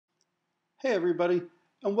Hey everybody,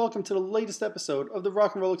 and welcome to the latest episode of the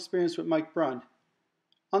Rock and Roll Experience with Mike Brunn.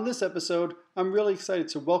 On this episode, I'm really excited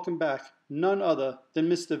to welcome back none other than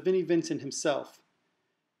Mr. Vinnie Vincent himself.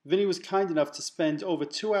 Vinnie was kind enough to spend over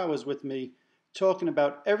 2 hours with me talking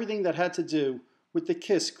about everything that had to do with the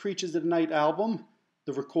Kiss Creatures of the Night album,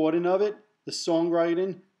 the recording of it, the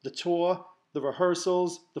songwriting, the tour, the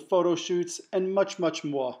rehearsals, the photo shoots, and much, much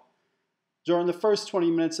more. During the first 20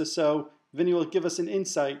 minutes or so, Vinnie will give us an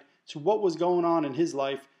insight to what was going on in his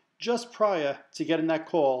life just prior to getting that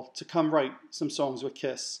call to come write some songs with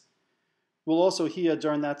Kiss. We'll also hear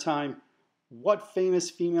during that time what famous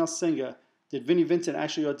female singer did Vinnie Vincent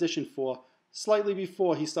actually audition for slightly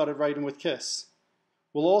before he started writing with Kiss.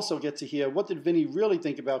 We'll also get to hear what did Vinnie really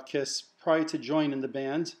think about Kiss prior to joining the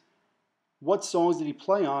band, what songs did he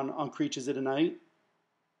play on Creatures of the Night,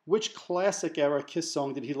 which classic era Kiss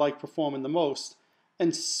song did he like performing the most,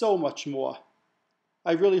 and so much more.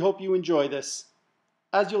 I really hope you enjoy this.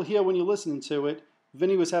 As you'll hear when you're listening to it,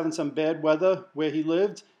 Vinnie was having some bad weather where he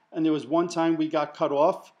lived, and there was one time we got cut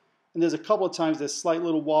off, and there's a couple of times there's slight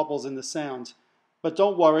little wobbles in the sound. But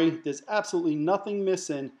don't worry, there's absolutely nothing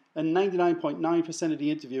missing, and 99.9% of the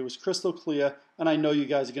interview is crystal clear, and I know you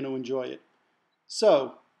guys are going to enjoy it.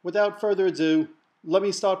 So, without further ado, let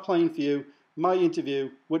me start playing for you my interview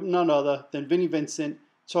with none other than Vinnie Vincent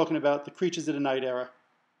talking about the Creatures of the Night era.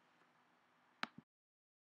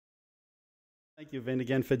 Thank you, Vin,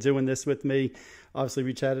 again for doing this with me. Obviously,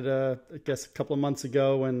 we chatted, I guess, a couple of months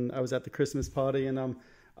ago, and I was at the Christmas party, and I'm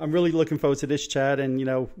really looking forward to this chat. And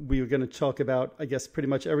we were going to talk about, I guess, pretty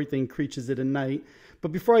much everything Creatures of the Night.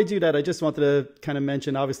 But before I do that, I just wanted to kind of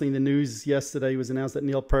mention, obviously, in the news yesterday, it was announced that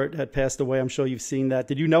Neil Peart had passed away. I'm sure you've seen that.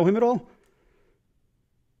 Did you know him at all?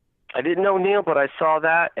 I didn't know Neil, but I saw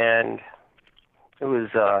that, and it was,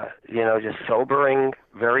 just sobering,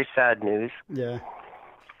 very sad news. Yeah.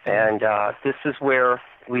 And this is where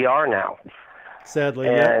we are now. Sadly,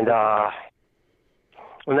 and, yeah.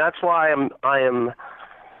 And that's why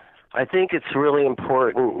I think it's really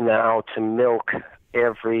important now to milk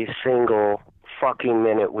every single fucking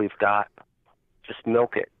minute we've got. Just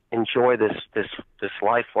milk it. Enjoy this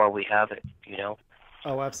life while we have it,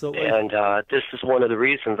 Oh, absolutely. And this is one of the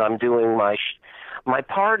reasons I'm doing my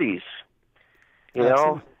parties.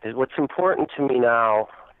 What's important to me now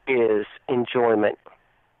is enjoyment.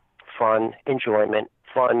 Fun enjoyment.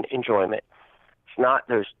 It's not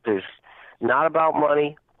there's not about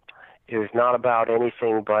money. It's not about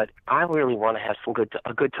anything, but I really want to have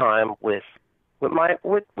a good time with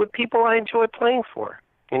people I enjoy playing for.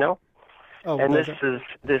 Oh, and this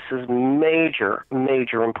is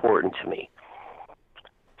major important to me.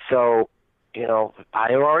 So,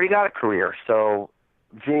 I already got a career, so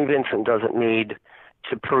Vinnie Vincent doesn't need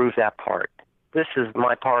to prove that part. This is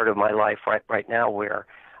my part of my life right now, where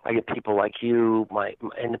I get people like you,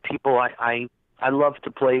 and the people I love to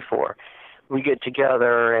play for. We get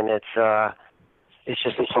together, and it's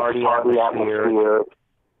just a party atmosphere,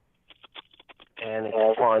 and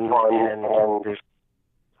it's fun, and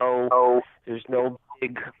there's no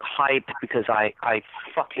big hype, because I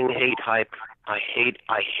fucking hate hype. I hate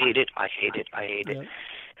it.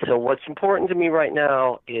 So what's important to me right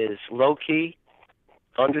now is low key,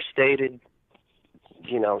 understated.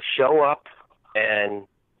 Show up and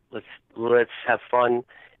let's have fun,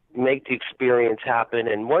 make the experience happen,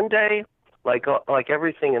 and one day, like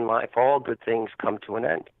everything in life, all good things come to an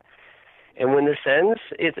end. And when this ends,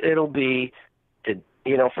 it'll be,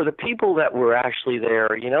 for the people that were actually there,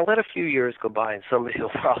 let a few years go by, and somebody will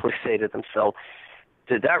probably say to themselves,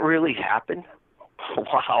 "Did that really happen?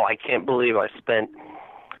 Wow, I can't believe I spent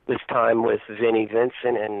this time with Vinnie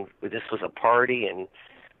Vincent, and this was a party, and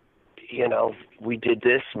we did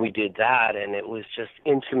this, we did that, and it was just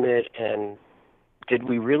intimate, and did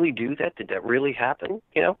we really do that? Did that really happen?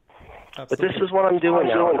 Absolutely. But this is what I'm doing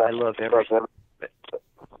now, and I love everything.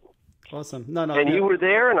 Awesome. You were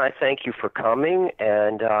there, and I thank you for coming,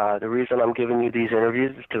 and the reason I'm giving you these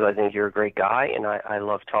interviews is because I think you're a great guy, and I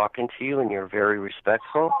love talking to you, and you're very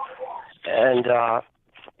respectful, and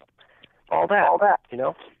all that.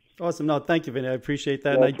 Awesome. No, thank you, Vinny. I appreciate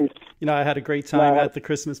that. And I had a great time at the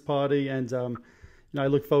Christmas party, and I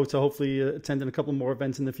look forward to hopefully attending a couple more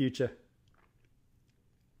events in the future.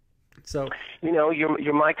 So,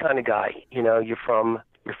 you're my kind of guy. You're from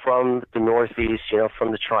the Northeast,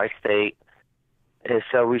 from the tri-state, and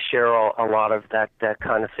so we share a lot of that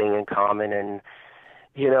kind of thing in common. And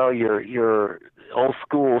your old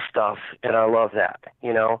school stuff, and I love that.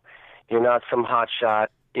 You're not some hotshot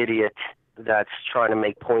idiot that's trying to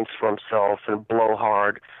make points for himself and blow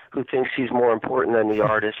hard, who thinks he's more important than the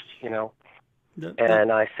artist.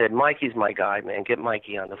 And I said, Mikey's my guy, man. Get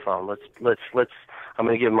Mikey on the phone. Let's. I'm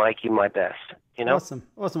going to give Mikey my best. You know. Awesome.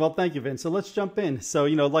 Well, thank you, Vince. So let's jump in. So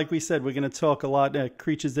like we said, we're going to talk a lot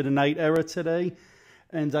Creatures of the Night era today,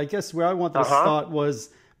 and I guess where I wanted to start was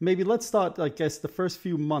maybe let's start, I guess, the first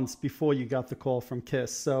few months before you got the call from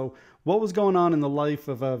Kiss. So what was going on in the life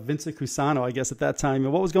of Vincent Cusano, I guess, at that time,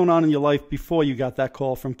 and what was going on in your life before you got that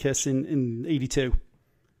call from Kiss in '82?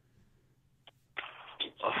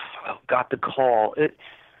 Got the call.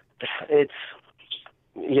 It's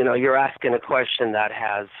you're asking a question that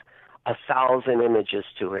has 1,000 images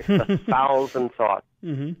to it, 1,000 thoughts,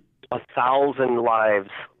 1,000 lives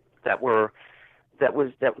that were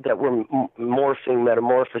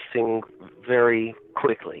metamorphosing very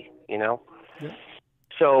quickly. Yeah.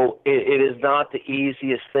 So it is not the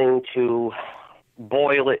easiest thing to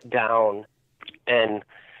boil it down and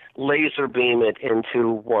laser beam it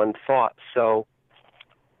into one thought. So.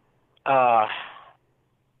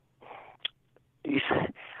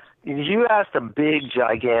 You asked a big,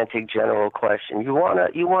 gigantic, general question. You wanna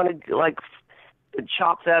like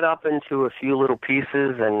chop that up into a few little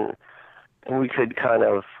pieces, and we could kind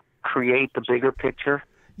of create the bigger picture.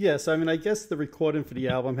 Yes, I mean, I guess the recording for the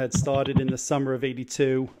album had started in the summer of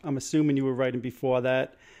 '82. I'm assuming you were writing before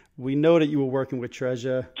that. We know that you were working with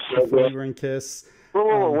Treasure before you were in Kiss.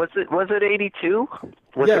 Was it '82?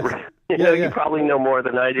 Yes. You probably know more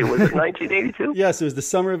than I do. Was it 1982? Yes, it was the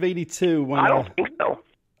summer of '82. I don't think so.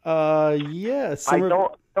 Summer. I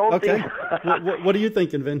don't okay. think. What are you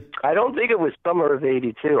thinking, Vin? I don't think it was summer of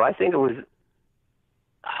 '82. I think it was.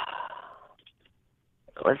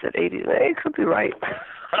 Was it '80? It could be right.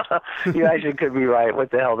 You actually could be right.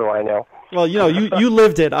 What the hell do I know? Well, you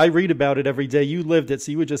lived it. I read about it every day. You lived it, so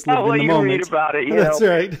you were just living in the moment. You read about it. That's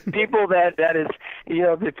right. People that is,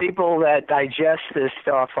 the people that digest this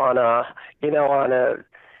stuff on a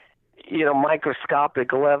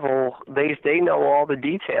microscopic level, they know all the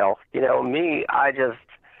detail. Me, I just,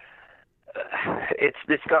 it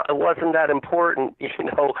wasn't that important.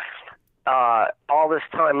 All this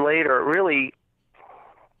time later, really.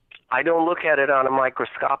 I don't look at it on a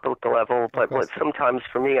microscopic level, but sometimes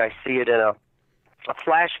for me, I see it in a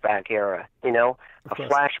flashback era, a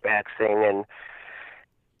flashback thing. And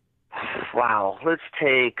wow, let's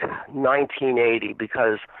take 1980,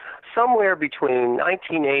 because somewhere between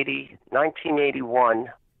 1980, 1981,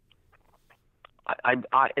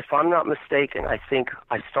 if I'm not mistaken, I think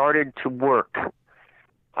I started to work.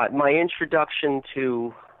 My introduction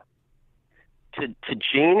to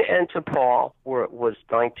Gene and to Paul was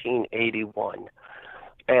 1981,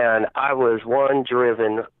 and I was one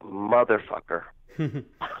driven motherfucker.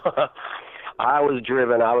 I was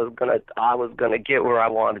driven. I was gonna get where I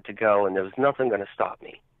wanted to go, and there was nothing gonna stop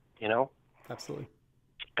me. Absolutely.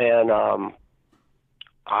 And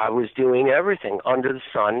I was doing everything under the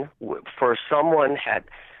sun for someone had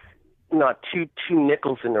not two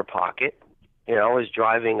nickels in their pocket. I was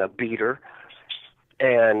driving a beater,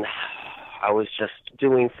 and I was just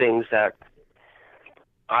doing things that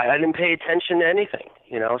I didn't pay attention to anything,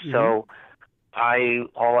 So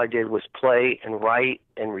all I did was play and write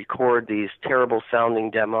and record these terrible sounding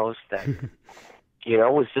demos that,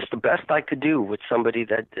 was just the best I could do with somebody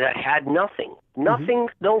that had nothing, no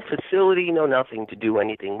facility, no nothing to do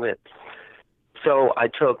anything with. So I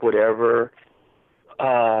took whatever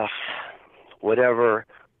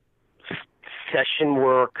session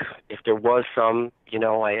work, if there was some,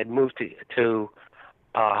 I had moved to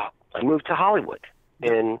Hollywood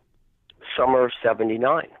in summer of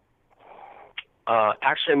 '79.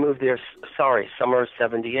 Actually, I moved there, summer of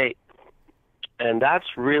 '78. And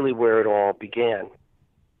that's really where it all began.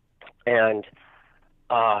 And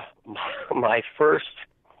my first,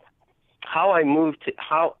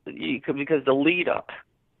 because the lead up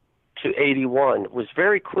to '81 was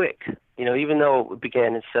very quick, even though it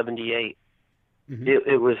began in '78.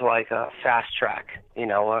 It was like a fast track,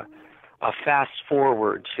 a fast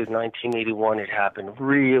forward to 1981. It happened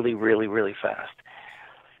really, really, really fast.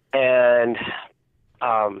 And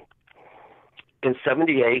in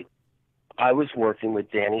 '78, I was working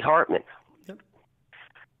with Danny Hartman. Yep.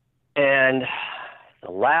 And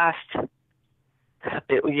the last,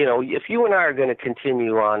 if you and I are going to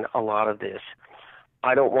continue on a lot of this,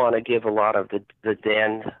 I don't want to give a lot of the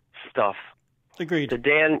Dan stuff. Agreed. The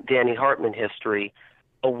Danny Hartman history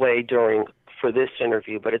away for this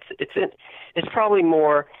interview, but it's probably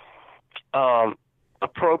more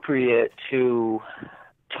appropriate to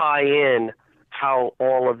tie in how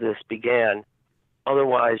all of this began.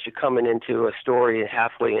 Otherwise, you're coming into a story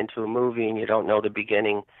halfway into a movie and you don't know the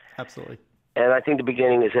beginning. Absolutely. And I think the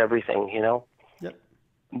beginning is everything, Yep.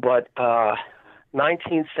 But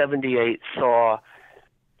 1978 saw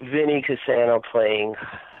Vinnie Cassano playing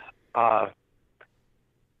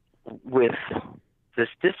with this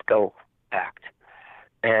disco act,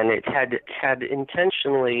 and it had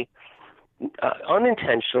unintentionally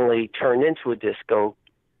turned into a disco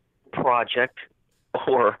project,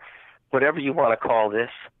 or whatever you want to call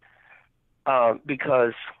this,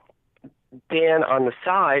 because Dan on the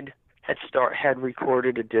side had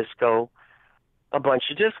recorded a bunch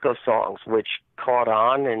of disco songs, which caught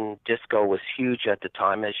on, and disco was huge at the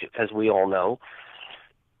time, as we all know.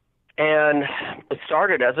 And it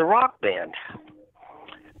started as a rock band,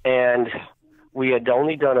 and we had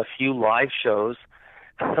only done a few live shows.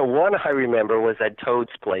 The one I remember was at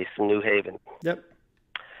Toad's Place in New Haven. Yep.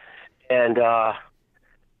 And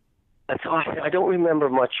so I don't remember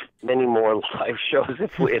many more live shows,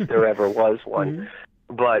 if there ever was one.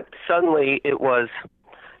 Mm-hmm. But suddenly it was,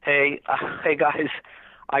 hey guys,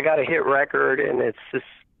 I got a hit record, and it's this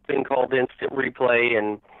thing called Instant Replay,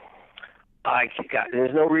 and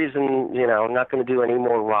there's no reason, I'm not going to do any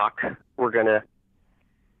more rock. We're going to,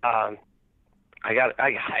 I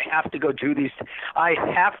have to go do these. I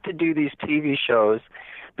have to do these TV shows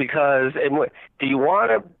because. And do you want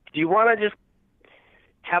to just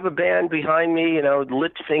have a band behind me,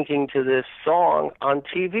 lip syncing to this song on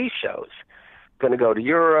TV shows? Going to go to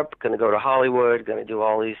Europe. Going to go to Hollywood. Going to do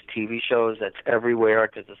all these TV shows. That's everywhere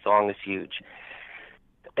because the song is huge.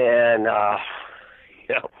 And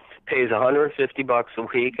pays $150 a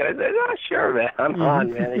week. And I said, "Oh, sure, man. I'm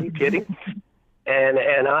on, man. Are you kidding?" And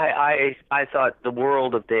I thought the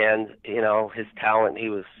world of Dan, his talent. He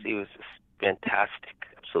was just fantastic,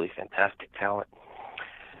 absolutely fantastic talent.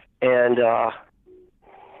 And our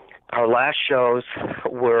last shows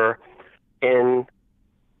were in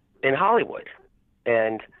Hollywood,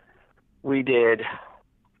 and we did.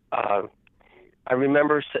 I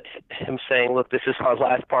remember him saying, "Look, this is our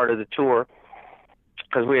last part of the tour,"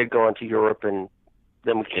 because we had gone to Europe, and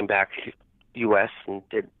then we came back to U.S. and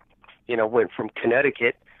did. Went from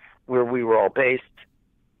Connecticut, where we were all based,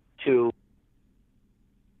 to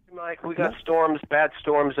Mike. We got bad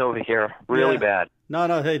storms over here, really bad. No,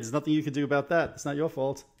 hey, there's nothing you can do about that. It's not your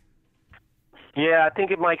fault. Yeah, I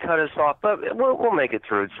think it might cut us off, but we'll make it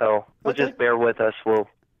through. So we'll just bear with us. We'll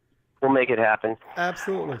make it happen.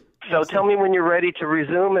 Absolutely. So tell me when you're ready to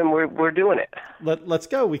resume, and we're doing it. Let's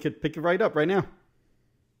go. We could pick it right up right now.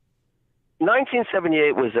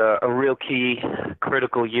 1978 was a real key,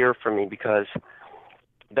 critical year for me because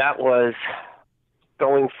that was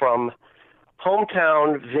going from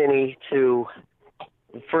hometown Vinnie to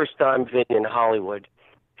first time Vinnie in Hollywood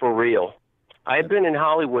for real. I had been in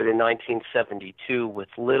Hollywood in 1972 with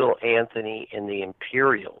Little Anthony and the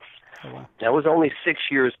Imperials. Oh, wow. That was only 6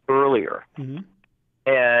 years earlier. Mm-hmm.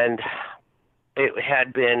 And it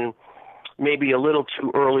had been maybe a little too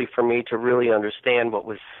early for me to really understand what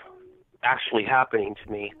was actually happening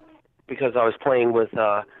to me, because I was playing with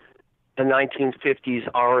a 1950s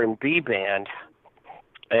R&B band,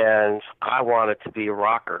 and I wanted to be a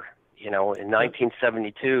rocker. In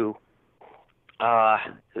 1972,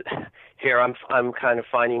 here I'm kind of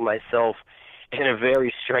finding myself in a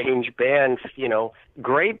very strange band.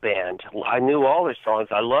 Great band. I knew all their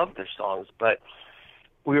songs. I loved their songs, but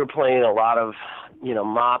we were playing a lot of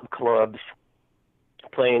mob clubs,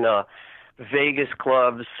 playing Vegas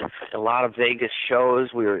clubs, a lot of Vegas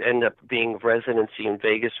shows. We ended up being residency in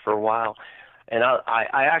Vegas for a while, and I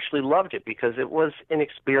actually loved it because it was an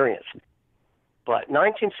experience. But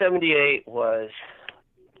 1978 was,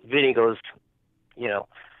 Vinnie goes,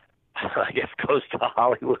 I guess goes to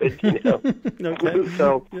Hollywood, Okay.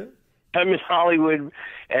 So yeah. I'm in Hollywood,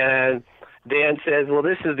 and Dan says, "Well,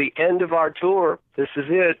 this is the end of our tour. This is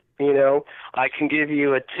it. I can give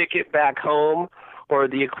you a ticket back home, or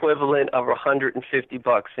the equivalent of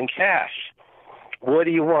 $150 in cash. What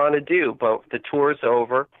do you want to do?" But the tour's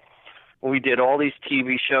over. We did all these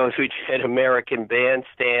TV shows. We did American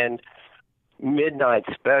Bandstand, Midnight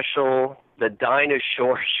Special, the Dinah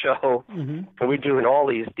Shore Show. Mm-hmm. And we're doing all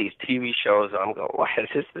these TV shows. I'm going, wow,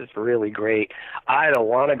 this is really great. I don't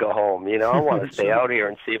want to go home. I want to stay out here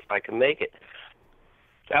and see if I can make it.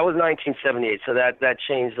 That was 1978, so that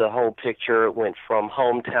changed the whole picture. It went from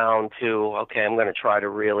hometown to, okay, I'm going to try to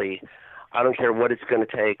really, I don't care what it's going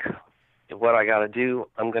to take, what I got to do,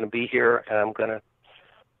 I'm going to be here, and I'm going to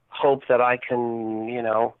hope that I can,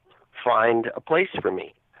 find a place for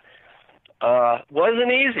me.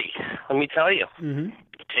 Wasn't easy, let me tell you. Mm-hmm.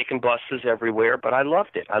 Taking buses everywhere, but I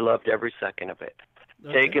loved it. I loved every second of it.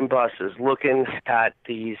 Okay. Taking buses, looking at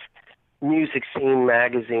these music scene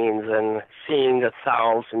magazines and seeing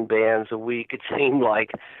 1,000 bands a week. It seemed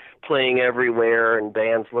like playing everywhere and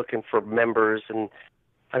bands looking for members, and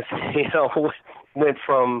went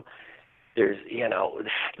from there's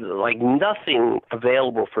like nothing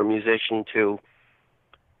available for a musician to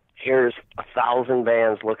here's 1,000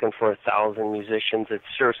 bands looking for 1,000 musicians. It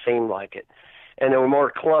sure seemed like it, and there were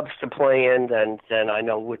more clubs to play in than I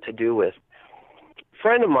know what to do with. A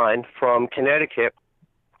friend of mine from Connecticut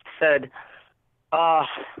said,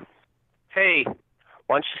 "Hey,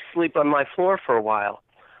 why don't you sleep on my floor for a while?"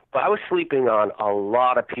 But I was sleeping on a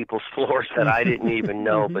lot of people's floors that I didn't even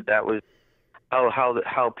know, but that was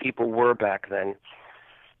how people were back then.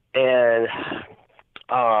 And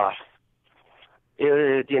the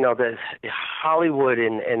Hollywood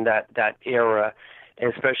in that era,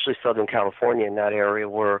 and especially Southern California in that area,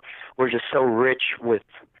 were just so rich with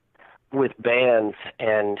bands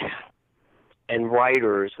and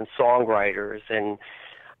writers and songwriters, and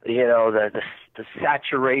the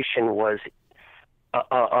saturation was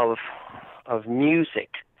of music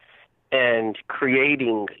and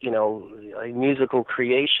creating musical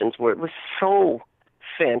creations where it was so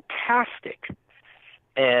fantastic,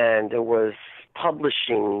 and there was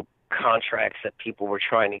publishing contracts that people were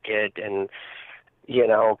trying to get, and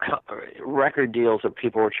record deals that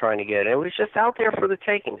people were trying to get. It was just out there for the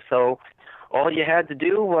taking. So all you had to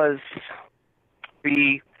do was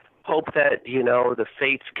hope that the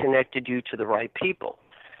fates connected you to the right people.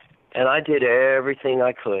 And I did everything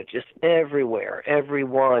I could, just everywhere,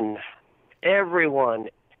 everyone, everywhere,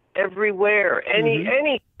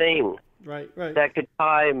 anything right. that could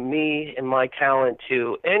tie me and my talent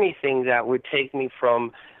to anything that would take me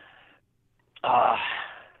from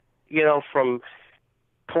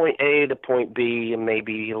point A to point B and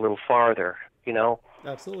maybe a little farther,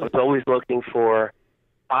 Absolutely. I was always looking for,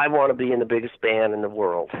 I want to be in the biggest band in the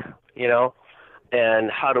world, and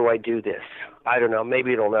how do I do this? I don't know.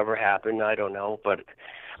 Maybe it'll never happen. I don't know. But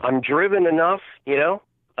I'm driven enough, there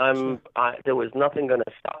was nothing going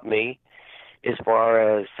to stop me as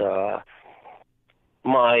far as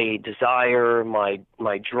my desire, my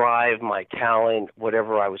drive, my talent,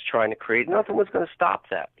 whatever I was trying to create. Nothing was going to stop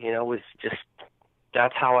that. It was just,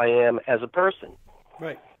 that's how I am as a person.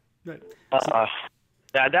 Right. That's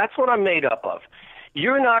what I'm made up of.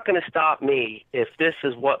 You're not going to stop me if this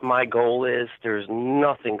is what my goal is. There's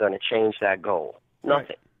nothing going to change that goal.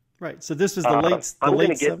 Nothing. Right. So this was the late. I'm going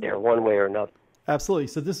to get there one way or another. Absolutely.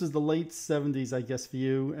 So this was the late 70s, I guess, for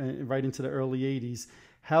you, and right into the early 80s.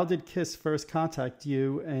 How did KISS first contact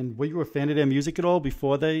you, and were you a fan of their music at all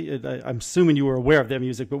before they? I'm assuming you were aware of their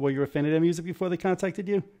music, but were you a fan of their music before they contacted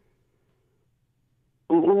you?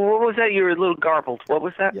 What was that? You were a little garbled. What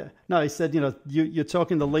was that? Yeah. No, I said, you're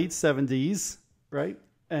talking the late 70s, right?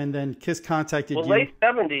 And then KISS contacted you. Late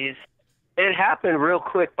 70s, it happened real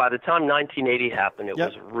quick. By the time 1980 happened, it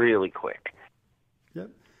was really quick. Yep.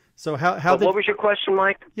 So what was your question,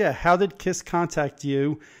 Mike? Yeah, how did KISS contact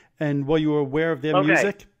you, and were you aware of their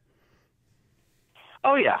music?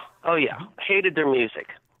 Oh yeah. Hated their music.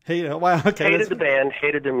 Wow. Okay. Hated the band.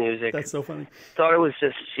 Hated their music. That's so funny. Thought it was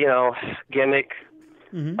just gimmick.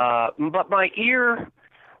 Mm-hmm. But my ear,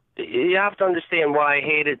 you have to understand why I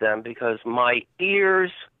hated them, because my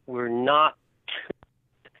ears were not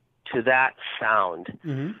tuned to that sound.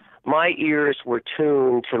 Mm-hmm. My ears were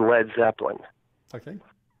tuned to Led Zeppelin. Okay.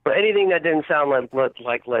 But anything that didn't sound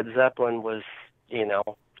like Led Zeppelin was,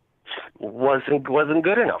 wasn't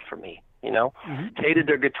good enough for me. Mm-hmm. Hated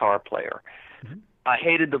their guitar player. Mm-hmm. I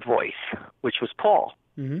hated the voice, which was Paul.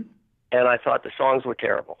 Mm-hmm. And I thought the songs were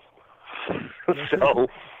terrible. So,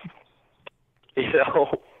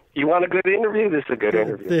 you want a good interview? This is a good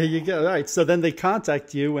interview. There you go. All right. So then they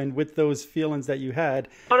contact you, and with those feelings that you had.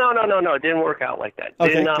 Oh, no. It didn't work out like that.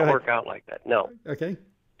 Okay, did not work out like that. No. Okay.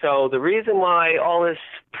 So the reason why all this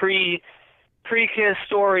pre-KISS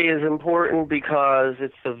story is important, because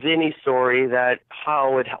it's the Vinnie story, that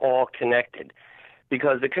how it all connected.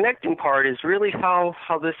 Because the connecting part is really how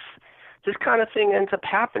this kind of thing ends up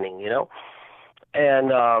happening,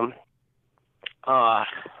 And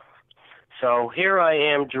so here I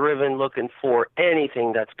am, driven, looking for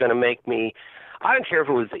anything that's going to make me. I don't care if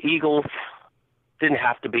it was the Eagles. Didn't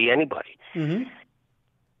have to be anybody. Mm-hmm.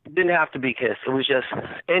 Didn't have to be KISS. It was just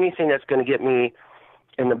anything that's going to get me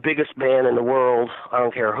in the biggest band in the world. I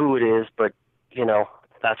don't care who it is, but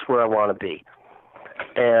that's where I want to be.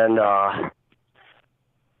 And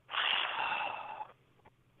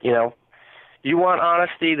you want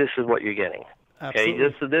honesty, this is what you're getting. Absolutely.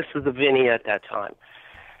 Okay, this is the Vinnie at that time.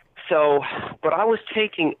 So, but I was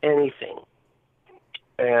taking anything,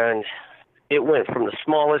 and it went from the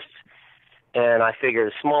smallest, and I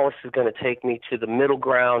figured the smallest is going to take me to the middle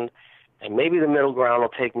ground, and maybe the middle ground will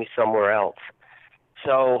take me somewhere else.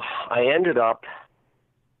 So I ended up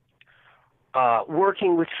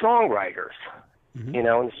working with songwriters. Mm-hmm. You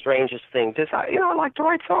know, and the strangest thing, because I like to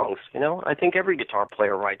write songs. You know, I think every guitar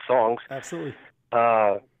player writes songs. Absolutely.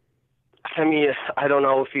 I mean, I don't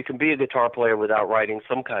know if you can be a guitar player without writing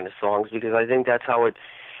some kind of songs, because I think that's how it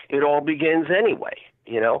all begins anyway.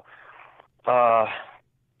 You know,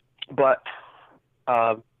 but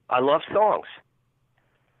I love songs,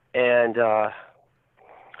 and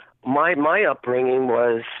my upbringing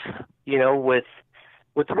was, you know, with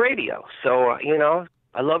the radio. So you know,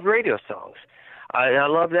 I love radio songs. I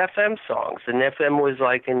loved FM songs, and FM was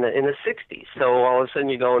like in the 60s. So all of a sudden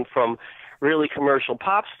you're going from really commercial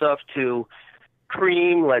pop stuff to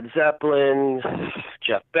Cream, Led Zeppelin,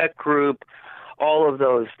 Jeff Beck Group, all of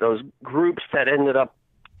those groups that ended up,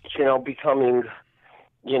 you know, becoming,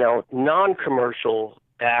 you know, non-commercial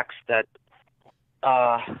acts that,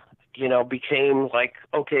 you know, became like,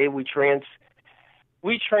 okay, we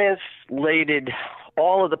translated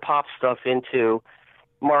all of the pop stuff into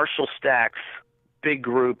Marshall Stack's big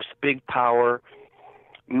groups, Big Power,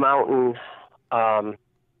 Mountain,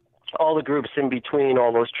 all the groups in between,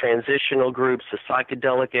 all those transitional groups, the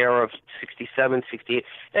psychedelic era of 67, 68.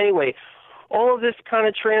 Anyway, all of this kind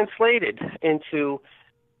of translated into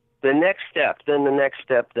the next step, then the next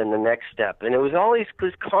step, then the next step. And it was all these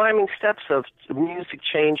climbing steps of music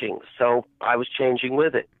changing. So I was changing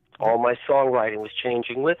with it. All my songwriting was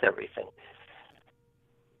changing with everything.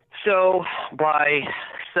 So by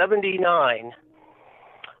 79,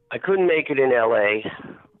 I couldn't make it in L.A.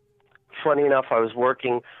 Funny enough, I was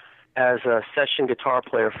working as a session guitar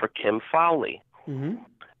player for Kim Fowley. Mm-hmm.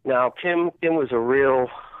 Now, Kim was a real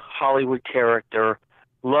Hollywood character.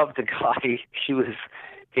 Loved the guy. He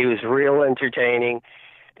was real entertaining,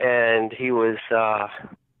 and he was,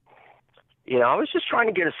 you know, I was just trying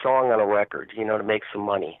to get a song on a record, you know, to make some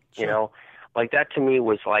money. Sure. You know, like that to me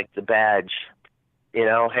was like the badge. You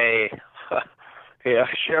know, hey, you know,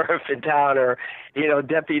 sheriff in town, or, you know,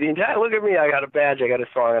 deputy in town, look at me, I got a badge, I got a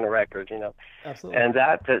song on a record, you know. Absolutely. And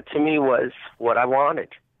that to me was what I wanted,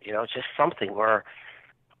 you know, just something where,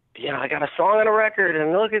 you know, I got a song on a record,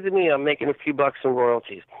 and look at me, I'm making a few bucks in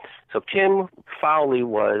royalties. So Kim Fowley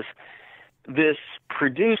was this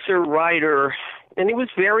producer, writer, and he was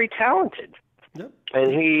very talented. Yep.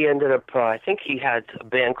 And he ended up, I think he had a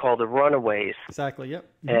band called the Runaways. Exactly, yep.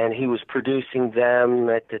 Mm-hmm. And he was producing them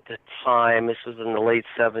at the time. This was in the late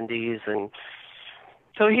 70s. And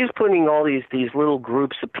so he was putting all these little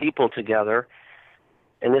groups of people together.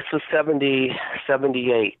 And this was 78.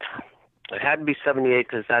 It had to be 78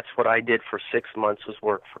 because that's what I did for 6 months, was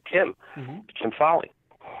work for Kim, mm-hmm. Kim Fowley.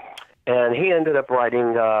 And he ended up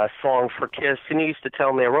writing a song for Kiss. And he used to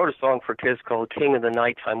tell me, I wrote a song for Kiss called King of the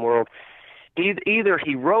Nighttime World. Either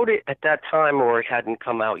he wrote it at that time or it hadn't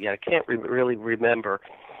come out yet. I can't really remember.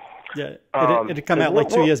 Yeah, it had come out like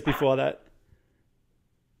 2 years before that.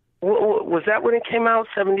 Was that when it came out,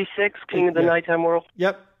 76, King of the Nighttime World?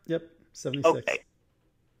 Yep, 76. Okay,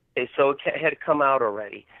 so it had come out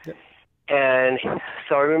already. Yep. And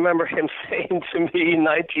so I remember him saying to me in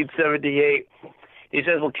 1978, he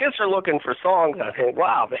says, well, Kiss are looking for songs. I think,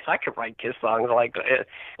 wow, man, I could write Kiss songs like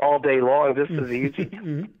all day long. This is easy.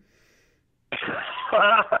 Mm-hmm.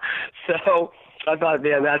 So I thought,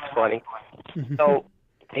 man, that's funny. So,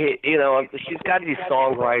 you know, he's got these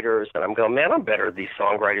songwriters, and I'm going, man, I'm better at these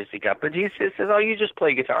songwriters he got. But he says, oh, you just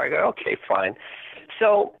play guitar. I go, okay, fine.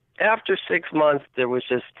 So after 6 months, there was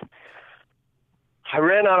just, I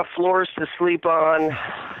ran out of floors to sleep on.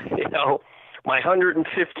 You know, my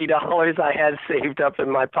 $150 I had saved up in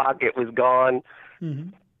my pocket was gone.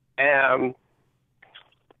 Mm-hmm.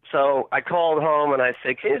 So I called home and I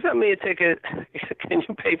said, can you send me a ticket? Can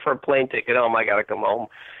you pay for a plane ticket home? I got to come home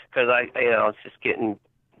because it's just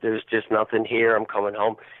there's just nothing here. I'm coming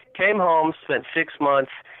home. Came home, spent 6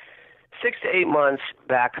 months, 6 to 8 months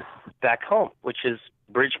back home, which is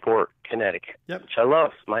Bridgeport, Connecticut, yep. Which I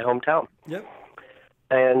love. It's my hometown. Yep.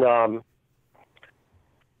 And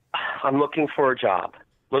I'm looking for a job,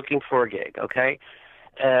 looking for a gig, okay?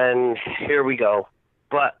 And here we go.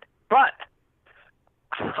 But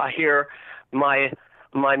I hear my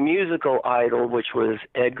musical idol, which was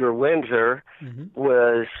Edgar Windsor, mm-hmm.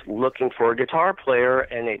 was looking for a guitar player,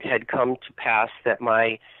 and it had come to pass that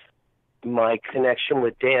my connection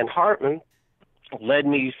with Dan Hartman led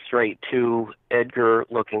me straight to Edgar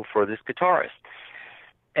looking for this guitarist.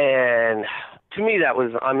 And to me, that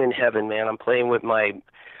was, I'm in heaven, man. I'm playing with my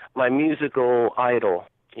musical idol,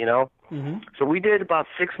 you know? Mm-hmm. So we did about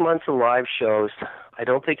 6 months of live shows. I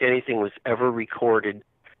don't think anything was ever recorded.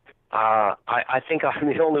 I think I'm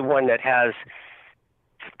the only one that has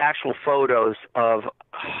actual photos of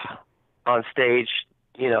on stage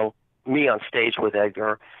me on stage with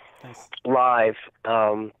Edgar Nice. live.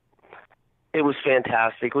 It was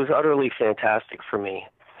fantastic. It was utterly fantastic for me.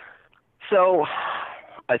 So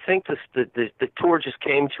I think the tour just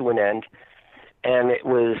came to an end, and it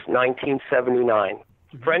was 1979.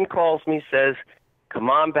 Friend calls me, says, come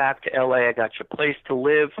on back to L.A. I got your place to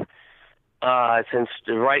live. It's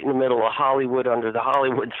right in the middle of Hollywood under the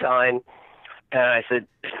Hollywood sign. And I said,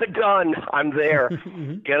 done, I'm there.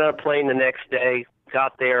 Get on a plane the next day,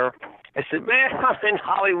 got there. I said, man, I'm in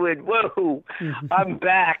Hollywood. Whoa, I'm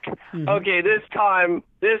back. Okay, this time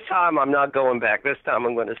I'm not going back. This time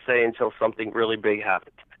I'm going to stay until something really big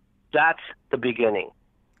happens. That's the beginning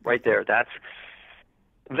right there. That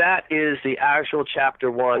is the actual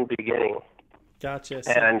chapter 1 beginning. Gotcha.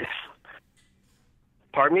 And,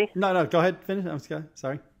 pardon me? No, go ahead. Finish. I'm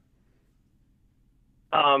sorry.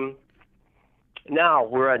 Now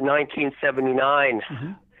we're at 1979.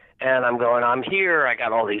 And I'm here. I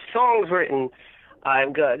got all these songs written.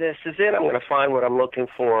 This is it. I'm going to find what I'm looking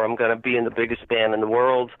for. I'm going to be in the biggest band in the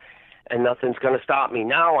world, and nothing's going to stop me.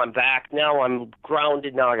 Now I'm back. Now I'm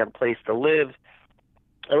grounded. Now I got a place to live.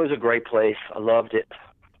 It was a great place. I loved it.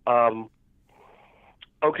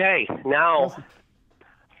 Okay, now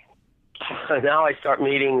I start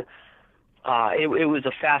meeting. It was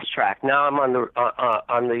a fast track. Now I'm on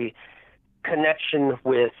the connection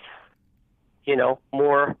with,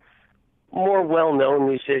 more well-known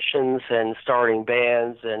musicians and starting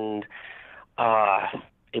bands, and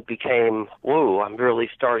it became, I'm really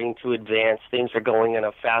starting to advance. Things are going in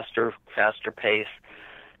a faster pace.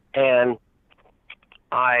 And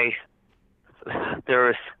I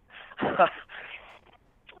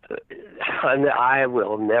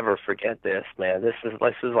will never forget this, man. This is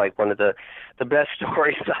like one of the best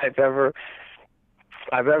stories I've ever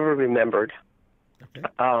remembered. Okay.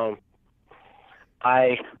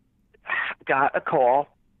 I got a call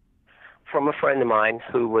from a friend of mine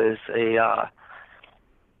who was an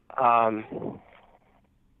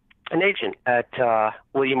agent at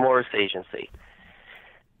William Morris Agency.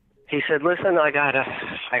 He said, "Listen, I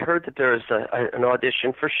heard that there's an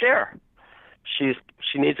audition for Cher. She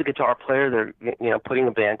needs a guitar player. They're putting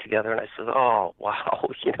a band together." And I said, "Oh wow,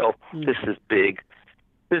 this is big.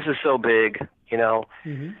 This is so big." He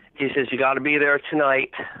says, "You got to be there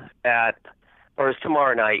tonight or it's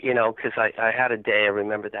tomorrow night, because I had a day, I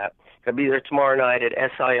remember that. Got to be there tomorrow night at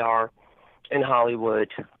SIR in Hollywood.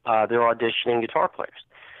 They're auditioning guitar players."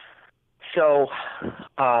 So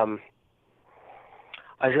I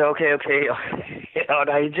said, okay. And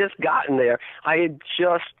I had just gotten there.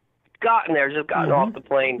 Just gotten off the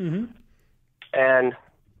plane. And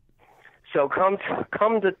so come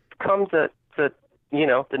the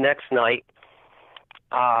the next night,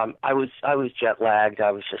 I was jet lagged.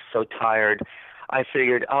 I was just so tired. I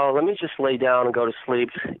figured, let me just lay down and go to sleep,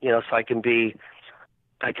 so I can be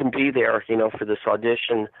there, for this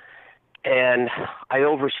audition. And I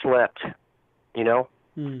overslept, and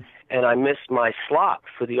I missed my slot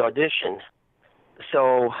for the audition.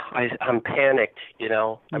 So I'm panicked,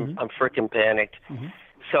 I'm freaking panicked.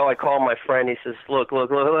 So I call my friend. He says, look.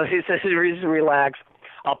 He says, relax.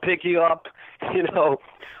 I'll pick you up,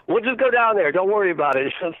 We'll just go down there. Don't worry about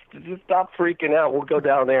it. Just stop freaking out. We'll go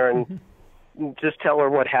down there and just tell her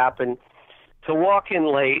what happened. To walk in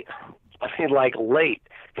late, late,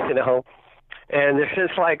 and there's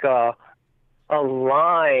just like a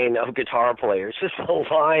line of guitar players, just a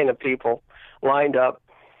line of people lined up.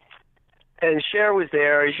 And Cher was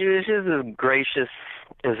there. She was just as gracious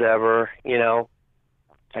as ever, And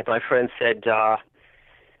my friend said,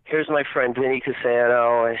 "Here's my friend Vinnie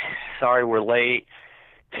Cassano. Sorry we're late."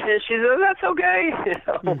 And she said, "That's okay,"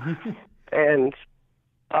 And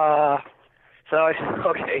so I said,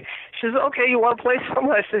 "Okay." She says, "Okay, you want to play something?"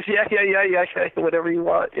 I says, "Yeah, whatever you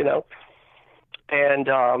want, And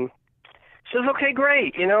she says, "Okay,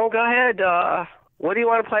 great, go ahead. What do you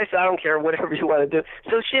want to play?" I said, "I don't care, whatever you want to do."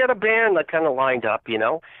 So she had a band that kind of lined up,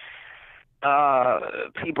 people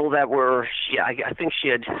that were, I think she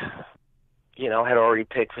had, had already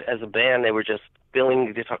picked as a band. They were just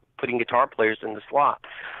putting guitar players in the slot.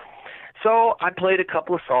 So I played a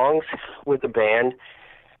couple of songs with the band,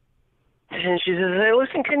 and she says, "Hey,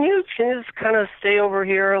 listen, can you just kind of stay over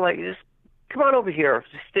here? Just come on over here.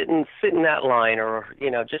 Just sit in that line, or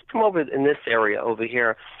just come over in this area over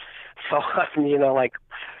here." So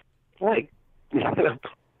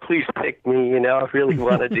please pick me. I really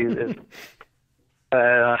want to do this.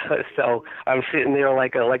 So I'm sitting there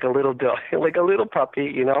like a little dog, like a little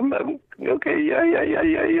puppy, I'm okay, yeah.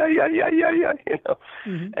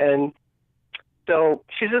 And so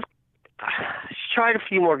she tried a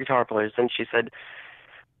few more guitar players, and she said,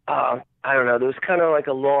 I don't know, there was kind of like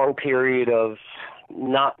a long period of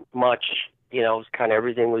not much, it was kind of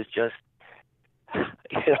everything was just,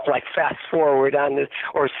 like fast forward on this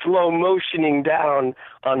or slow motioning down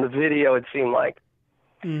on the video, it seemed like.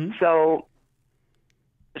 Mm-hmm. So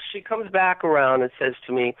she comes back around and says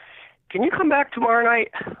to me, "Can you come back tomorrow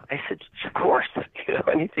night?" I said, "Of course,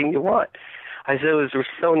 anything you want." I said, "It was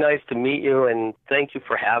so nice to meet you, and thank you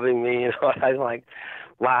for having me." I was like,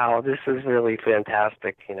 wow, this is really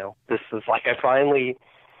fantastic. This is like I finally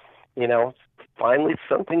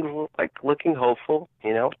something's like looking hopeful,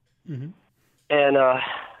 Mm-hmm. And I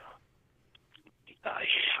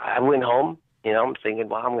went home, I'm thinking,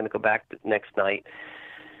 well, I'm going to go back the next night.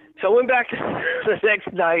 So I went back the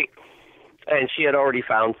next night, and she had already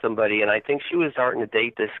found somebody, and I think she was starting to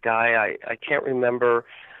date this guy. I can't remember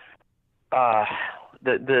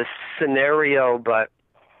the scenario, but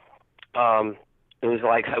it was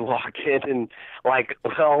like I walked in and like,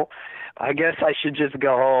 well, I guess I should just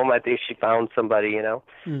go home. I think she found somebody,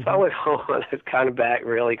 Mm-hmm. So I went home and I was kind of back,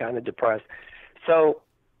 really kind of depressed. So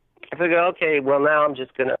I figured, okay, well, now I'm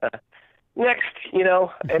just going to next,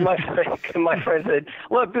 and my friend said,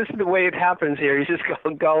 "Look, this is the way it happens here. You just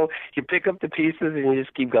go, you pick up the pieces and you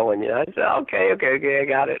just keep going." I said, okay, I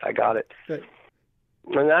got it. Good.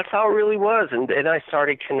 And that's how it really was. And then I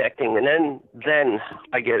started connecting, and then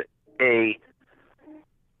I get a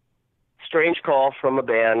strange call from a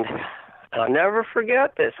band. I'll never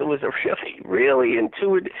forget this. It was a really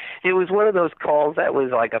intuitive. It was one of those calls that was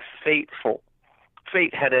like a fate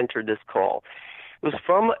had entered this call. It was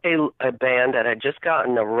from a band that had just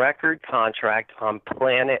gotten a record contract on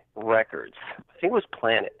Planet Records. I think it was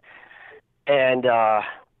Planet. And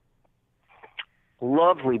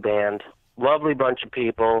lovely band, lovely bunch of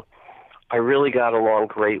people. I really got along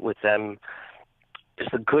great with them.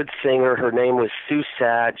 Just a good singer. Her name was Sue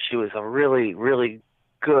Sad. She was a really, really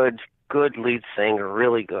good lead singer,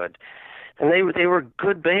 really good. And they were a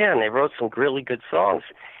good band. They wrote some really good songs.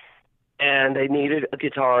 And they needed a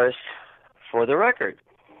guitarist for the record.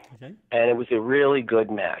 Okay. And it was a really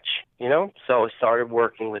good match, So I started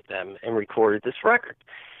working with them and recorded this record.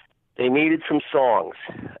 They needed some songs.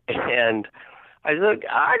 And I said,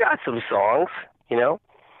 I got some songs,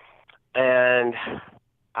 And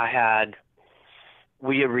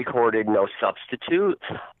we had recorded No Substitute.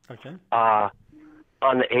 Okay. On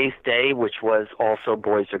the 8th day, which was also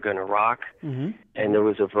Boys Are Gonna Rock. Mm-hmm. And there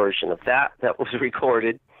was a version of that was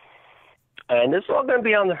recorded. And this is all going to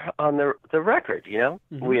be on the record,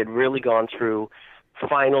 Mm-hmm. We had really gone through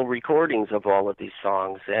final recordings of all of these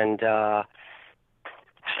songs. And then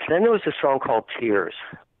there was a song called Tears.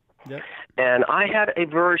 Yep. And I had a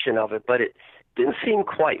version of it, but it didn't seem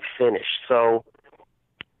quite finished. So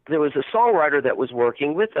there was a songwriter that was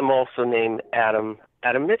working with them also named Adam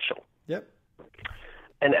Mitchell. Yep.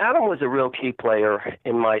 And Adam was a real key player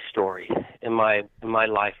in my story, in my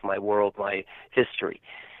life, my world, my history.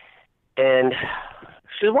 And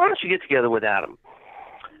she said, "Why don't you get together with Adam?"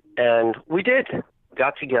 And we did,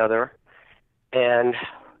 got together, and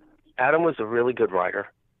Adam was a really good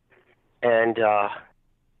writer. And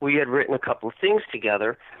we had written a couple of things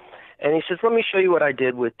together. And he says, "Let me show you what I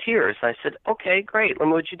did with Tears." I said, "Okay, great.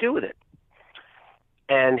 What'd you do with it?"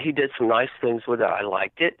 And he did some nice things with it. I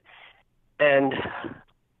liked it. And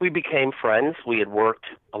we became friends. We had worked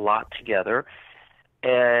a lot together.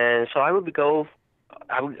 And so I would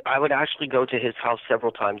actually go to his house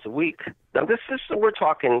several times a week. Now, we're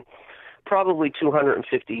talking probably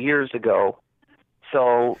 250 years ago.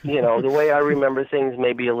 So, the way I remember things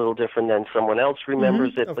may be a little different than someone else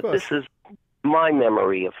remembers it, but this is my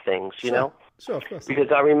memory of things, you know? Sure, of course.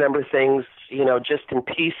 Because I remember things, just in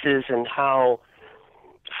pieces and how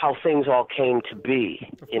things all came to be,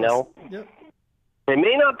 Yep. They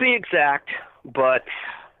may not be exact, but,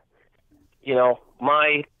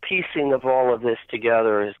 my piecing of all of this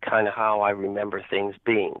together is kind of how I remember things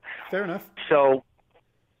being. Fair enough. So,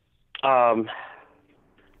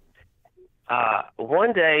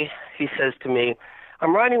 one day he says to me,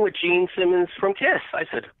 "I'm riding with Gene Simmons from Kiss." I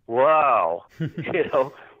said, "Wow,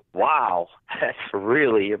 wow, that's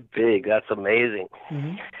that's amazing."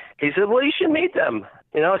 Mm-hmm. He said, "Well, you should meet them."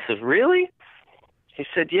 I said, "Really?" He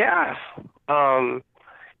said, "Yeah."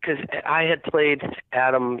 Because I had played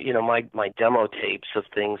Adam, my demo tapes of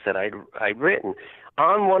things that I'd written.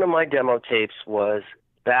 On one of my demo tapes was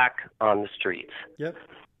 "Back on the Streets." Yep.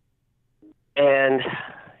 And,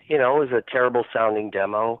 it was a terrible sounding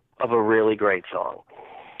demo of a really great song.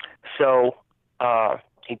 So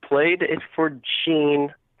he played it for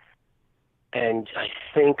Gene, and I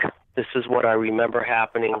think this is what I remember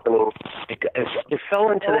happening. It fell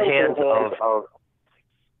into the hands of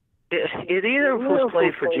it either was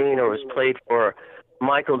played for Gene or was played for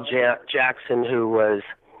Michael Jackson, who was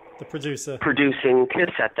the producer producing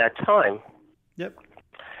Kiss at that time. Yep.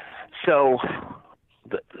 So,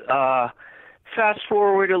 fast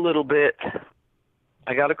forward a little bit,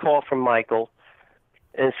 I got a call from Michael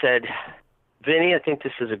and said, Vinnie, I think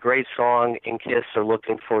this is a great song, and Kiss are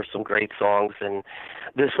looking for some great songs, and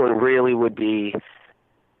this one really would be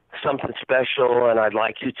something special, and I'd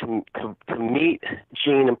like you to meet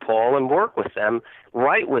Gene and Paul and work with them,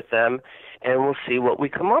 write with them, and we'll see what we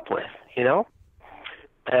come up with, you know?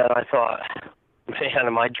 And I thought, man,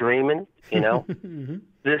 am I dreaming, you know? Mm-hmm.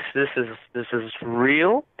 This is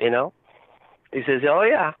real, you know? He says, oh,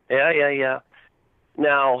 yeah.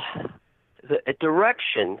 Now, the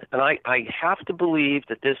direction, and I have to believe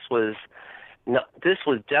that this was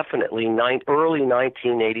definitely early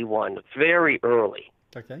 1981, very early,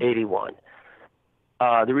 okay. 81.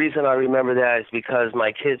 The reason I remember that is because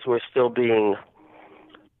my kids were still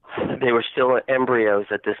embryos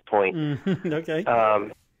at this point. Okay.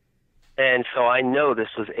 And so I know this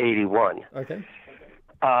was 81. Okay.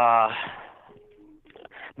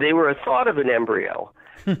 They were a thought of an embryo.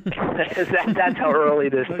 That's how early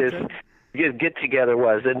this get together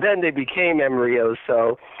was, and then they became embryos.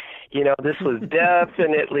 So, you know, this was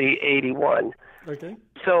definitely 81. Okay.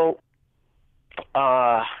 So,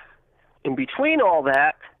 in between all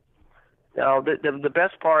that, now the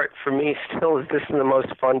best part for me still is this is the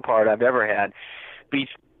most fun part I've ever had.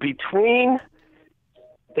 Between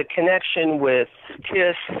the connection with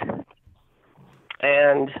Kiss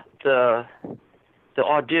and the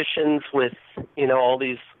auditions with, you know, all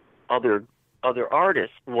these other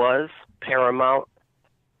artists was Paramount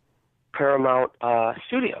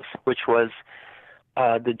Studios, which was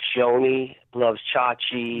the Joni Loves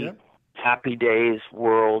Chachi, yep. Happy Days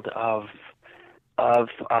world of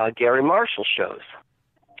Gary Marshall shows,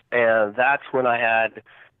 and that's when I had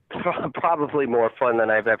probably more fun than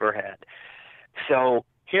I've ever had. So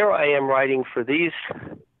here I am writing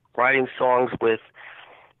songs with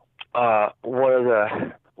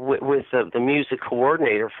with the music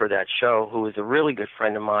coordinator for that show, who was a really good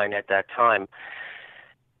friend of mine at that time.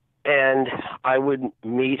 And I would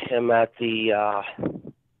meet him at the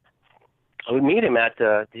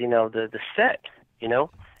set, you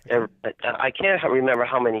know. I can't remember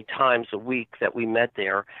how many times a week that we met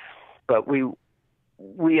there, but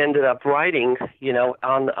we ended up writing, you know,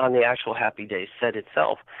 on the actual Happy Days set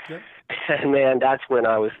itself. Yep. And man, that's when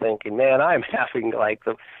I was thinking, man, I'm having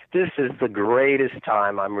this is the greatest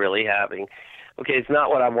time I'm really having. Okay, it's not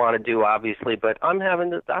what I want to do, obviously, but I'm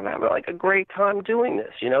having like a great time doing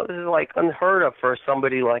this. You know, this is like unheard of for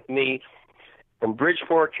somebody like me from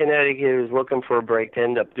Bridgeport, Connecticut, who's looking for a break to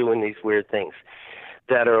end up doing these weird things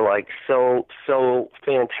that are like so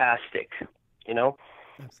fantastic, you know?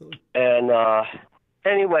 Absolutely. And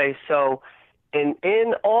anyway, so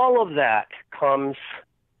in all of that comes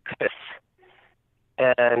Kiss.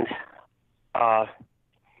 And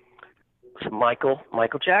so Michael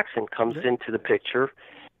Jackson comes into the picture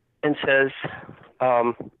and says,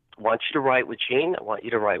 I want you to write with Gene, I want you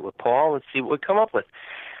to write with Paul, and see what we come up with.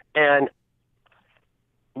 And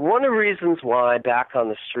one of the reasons why Back on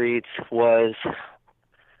the Streets was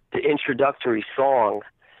the introductory song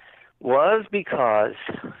was because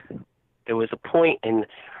there was a point in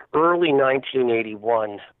early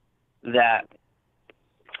 1981 that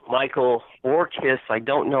Michael or Kiss, I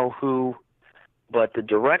don't know who, but the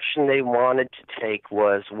direction they wanted to take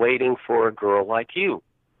was Waiting for a Girl Like You.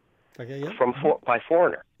 Okay, yeah. By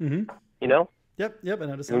Foreigner. Mm-hmm. You know? Yep, I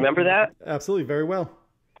understand. Remember that? Absolutely, very well.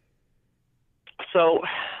 So,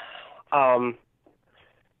 that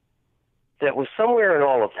was somewhere in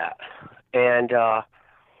all of that. And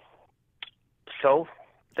so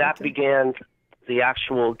that began the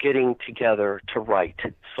actual getting together to write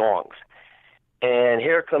songs. And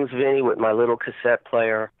here comes Vinnie with my little cassette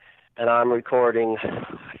player, and I'm recording,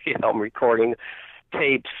 I'm recording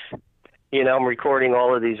tapes, I'm recording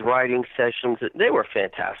all of these writing sessions. They were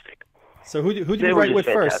fantastic. So who did you write with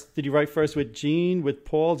first? Did you write first with Gene, with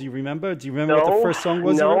Paul? Do you remember? Do you remember what the first song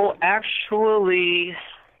was? No, actually,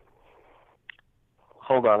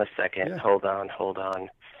 hold on a second. Yeah. Hold on.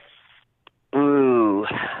 Ooh.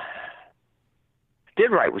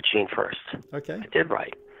 Did write with Gene first. Okay. I did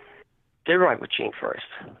write with Gene first.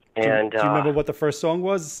 And do you remember what the first song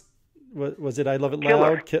was? Was it I Love It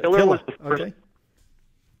Killer. Loud? Killer was the first. Okay.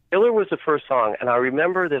 Killer was the first song, and I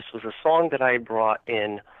remember this was a song that I brought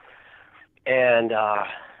in, and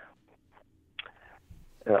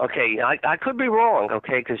okay, I could be wrong,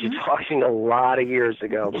 okay, because you're talking a lot of years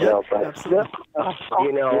ago. Yeah, absolutely.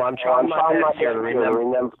 I'm trying my best here to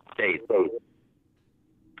remember dates.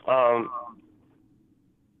 But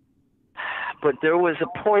there was a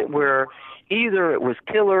point where either it was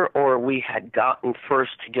Killer or we had gotten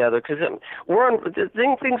first together, because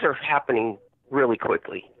things are happening really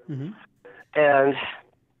quickly. Mm-hmm. And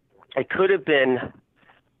it could have been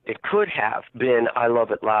I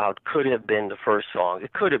Love It Loud, could have been the first song.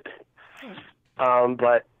 It could have been.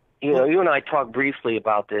 But, you and I talked briefly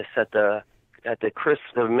about this at the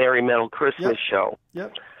Merry Metal Christmas show.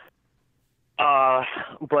 Yep.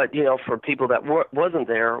 But, for people that weren't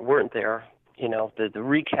there, the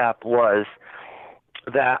recap was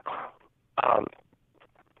that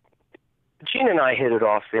Gene and I hit it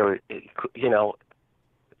off there.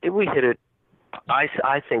 We hit it.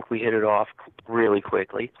 I think we hit it off really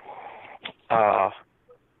quickly.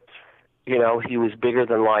 He was bigger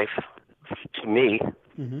than life to me,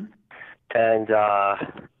 mm-hmm. and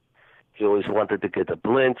he always wanted to get the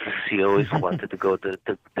Blintz. He always wanted to go to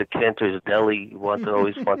the Cantor's Deli. He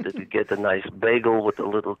always wanted to get the nice bagel with the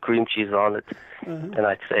little cream cheese on it. Mm-hmm. And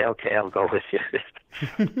I'd say, okay, I'll go with you.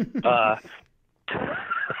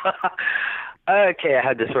 Okay, I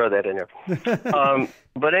had to throw that in there.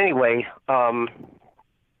 But anyway,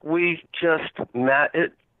 we just met.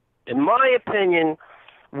 In my opinion,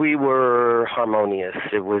 we were harmonious.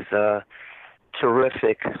 It was a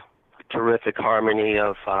terrific harmony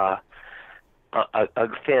of a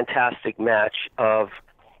fantastic match of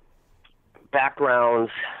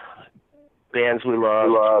backgrounds, bands we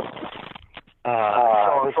loved,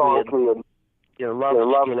 songs we had, you love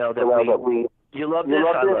this,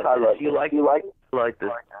 I love this. You like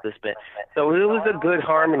this band. So it was a good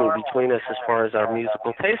harmony between us as far as our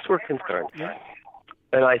musical tastes were concerned. Yeah.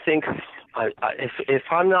 And I think, if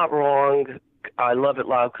I'm not wrong, I Love It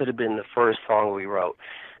Loud could have been the first song we wrote.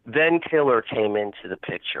 Then Killer came into the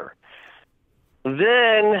picture.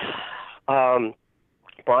 Then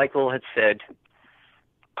Michael had said,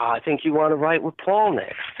 I think you want to write with Paul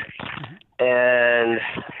next. Mm-hmm. And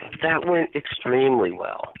that went extremely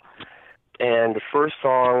well. And the first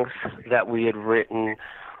songs that we had written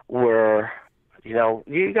were, you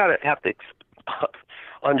have to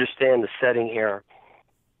understand the setting here.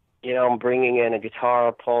 I'm bringing in a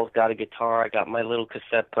guitar. Paul's got a guitar. I got my little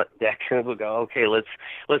cassette deck. And we'll go, okay, let's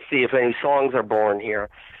see if any songs are born here.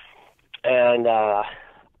 And, oh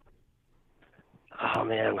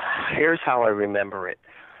man, here's how I remember it.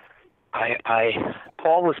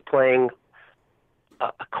 Paul was playing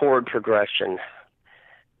a chord progression,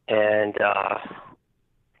 and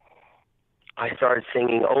I started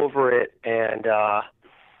singing over it, and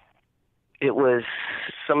it was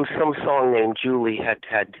some song named Julie had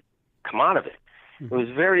come out of it. Mm-hmm. It was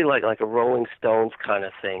very like a Rolling Stones kind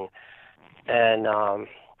of thing, and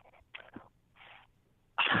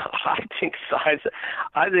I think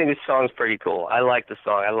the song's pretty cool. I like the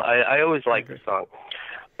song. I always like the song.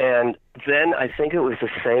 And then I think it was the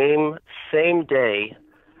same day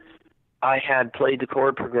I had played the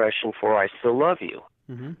chord progression for I Still Love You.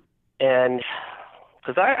 Mm-hmm. And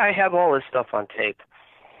because I have all this stuff on tape,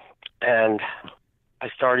 and I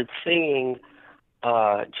started singing,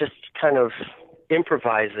 just kind of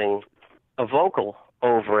improvising a vocal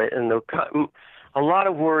over it, and a lot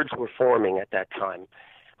of words were forming at that time.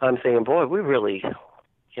 I'm thinking, boy, we really,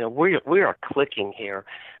 we are clicking here.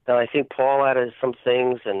 Now I think Paul added some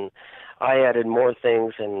things, and I added more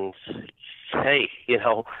things, and hey,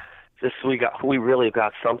 we really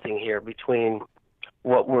got something here between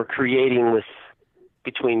what we're creating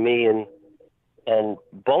between me and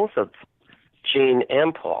both of Gene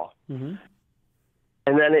and Paul. Mm-hmm.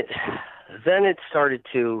 And then it started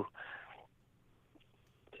to,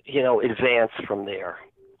 advance from there.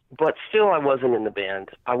 But still, I wasn't in the band.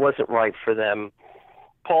 I wasn't right for them.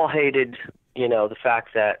 Paul hated, the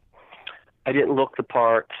fact that I didn't look the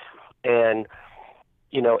part. And,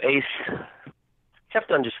 Ace, you have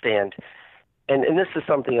to understand, and this is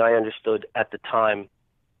something I understood at the time,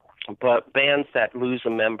 but bands that lose a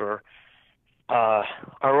member are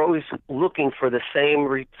always looking for the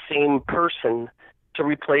same person to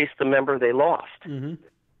replace the member they lost. Mm-hmm.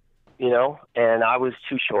 And I was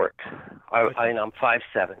too short. I'm 5'7",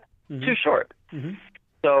 mm-hmm. Too short. Mm-hmm.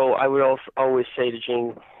 So I would always say to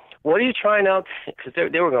Gene, what are you trying out? Because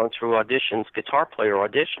they were going through auditions, guitar player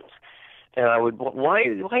auditions. And I would, why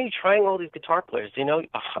are you trying all these guitar players?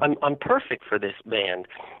 I'm perfect for this band.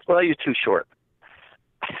 Well, you're too short.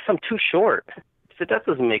 I'm too short. I said, that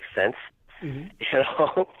doesn't make sense.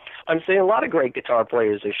 Mm-hmm. I'm saying a lot of great guitar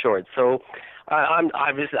players are short. So I'm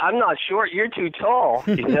not short. You're too tall.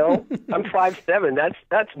 I'm 5'7".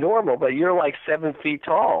 That's normal, but you're like 7 feet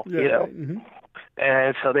tall. Yeah, right. Mm-hmm.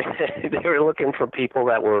 And so they were looking for people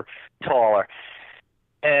that were taller.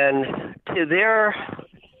 And to their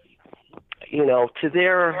to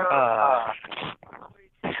their,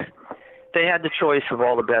 they had the choice of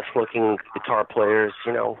all the best-looking guitar players,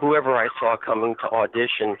 whoever I saw coming to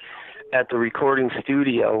audition at the recording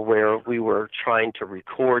studio where we were trying to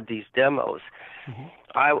record these demos. Mm-hmm.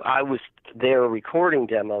 I was there recording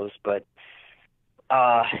demos, but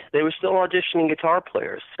they were still auditioning guitar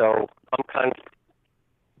players, so I'm kind of,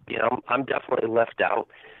 I'm definitely left out,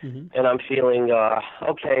 mm-hmm. and I'm feeling,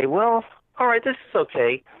 okay, well, all right, this is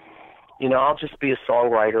okay. I'll just be a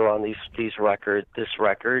songwriter on this record,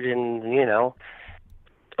 and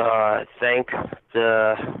thank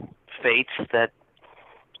the fates that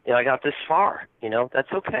I got this far.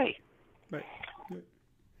 That's okay. Right.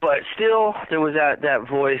 But still, there was that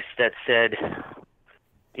voice that said,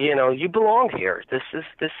 you belong here. This is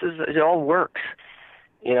it all works.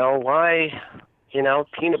 Why?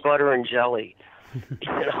 Peanut butter and jelly.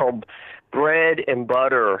 Bread and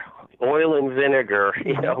butter, oil and vinegar,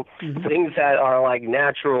 mm-hmm. things that are like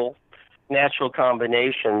natural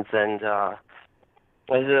combinations. And I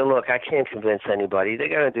said, look, I can't convince anybody. They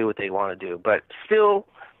got to do what they want to do. But still,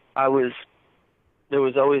 there was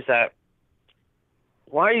always that,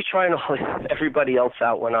 why are you trying to let everybody else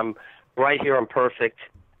out when I'm right here, I'm perfect.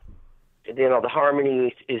 The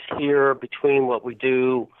harmony is here between what we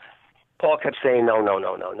do. Paul kept saying,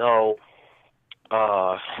 no.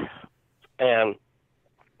 And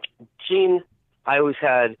Gene, I always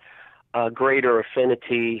had a greater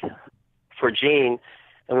affinity for Gene,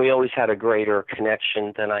 and we always had a greater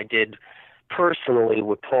connection than I did personally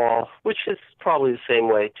with Paul, which is probably the same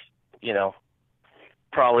way,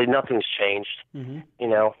 probably nothing's changed, mm-hmm.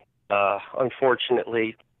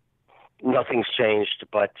 Unfortunately, nothing's changed,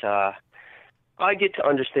 but I get to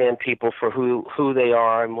understand people for who they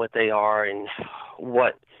are and what they are and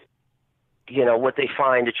what they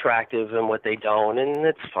find attractive and what they don't, and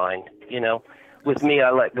it's fine. With me, I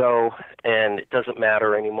let go, and it doesn't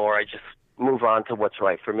matter anymore. I just move on to what's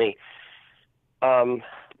right for me.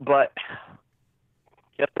 But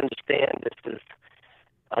you have to understand this is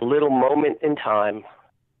a little moment in time,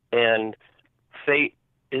 and fate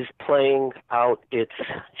is playing out its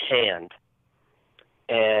hand.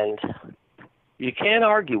 And you can't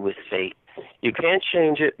argue with fate. You can't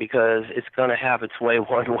change it because it's going to have its way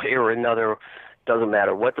one way or another. Doesn't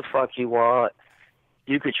matter what the fuck you want.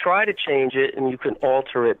 You could try to change it and you can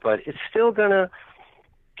alter it, but it's still gonna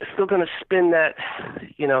spin that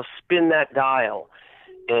dial,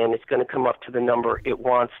 and it's going to come up to the number it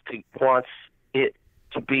wants it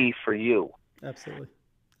to be for you. Absolutely.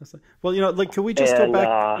 Well, can we just go back?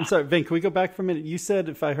 I'm sorry, Vin. Can we go back for a minute? You said,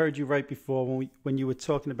 if I heard you right before, when you were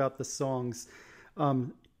talking about the songs,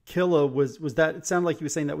 Killer was that? It sounded like you were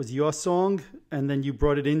saying that was your song, and then you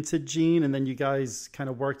brought it into Gene, and then you guys kind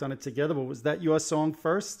of worked on it together. But was that your song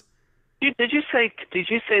first? Did you say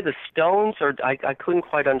the Stones, or I couldn't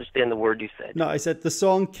quite understand the word you said? No, I said the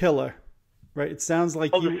song Killer. Right. It sounds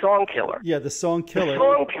like the song Killer. Yeah, the song Killer. The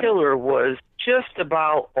song Killer was just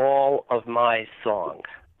about all of my song.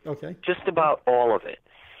 Okay. Just about all of it.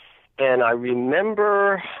 And I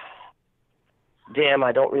remember,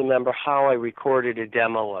 I don't remember how I recorded a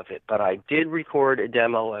demo of it, but I did record a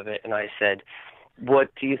demo of it, and I said, what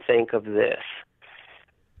do you think of this?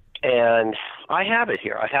 And I have it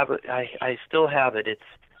here. I have it. I still have it. It's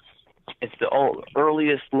the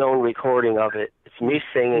earliest known recording of it. It's me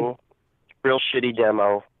singing, real shitty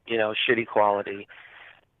demo, shitty quality.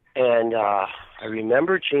 And I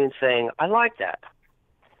remember Gene saying, I like that.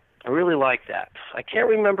 I really like that. I can't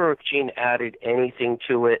remember if Gene added anything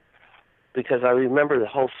to it, because I remember the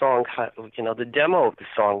whole song, the demo of the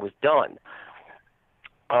song was done.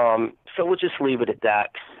 So we'll just leave it at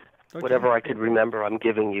that. Okay. Whatever I could remember, I'm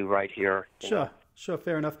giving you right here. Sure,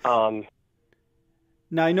 fair enough.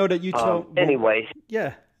 Now, I know that you told... Anyway.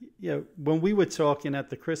 Yeah. When we were talking at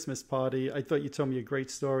the Christmas party, I thought you told me a great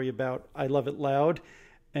story about I Love It Loud,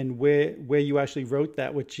 and where you actually wrote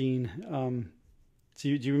that with Gene. Do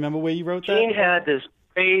you remember where you wrote that? Gene had this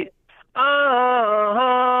great...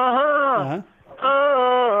 I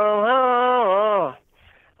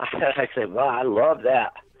said, wow, I love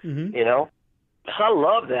that. Mm-hmm. I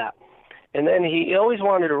love that. And then he always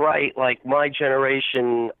wanted to write like My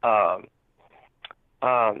Generation by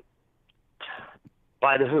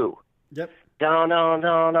The Who. Yep. Down, down,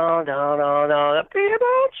 down, down, down, down, down. The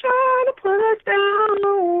people trying to put us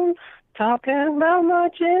down. Talking about my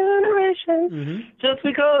generation. Mm-hmm. Just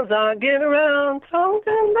because I get around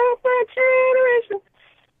talking about my generation.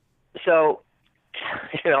 So,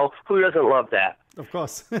 who doesn't love that? Of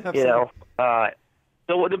course. So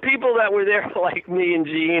the people that were there, like me and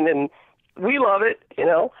Gene, and we love it,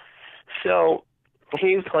 So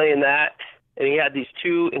he's playing that, and he had these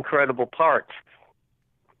two incredible parts.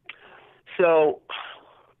 So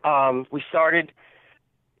we started,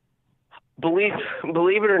 believe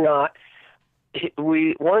it or not,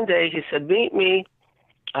 one day he said, meet me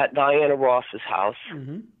at Diana Ross's house,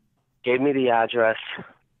 gave me the address,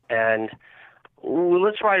 and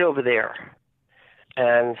let's ride over there.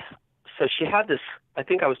 And so she had this, I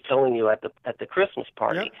think I was telling you at the Christmas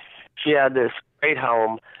party, Yep. She had this great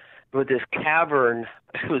home with this cavern.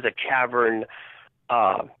 It was a cavern,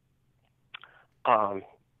 it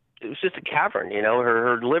was just a cavern, you know.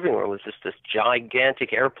 Her living room was just this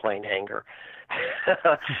gigantic airplane hangar.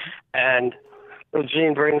 And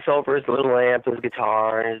Gene brings over his little amp, his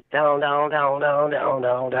guitar, and down, down, down, down, down,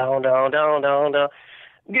 down, down, down, down, down, down.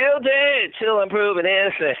 Guilty till I'm proven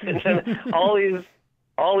innocent. And then all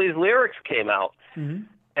these lyrics came out, and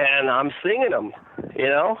I'm singing them. You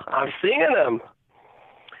know, I'm singing them.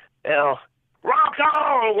 You know, rock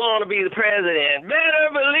on, want to be the president. Better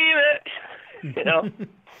believe it. You know,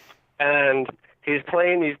 and he's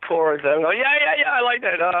playing these chords, and I'm going, yeah, I like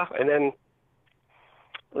that. And then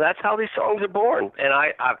that's how these songs are born. And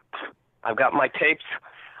I've got my tapes.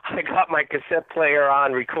 I got my cassette player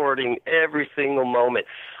on, recording every single moment.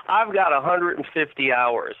 I've got 150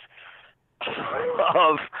 hours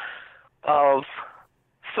of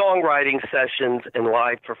songwriting sessions and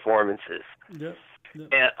live performances. Yep.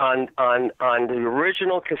 And on the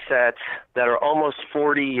original cassettes that are almost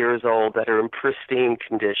 40 years old, that are in pristine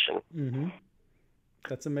condition.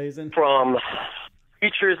 That's amazing. From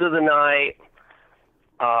Creatures of the Night,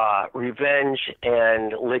 Revenge,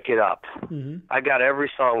 and Lick It Up. I got every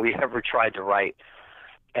song we ever tried to write,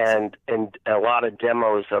 and a lot of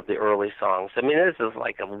demos of the early songs. I mean, this is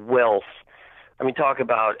like a wealth. I mean, talk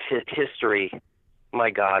about history.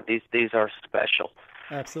 My God, these are special.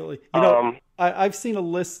 Absolutely. You know, I've seen a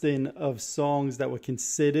listing of songs that were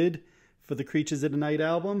considered for the Creatures of the Night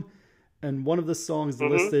album, and one of the songs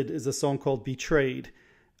listed is a song called Betrayed.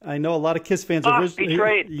 I know a lot of Kiss fans originally.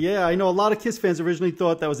 Betrayed. Yeah, I know a lot of Kiss fans originally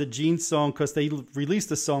thought that was a Gene song because they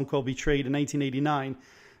released a song called Betrayed in 1989.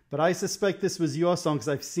 But I suspect this was your song because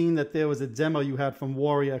I've seen that there was a demo you had from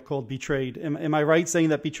Warrior called Betrayed. Am I right saying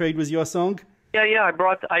that Betrayed was your song? Yeah.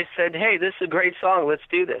 I said, hey, this is a great song. Let's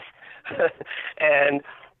do this. And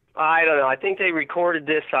I don't know. I think they recorded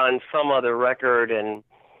this on some other record, and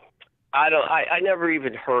I never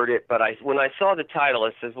even heard it. But when I saw the title,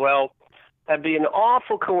 I said, well, that'd be an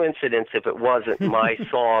awful coincidence if it wasn't my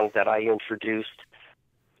song that I introduced.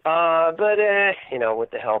 But you know,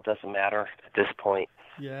 what the hell, doesn't matter at this point.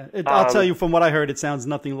 Yeah, I'll tell you, from what I heard, it sounds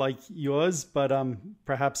nothing like yours, but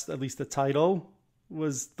perhaps at least the title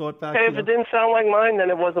was thought back. Hey, if it didn't sound like mine, then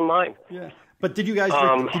it wasn't mine. Yeah. But did you guys,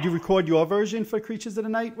 did you record your version for Creatures of the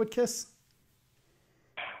Night with Kiss?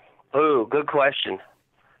 Oh, good question.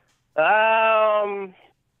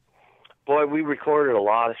 Boy, we recorded a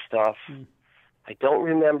lot of stuff. I don't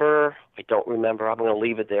remember. I'm going to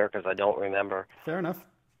leave it there because I don't remember. Fair enough.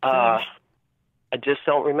 I just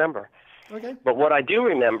don't remember. Okay. But what I do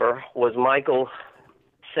remember was Michael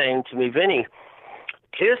saying to me, Vinnie,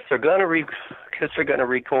 Kiss are going to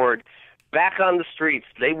record Back on the Streets.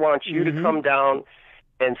 They want you to come down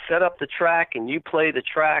and set up the track, and you play the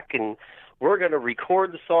track, and we're going to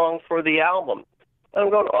record the song for the album. And I'm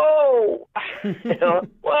going, oh, you know,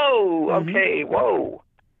 whoa, okay, whoa.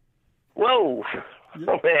 Yeah.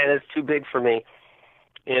 Oh man, it's too big for me.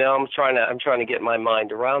 You know, I'm trying to get my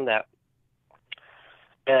mind around that.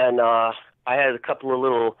 And I had a couple of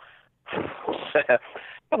little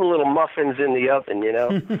muffins in the oven, you know,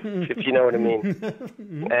 if you know what I mean.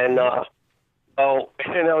 And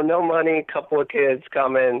you know, no money, a couple of kids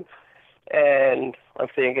coming, and I'm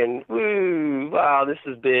thinking, woo, wow, this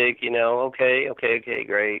is big, you know. Okay,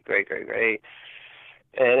 great.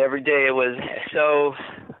 And every day it was, so,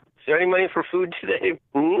 is there any money for food today?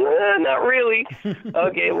 Not really.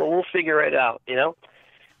 Okay, well, we'll figure it out, you know.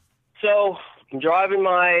 So I'm driving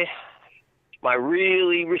my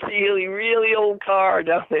really, really, really old car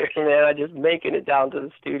down there, man. I just making it down to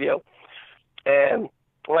the studio. And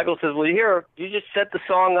Michael says, well, here, you just set the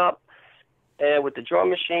song up and with the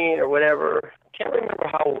drum machine or whatever. I can't remember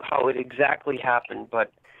how it exactly happened,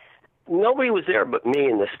 but nobody was there but me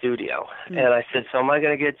in the studio. And I said, so am I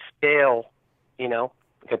going to get scale, you know,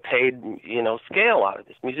 get paid, you know, scale out of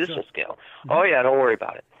this, musician scale? Oh, yeah, don't worry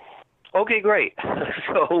about it. Okay, great.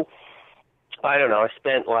 So, I don't know, I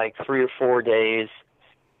spent like 3 or 4 days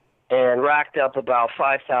and racked up about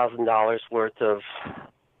 $5,000 worth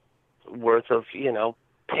of, you know,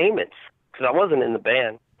 payments, because I wasn't in the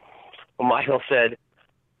band. Well, Michael said,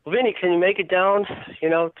 well, Vinnie, can you make it down, you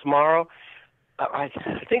know, tomorrow? I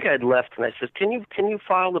think I had left, and I said, can you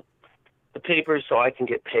file the papers so I can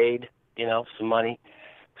get paid, some money.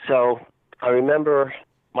 So I remember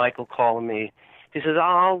Michael calling me. He says,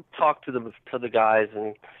 I'll talk to the guys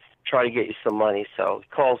and try to get you some money. So he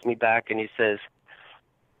calls me back and he says,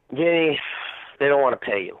 Vinny, they don't want to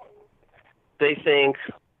pay you. They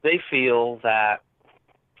feel that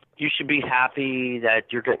you should be happy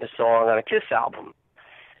that you're getting a song on a Kiss album.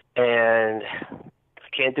 And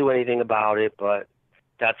I can't do anything about it, but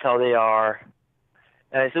that's how they are.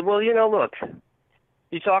 And I said, well, look,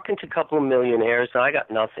 you're talking to a couple of millionaires, and I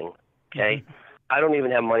got nothing, okay? Mm-hmm. I don't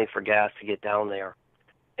even have money for gas to get down there.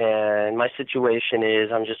 And my situation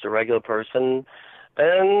is I'm just a regular person.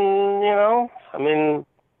 And,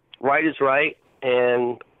 right is right,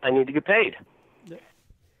 and I need to get paid. Yeah.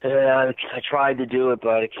 And I tried to do it,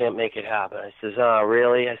 but I can't make it happen. I says, oh,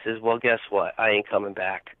 really? I says, well, guess what? I ain't coming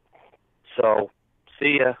back. So,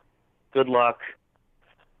 see ya. Good luck.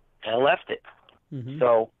 And I left it. Mm-hmm.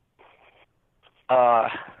 So, I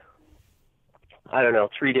don't know,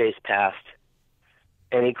 3 days passed,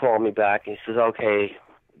 and he called me back, and he says, okay,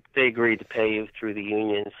 they agreed to pay you through the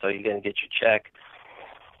union, so you're going to get your check.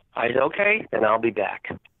 I said, okay, then I'll be back.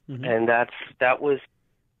 Mm-hmm. And that was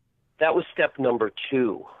step number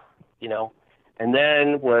 2, And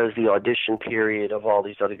then was the audition period of all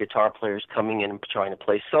these other guitar players coming in and trying to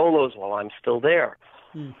play solos while I'm still there.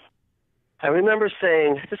 Mm. I remember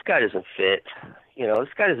saying, this guy doesn't fit.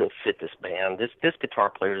 This guy doesn't fit this band. This guitar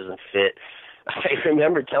player doesn't fit. I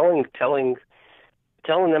remember telling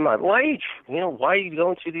them, why are you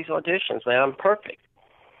going through these auditions, man? I'm perfect.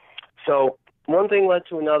 So one thing led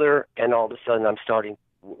to another, and all of a sudden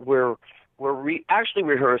we're actually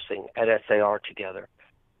rehearsing at SAR together.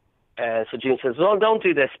 And so Gene says, well, don't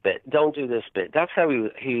do this bit. Don't do this bit. That's how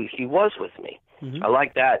he was with me. Mm-hmm. I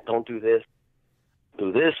like that. Don't do this.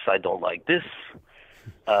 Do this. I don't like this.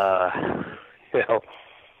 I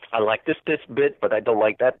like this bit, but I don't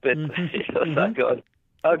like that bit. Mm-hmm. So I'm going,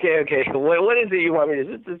 okay. What is it you want me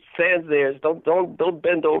to do? It stands there. Don't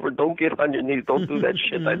bend over. Don't get on your knees. Don't do that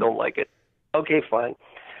shit. I don't like it. Okay, fine.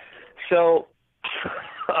 So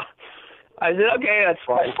I said, okay, that's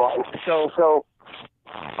fine. So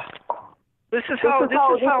this is how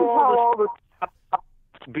all this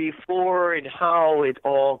before and how it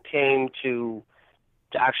all came to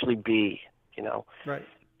actually be, Right.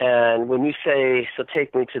 And when you say, so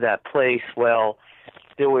take me to that place, well,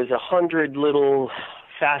 there was 100 little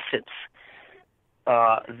facets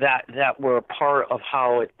that were a part of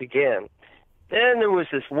how it began. Then there was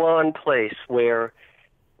this one place where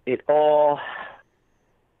it all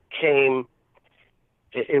came.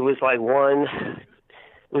 It was like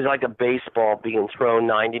a baseball being thrown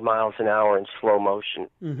 90 miles an hour in slow motion.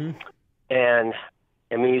 Mm-hmm. And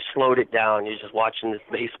when you slowed it down, you're just watching this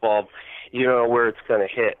baseball, you don't know where it's going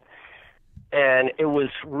to hit. And it was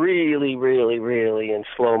really, really, really in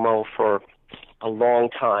slow-mo for a long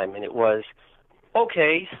time. And it was,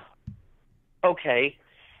 okay.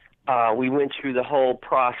 We went through the whole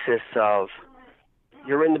process of,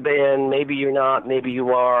 you're in the band, maybe you're not, maybe you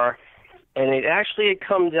are. And it actually had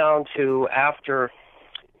come down to after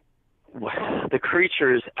the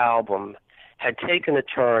Creatures album had taken a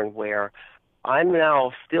turn where I'm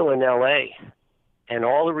now still in L.A. and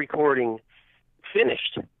all the recording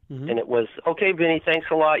finished. Mm-hmm. And it was, okay, Vinny,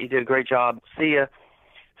 thanks a lot. You did a great job. See ya.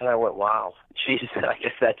 And I went, wow, geez, I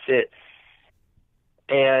guess that's it.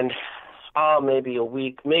 And maybe a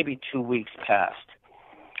week, maybe 2 weeks passed.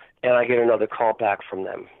 And I get another call back from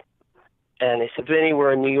them. And they said, Vinny,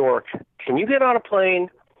 we're in New York. Can you get on a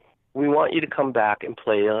plane? We want you to come back and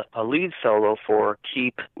play a lead solo for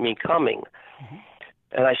Keep Me Coming. Mm-hmm.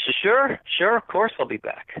 And I said, sure, of course I'll be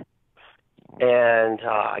back. And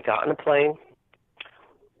I got on a plane,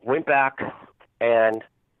 went back, and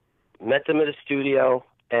met them at a studio,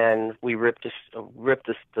 and we ripped a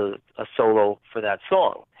solo for that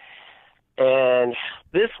song. And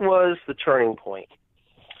this was the turning point.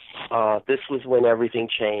 This was when everything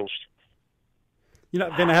changed.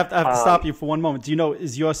 Vin, I have to stop you for one moment. Do you know,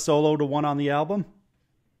 is your solo the one on the album?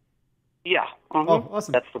 Yeah. Mm-hmm. Oh,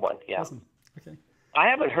 awesome. That's the one, yeah. Awesome. Okay. I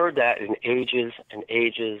haven't heard that in ages and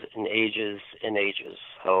ages and ages and ages.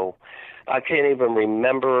 So I can't even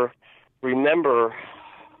remember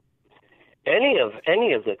any of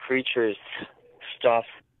the Creatures stuff,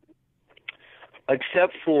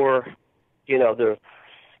 except for, I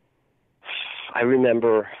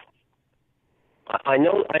remember. I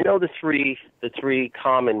know the three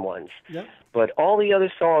common ones, yep. But all the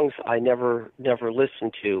other songs I never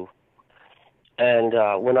listened to. And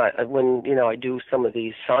when I do some of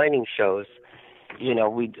these signing shows,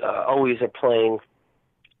 we always are playing,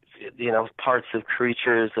 parts of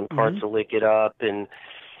Creatures and parts mm-hmm. of Lick It Up, and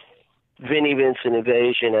Vinnie Vincent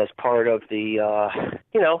Invasion as part of the,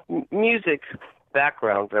 music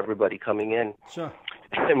background of everybody coming in. Sure.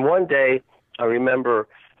 And one day, I remember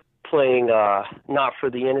playing Not for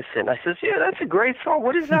the Innocent. I says, yeah, that's a great song.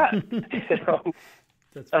 What is that?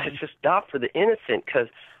 I just Not for the Innocent, because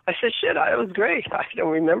I said, shit, it was great. I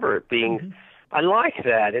don't remember it being, I like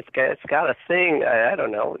that. It's got a thing. I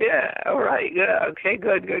don't know. Yeah, all right. Yeah, okay,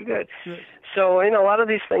 good. Yeah. So, a lot of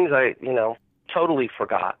these things I, totally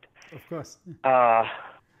forgot. Of course.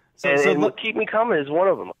 And Keep Me Coming is one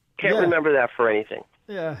of them. Can't remember that for anything.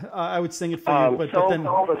 Yeah, I would sing it for you, but then...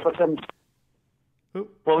 What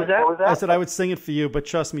was that? I said I would sing it for you, but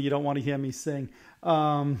trust me, you don't want to hear me sing.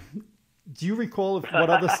 Do you recall what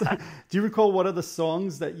other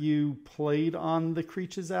songs that you played on the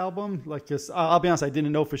Creatures album? Like, 'cause I'll be honest, I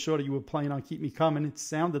didn't know for sure that you were playing on Keep Me Coming. It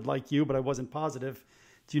sounded like you, but I wasn't positive.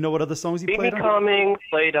 Do you know what other songs you played on? Keep Me Coming,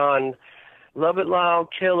 played on Love It Loud,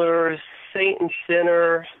 Killers, Saint and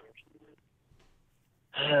Sinner.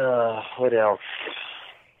 What else?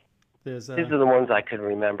 These are the ones I could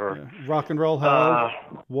remember. Yeah. Rock and Roll Hell,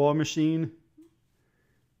 War Machine.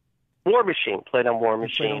 War Machine, played on War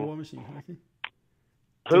Machine. Played on War Machine. Okay.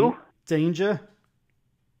 Who? Danger.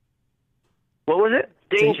 What was it?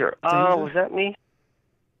 Danger. Was that me?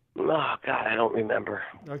 Oh, God, I don't remember.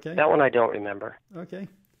 Okay. That one I don't remember. Okay.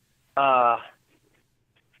 Oh,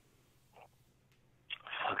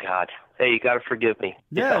 God. Hey, you got to forgive me.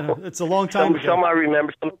 Yeah, it's a long time ago. Some I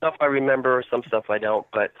remember, some stuff I remember, some stuff I don't.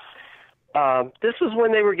 But this was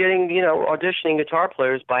when they were getting, auditioning guitar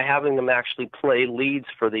players by having them actually play leads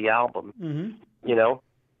for the album.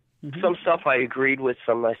 Mm-hmm. Some stuff I agreed with,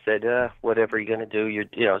 some I said, whatever you're going to do,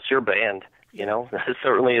 it's your band, It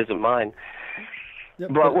certainly isn't mine.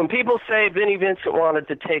 Yep, but when people say Vinnie Vincent wanted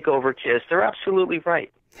to take over Kiss, they're absolutely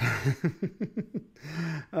right.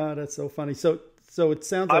 That's so funny. So it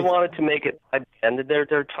sounds like... I wanted to make it, and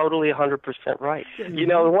they're totally 100% right. Mm-hmm.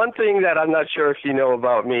 The one thing that I'm not sure if you know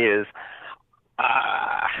about me is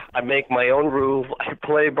I make my own rules, I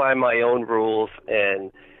play by my own rules,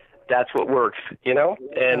 and that's what works, And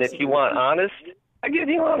Absolutely. If you want honest, I give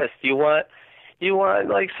you honest. You want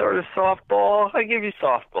like sort of softball, I give you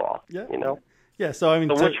softball, Yeah, so I mean...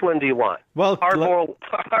 So which one do you want? Well, hard-boiled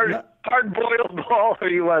ball, or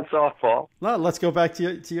you want softball? Well, let's go back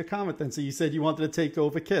to your comment then. So you said you wanted to take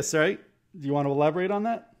over Kiss, right? Do you want to elaborate on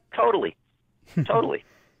that? Totally.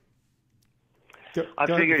 I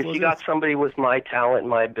figured if you got somebody with my talent and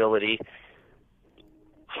my ability,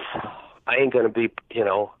 I ain't going to be,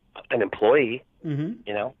 an employee, Mm-hmm.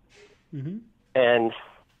 Mm-hmm. And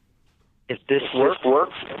if this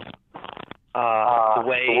works, the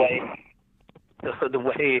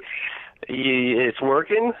way it's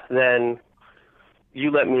working, then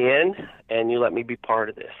you let me in and you let me be part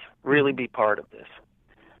of this, really be part of this.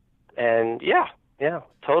 And yeah,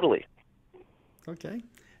 totally. Okay.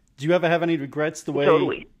 Do you ever have any regrets the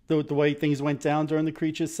way things went down during the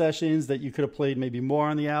Creatures sessions, that you could have played maybe more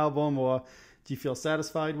on the album, or do you feel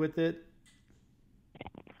satisfied with it?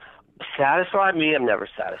 Satisfied? Me, I'm never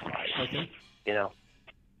satisfied. Okay.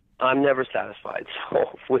 I'm never satisfied.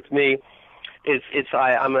 So with me,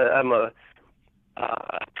 I'm a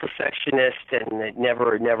perfectionist, and it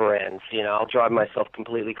never ends. I'll drive myself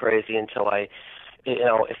completely crazy until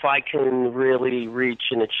if I can really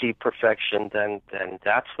reach and achieve perfection, then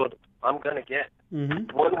that's what I'm gonna get,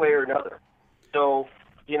 mm-hmm. one way or another. So,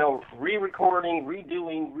 re-recording,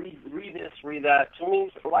 redoing, re this, re that, to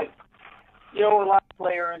me, it's like, a lot of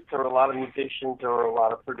players or a lot of musicians or a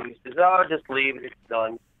lot of producers, just leave it, it's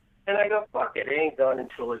done. And I go, fuck it, ain't done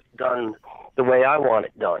until it's done the way I want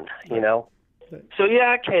it done, So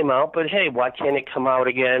yeah, it came out, but hey, why can't it come out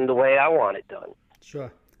again the way I want it done?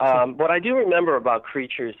 Sure. What I do remember about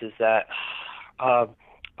Creatures is that I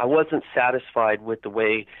wasn't satisfied with the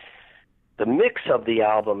way the mix of the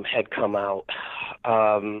album had come out.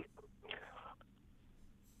 The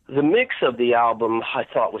mix of the album I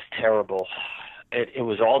thought was terrible. It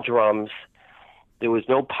was all drums. There was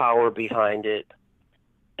no power behind it.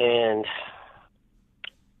 And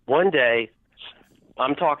one day,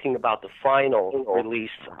 I'm talking about the final release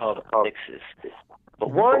of mixes. But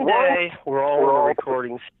one day, we're all in the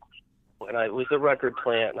recording, and it was a record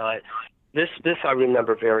plant, and this I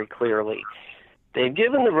remember very clearly. They'd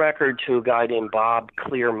given the record to a guy named Bob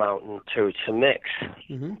Clearmountain to mix.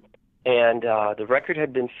 Mm-hmm. And the record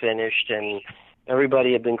had been finished, and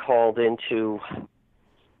everybody had been called into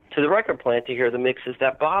the record plant to hear the mixes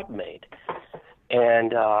that Bob made.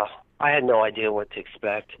 And I had no idea what to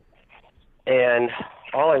expect. And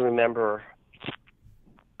all I remember,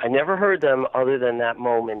 I never heard them other than that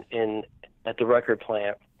moment at the record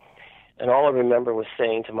plant. And all I remember was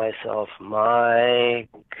saying to myself, my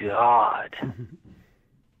God,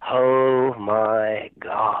 oh my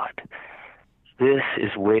God, this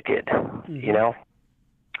is wicked, you know?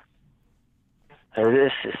 And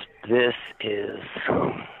this is just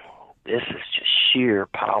sheer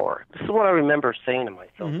power. This is what I remember saying to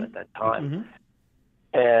myself at that time.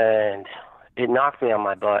 And it knocked me on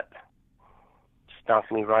my butt. Just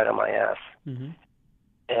knocked me right on my ass. And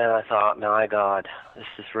I thought, my God, this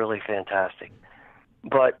is really fantastic.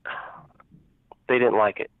 But they didn't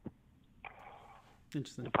like it.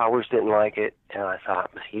 Interesting. The Powers didn't like it. And I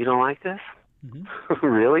thought, you don't like this?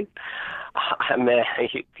 Really? Man,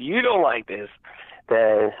 if you don't like this,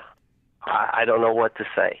 then I don't know what to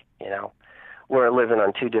say, you know. We're living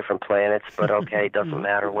on two different planets, but okay, it doesn't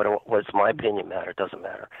matter. What's my opinion matter? It doesn't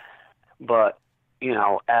matter. But, you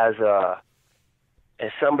know, as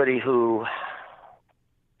somebody who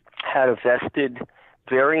had a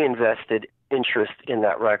very invested interest in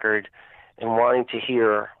that record and wanting to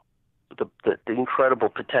hear the incredible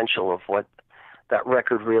potential of what that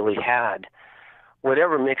record really had,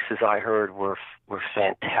 whatever mixes I heard were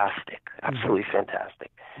fantastic, absolutely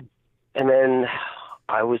fantastic. And then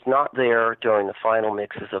I was not there during the final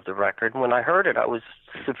mixes of the record. When I heard it, I was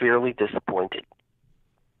severely disappointed.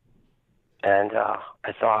 And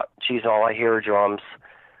I thought, geez, all I hear are drums.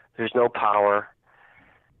 There's no power.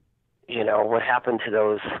 You know, what happened to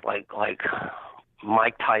those, like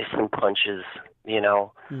Mike Tyson punches, you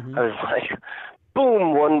know? I was like,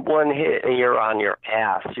 boom, one hit, and you're on your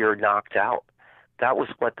ass. You're knocked out. That was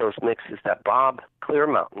what those mixes that Bob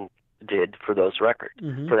Clearmountain did for those records,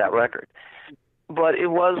 for that record. But it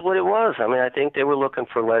was what it was. I mean, I think they were looking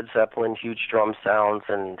for Led Zeppelin, huge drum sounds,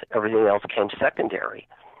 and everything else came secondary.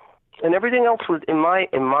 And everything else was in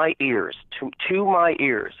my ears, to my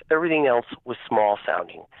ears. Everything else was small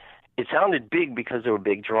sounding. It sounded big because there were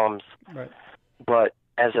big drums. Right. But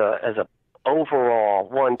as a overall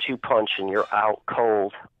 1-2 punch and you're out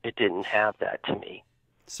cold, it didn't have that to me.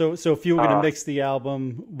 So if you were going to mix the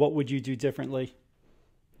album, what would you do differently?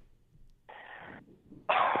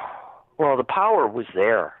 Well, the power was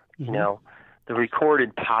there, you know. The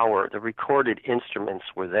recorded power, the recorded instruments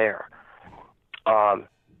were there.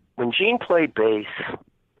 When Gene played bass,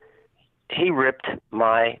 he ripped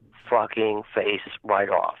my fucking face right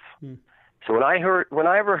off. So when I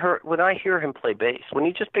hear him play bass, when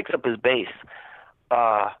he just picks up his bass,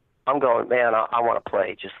 I'm going, man, I want to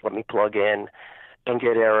play. Just let me plug in and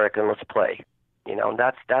get Eric and let's play. You know,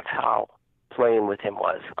 that's how playing with him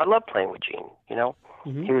was. I love playing with Gene, you know.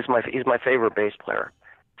 He's my favorite bass player,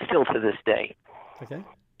 still to this day. Okay.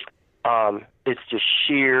 It's just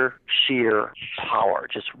sheer power,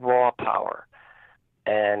 just raw power,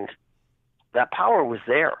 and that power was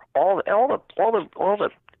there. All the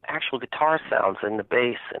actual guitar sounds and the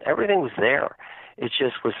bass and everything was there. It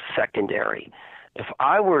just was secondary. If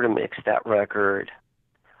I were to mix that record,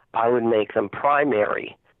 I would make them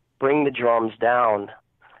primary, bring the drums down,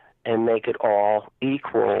 and make it all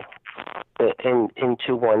equal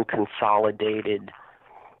into one consolidated,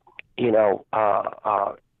 you know,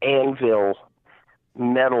 anvil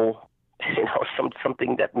metal, you know,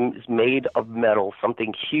 something that is made of metal,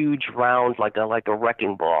 something huge, round, like a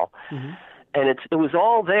wrecking ball. And it was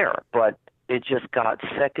all there, but it just got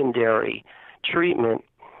secondary treatment,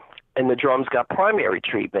 and the drums got primary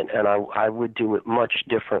treatment, and I would do it much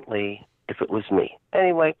differently if it was me.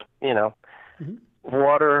 Anyway, you know,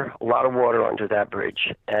 water, a lot of water under that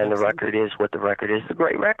bridge, and the record is what the record is. It's a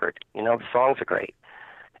great record. You know, the songs are great.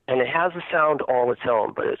 And it has a sound all its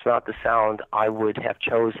own, but it's not the sound I would have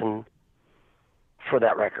chosen for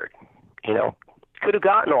that record. You know, could have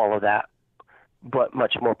gotten all of that, but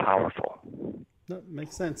much more powerful. No,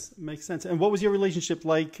 makes sense. Makes sense. And what was your relationship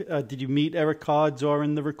like? Did you meet Eric Carr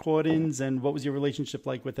during the recordings, and what was your relationship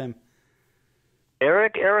like with him?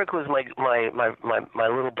 Eric was my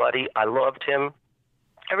little buddy. I loved him.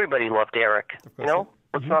 Everybody loved Eric. You know,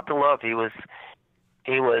 what's not to love? He was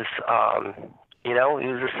you know, he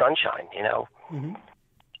was a sunshine. You know,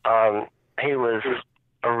 he was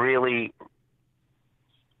a really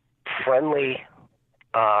friendly,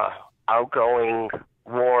 outgoing,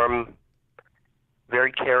 warm,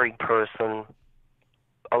 very caring person.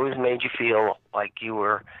 Always made you feel like you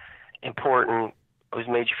were important. Always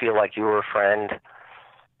made you feel like you were a friend.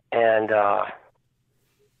 And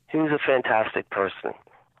he was a fantastic person.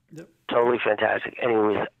 Yep. Totally fantastic. And he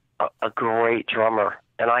was a great drummer.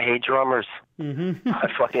 And I hate drummers. I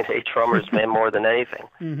fucking hate drummers, man, more than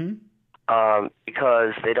anything.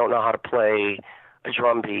 Because they don't know how to play a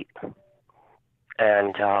drum beat.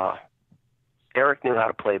 And Eric knew how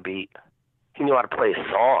to play a beat. He knew how to play a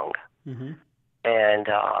song. And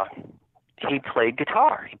he played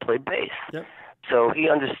guitar. He played bass. Yep. So he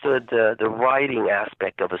understood the writing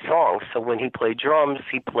aspect of a song. So when he played drums,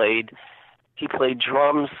 he played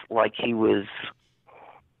drums like he was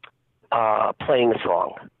playing a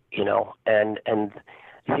song, you know, and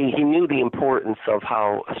he knew the importance of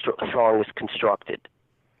how a song is constructed.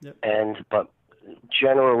 Yep. But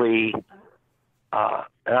generally,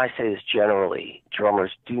 and I say this generally,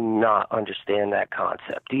 drummers do not understand that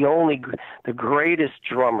concept. The greatest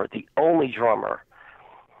drummer, the only drummer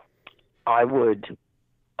I would,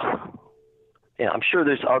 I'm sure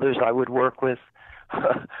there's others I would work with,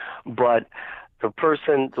 but the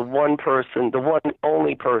one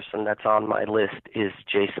only person that's on my list is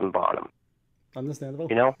Jason Bonham. Understandable.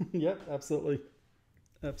 You know? Yep, absolutely.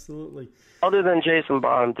 Absolutely. Other than Jason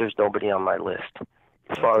Bonham, there's nobody on my list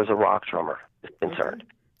as far as a rock drummer is concerned.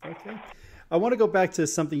 Okay. I want to go back to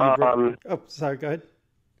something you brought. Oh, sorry, go ahead.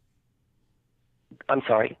 I'm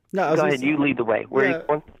sorry. No, go ahead, you lead the way. Where are you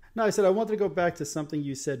going? No, I said I wanted to go back to something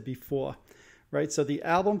you said before, right? So the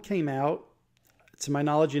album came out. To my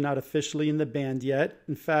knowledge, you're not officially in the band yet.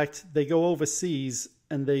 In fact, they go overseas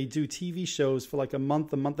and they do TV shows for like a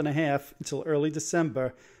month and a half until early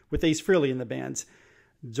December with Ace Frehley in the band.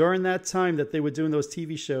 During that time that they were doing those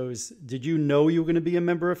TV shows, did you know you were going to be a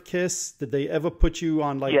member of KISS? Did they ever put you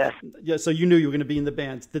on like... Yes. Yeah, so you knew you were going to be in the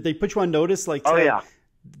band. Did they put you on notice? Like, yeah.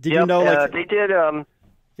 Did you know like... They did... Go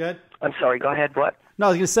ahead. I'm sorry, go ahead, what? No, I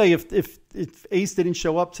was going to say, if Ace didn't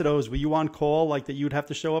show up to those, were you on call, like that you'd have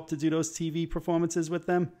to show up to do those TV performances with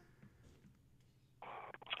them?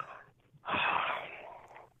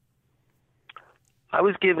 I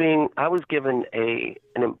was given a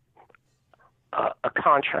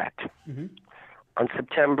contract on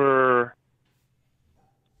September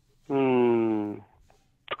in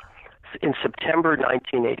September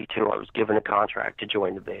 1982. I was given a contract to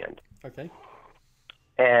join the band. Okay.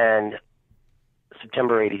 And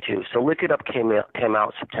September 82. So Lick It Up came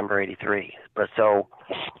out September 83. But so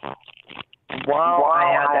while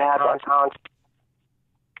I had that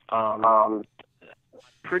contract,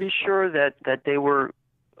 pretty sure that they were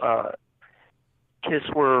KISS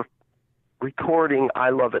were recording I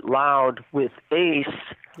Love It Loud with Ace,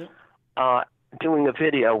 doing a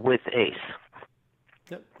video with Ace.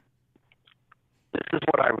 Yep. This is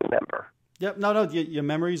what I remember. Yep. No, your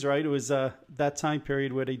memory's right. It was that time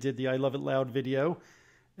period where they did the I Love It Loud video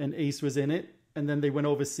and Ace was in it. And then they went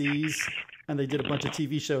overseas and they did a bunch of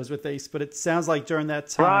TV shows with Ace. But it sounds like during that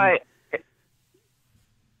time... Right.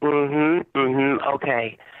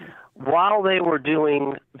 Okay. While they were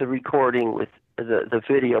doing the recording with the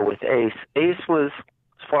video with Ace, Ace was,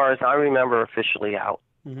 as far as I remember, officially out.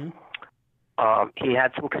 Mm-hmm. He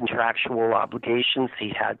had some contractual obligations he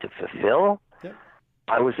had to fulfill. Yep.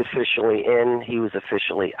 I was officially in, he was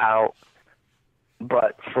officially out.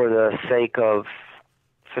 But for the sake of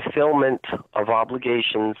fulfillment of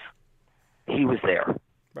obligations, he was there.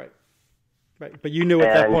 Right. But you knew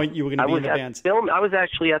at that point you were going to be in the band. I was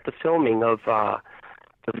actually at the filming of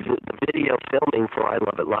the video filming for I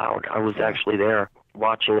Love It Loud. I was actually there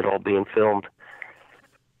watching it all being filmed.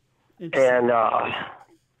 And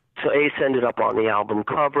so Ace ended up on the album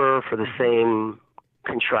cover for the same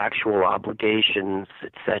contractual obligations,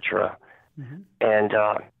 etc. Mm-hmm. And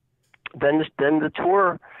then the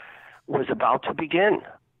tour was about to begin.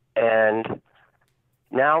 And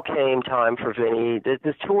now came time for Vinnie.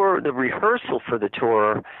 The tour, the rehearsal for the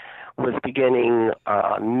tour was beginning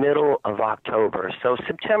middle of October. So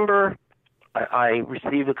September, I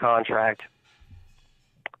received a contract.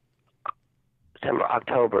 September,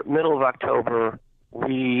 October, middle of October,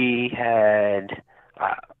 we had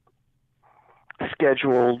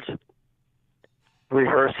scheduled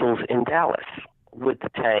rehearsals in Dallas with the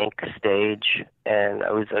Tank stage, and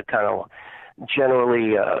it was a kind of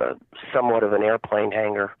generally somewhat of an airplane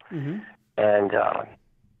hangar. Mm-hmm. And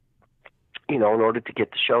in order to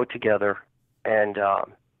get the show together, and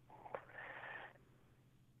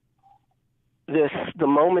the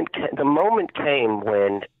moment came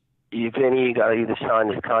when Vinnie, you got to either sign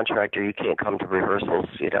this contract or you can't come to rehearsals.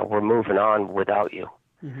 We're moving on without you.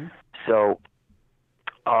 Mm-hmm. So,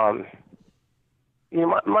 my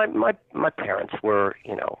parents were,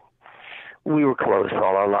 we were close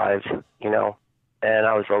all our lives, and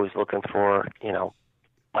I was always looking for,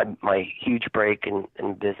 my huge break in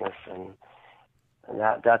business, and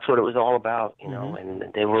that's what it was all about, Mm-hmm.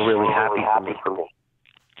 and they were really happy for me.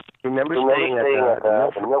 Remember staying at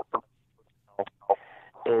the Milk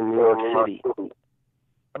in New York City.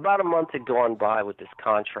 About a month had gone by with this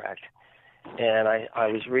contract, and I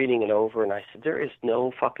was reading it over, and I said, there is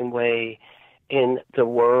no fucking way in the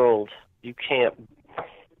world you can't.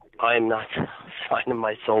 I'm not signing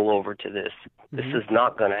my soul over to this. This is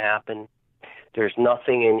not going to happen. There's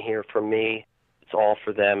nothing in here for me. It's all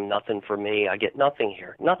for them, nothing for me. I get nothing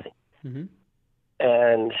here, nothing.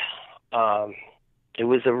 And it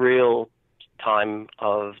was a real time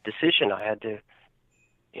of decision. I had to,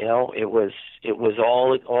 you know, it was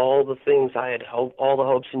all the things I had all the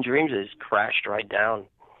hopes and dreams just crashed right down.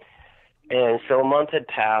 And so a month had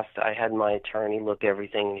passed. I had my attorney look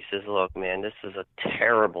everything, and he says, "Look, man, this is a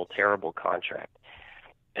terrible, terrible contract,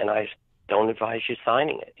 and I don't advise you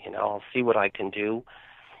signing it. You know, I'll see what I can do.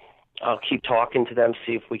 I'll keep talking to them,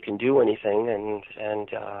 see if we can do anything." And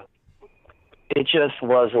it just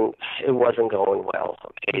wasn't going well.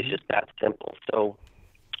 Okay, it's just that simple. So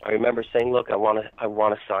I remember saying, "Look, I want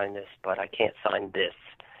to sign this, but I can't sign this.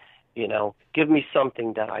 You know, give me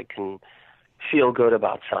something that I can feel good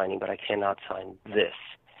about signing, but I cannot sign this."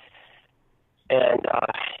 And,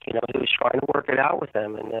 you know, he was trying to work it out with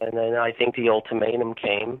them. And then I think the ultimatum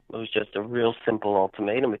came. It was just a real simple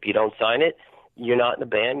ultimatum. If you don't sign it, you're not in the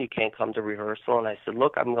band. You can't come to rehearsal. And I said,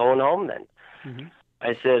 "Look, I'm going home then."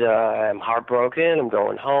 I said, "I'm heartbroken. I'm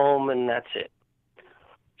going home, and that's it."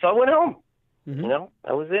 So I went home. You know,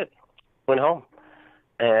 that was it. Went home.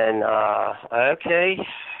 And, okay,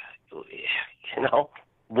 you know,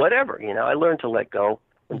 whatever, you know, I learned to let go.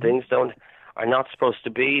 When things are not supposed to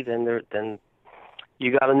be, then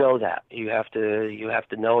you got to know that. You have to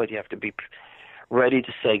know it. You have to be ready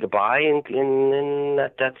to say goodbye, and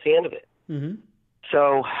that's the end of it.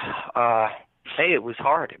 So, hey, it was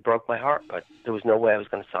hard. It broke my heart, but there was no way I was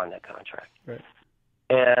going to sign that contract. Right.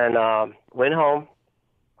 And went home.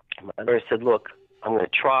 My lawyer said, "Look, I'm going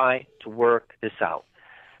to try to work this out."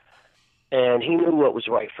 And he knew what was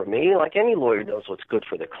right for me, like any lawyer knows what's good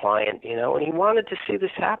for the client, you know, and he wanted to see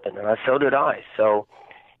this happen, and so did I. So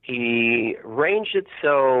he arranged it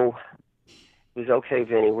so it was, "Okay,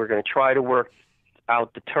 Vinnie, we're going to try to work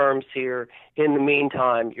out the terms here. In the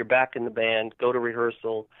meantime, you're back in the band, go to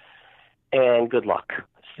rehearsal, and good luck,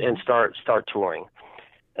 and start touring."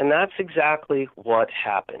 And that's exactly what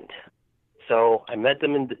happened. So I met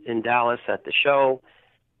them in Dallas at the show,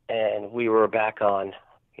 and we were back on,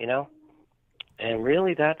 you know. And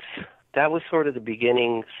really, that was sort of the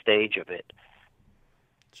beginning stage of it.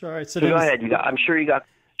 Sure. All right. So go ahead. I'm sure you got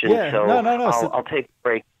questions. Yeah. So No. I'll take a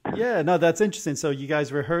break. Yeah. No, that's interesting. So you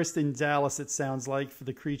guys rehearsed in Dallas, it sounds like, for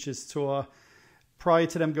the Creatures tour prior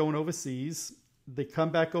to them going overseas. They come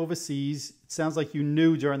back overseas. It sounds like you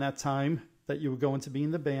knew during that time that you were going to be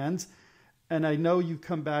in the band. And I know you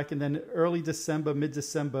come back, and then early December,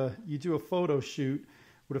 mid-December, you do a photo shoot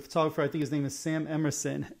with a photographer. I think his name is Sam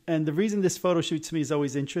Emerson. And the reason this photo shoot to me is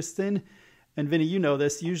always interesting, and Vinnie, you know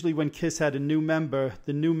this, usually when Kiss had a new member,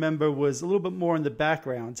 the new member was a little bit more in the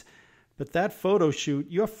background. But that photo shoot,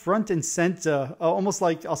 you're front and center, almost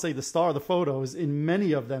like, I'll say, the star of the photos in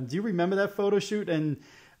many of them. Do you remember that photo shoot? And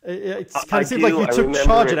it kind of seems like you took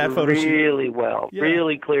charge of that photo shoot. Really well,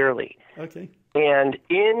 really clearly. Okay. And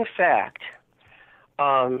in fact,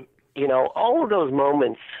 you know, all of those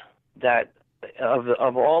moments that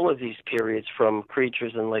of all of these periods from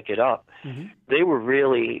Creatures and Lick It Up, they were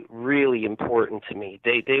really, really important to me.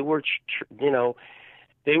 They were, you know,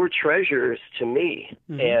 they were treasures to me.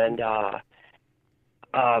 And I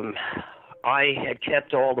had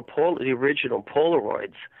kept all the original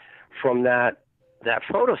Polaroids from that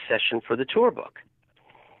photo session for the tour book.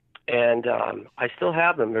 And I still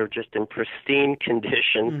have them. They're just in pristine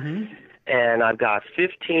condition. And I've got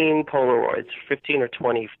 15 or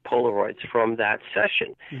 20 Polaroids from that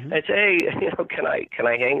session. I'd say, "Hey, you know, can I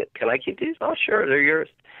hang it? Can I keep these?" "Oh, sure, they're yours."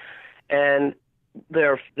 And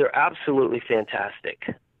they're absolutely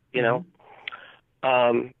fantastic, you know.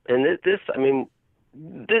 And this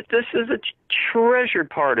is a treasured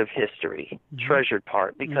part of history, treasured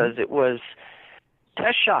part, because it was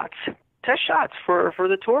test shots for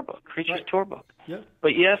the tour book, Creatures tour book.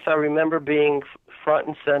 But yes, I remember being front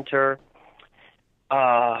and center.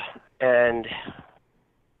 And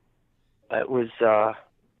it was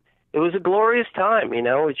a glorious time, you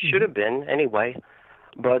know. It should have been anyway,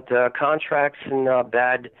 but contracts and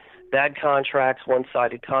bad contracts,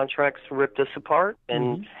 one-sided contracts ripped us apart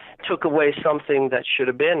and took away something that should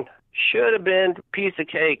have been piece of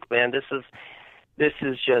cake, man. This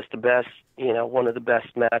is just the best, you know, one of the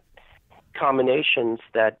best combinations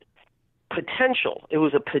that. Potential. It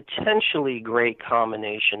was a potentially great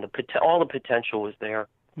combination. All the potential was there.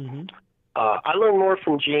 I learned more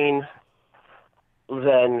from Gene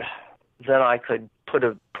than I could put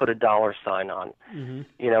a dollar sign on.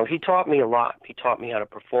 You know, he taught me a lot. He taught me how to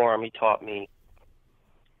perform. He taught me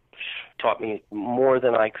more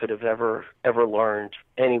than I could have ever learned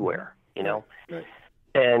anywhere. You know,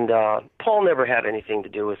 And Paul never had anything to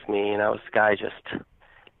do with me, and I was the guy just,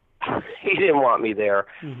 he didn't want me there.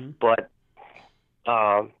 But,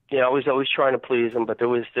 you know, I was always trying to please him, but there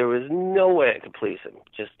was no way I could please him.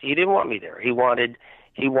 Just, he didn't want me there. He wanted,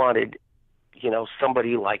 you know,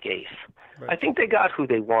 somebody like Ace. Right. I think they got who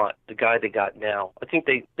they want, the guy they got now. I think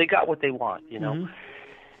they got what they want, you know.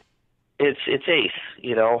 It's Ace,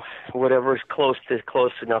 you know, whatever is close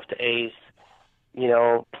enough to Ace, you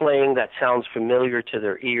know, playing that sounds familiar to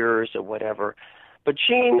their ears or whatever. But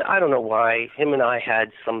Gene, I don't know why, him and I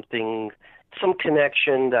had some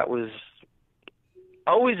connection that was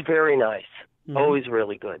always very nice, always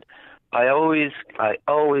really good. I always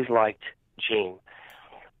liked Gene.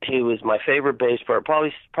 He was my favorite bass player,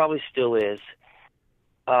 probably still is.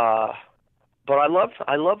 But I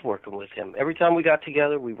loved working with him. Every time we got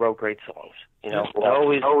together, we wrote great songs. You know,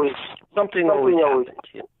 always something always happened.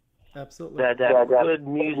 You know? Absolutely. That good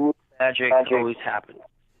music magic always happened.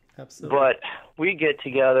 Absolutely. But we get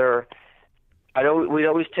together. We'd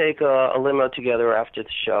always take a limo together after the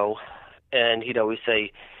show, and he'd always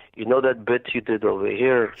say, "You know that bit you did over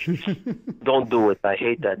here? Don't do it. I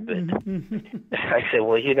hate that bit." I said,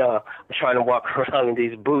 "Well, you know, I'm trying to walk around in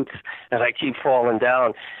these boots, and I keep falling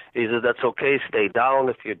down." He said, "That's okay. Stay down.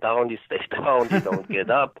 If you're down, you stay down. You don't get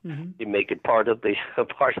up. You make it part of the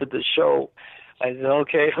show." I said,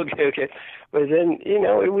 "Okay." But then, you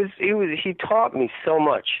know, he taught me so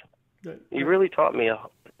much. He really taught me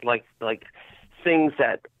like things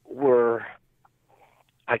that were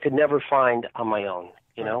I could never find on my own.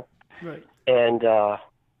 You know, right? And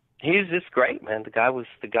he's just great, man. The guy was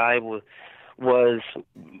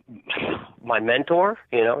my mentor.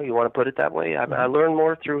 You know, you want to put it that way. I learned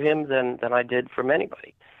more through him than I did from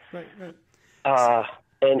anybody. Right.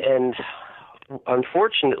 And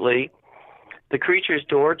unfortunately, the Creature's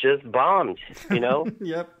Door just bombed. You know.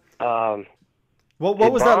 Yep.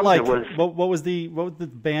 What was that like? What was the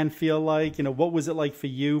band feel like? You know, what was it like for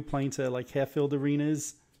you playing to like half-filled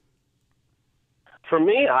arenas? For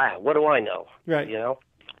me, what do I know? Right. You know,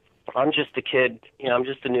 I'm just a kid. You know, I'm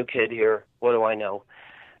just a new kid here. What do I know?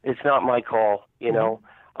 It's not my call. You know,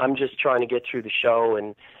 I'm just trying to get through the show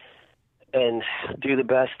and do the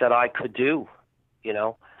best that I could do. You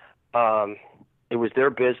know, it was their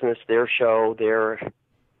business, their show, their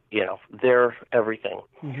everything.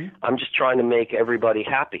 I'm just trying to make everybody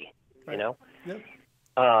happy. Right. You know. Yep.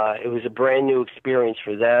 It was a brand new experience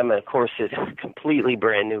for them, and of course, it's completely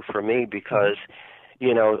brand new for me because.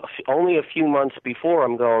 You know, only a few months before,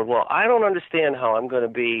 I'm going, well, I don't understand how I'm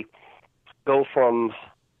going to go from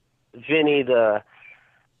Vinnie, the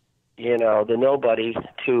nobody,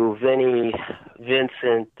 to Vinnie,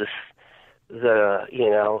 Vincent, the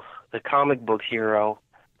comic book hero,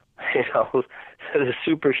 you know, the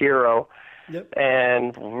superhero. Yep.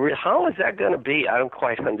 And how is that going to be? I don't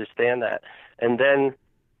quite understand that. And then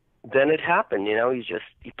it happened, you know, you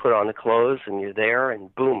put on the clothes and you're there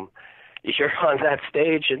and boom. You're on that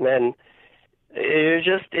stage, and then it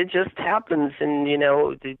just happens, and you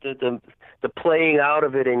know the playing out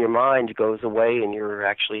of it in your mind goes away, and you're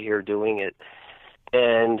actually here doing it.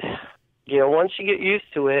 And you know, once you get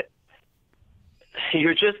used to it,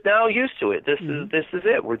 you're just now used to it. This is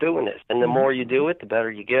it. We're doing this, and the more you do it, the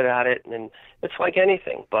better you get at it. And it's like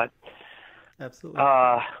anything, but absolutely,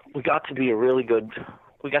 we got to be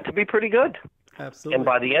pretty good. Absolutely. And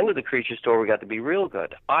by the end of the Creature Store, we got to be real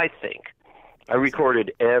good, I think. I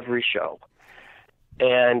recorded every show.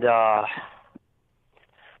 And by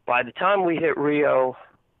the time we hit Rio,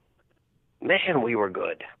 man, we were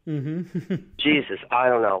good. Jesus, I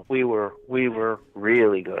don't know. We were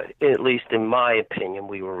really good. At least in my opinion,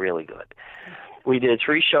 we were really good. We did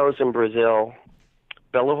 3 shows in Brazil,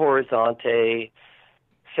 Belo Horizonte,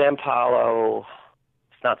 São Paulo.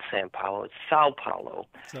 It's not São Paulo, it's Sao Paulo.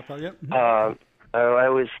 Sao Paulo, yep. I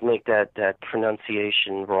always make that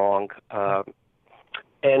pronunciation wrong.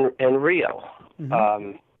 And Rio.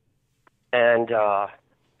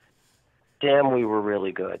 Damn, we were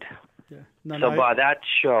really good. Yeah. By that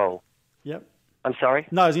show. Yep. I'm sorry?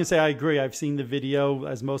 No, I was going to say I agree. I've seen the video,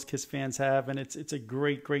 as most Kiss fans have, and it's a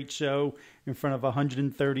great, great show in front of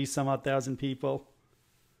 130 some odd thousand people.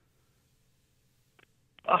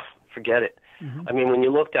 Oh, forget it. I mean, when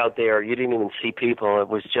you looked out there, you didn't even see people. It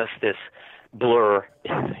was just this blur.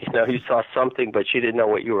 You know, you saw something, but you didn't know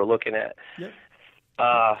what you were looking at. Yep.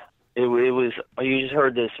 It was, you just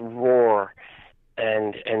heard this roar,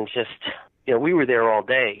 and just, you know, we were there all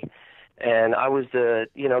day. And I was the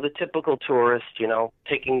typical tourist, you know,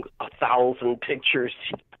 taking 1,000 pictures,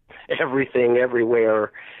 everything,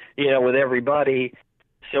 everywhere, you know, with everybody.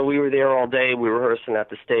 So we were there all day. We were rehearsing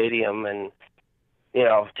at the stadium, and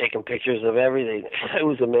taking pictures of everything. It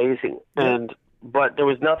was amazing. But there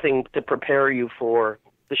was nothing to prepare you for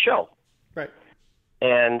the show. Right.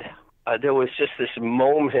 And there was just this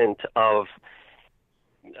moment of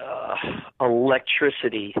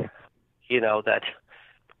electricity, that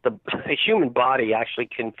the human body actually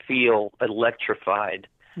can feel electrified.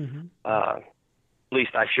 Mm-hmm. At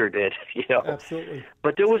least I sure did, Absolutely.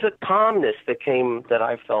 But there was a calmness that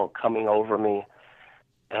I felt coming over me.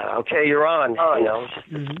 Okay, you're on, just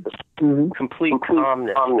complete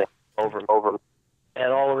calmness over me.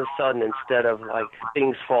 And all of a sudden, instead of like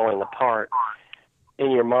things falling apart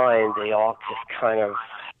in your mind, they all just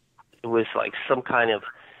it was like some kind of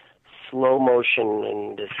slow motion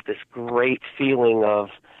and this great feeling of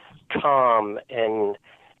calm and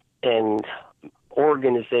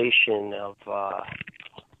organization of,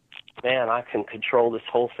 man, I can control this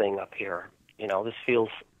whole thing up here. This feels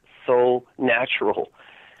so natural.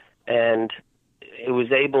 And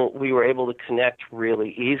we were able to connect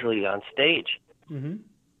really easily on stage. Mm-hmm.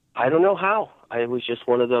 I don't know how. It was just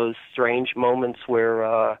one of those strange moments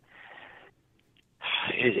where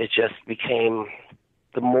it just became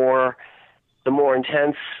the more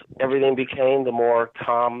intense everything became, the more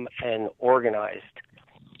calm and organized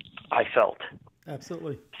I felt.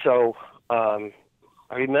 Absolutely. So I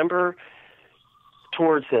remember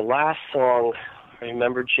towards the last song,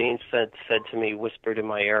 Gene said to me, whispered in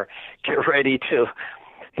my ear, "Get ready to.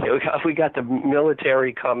 We got the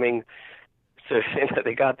military coming." So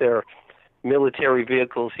they got their military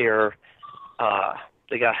vehicles here.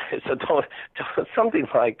 They got something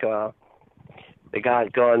like they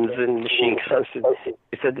got guns and machine guns. They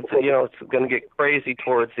said that, it's going to get crazy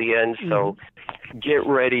towards the end, so get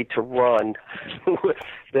ready to run. We're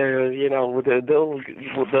going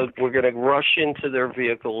to rush into their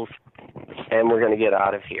vehicles, and we're going to get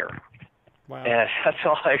out of here. Wow. And that's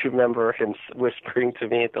all I remember him whispering to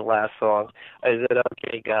me at the last song. I said,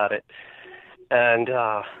 "Okay, got it." And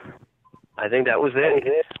I think that was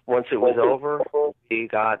it. Once it was over, we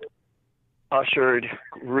got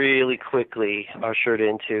really quickly ushered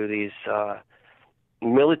into these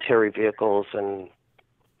military vehicles, and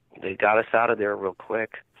they got us out of there real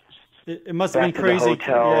quick. It must have been crazy. Back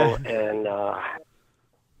to the hotel, and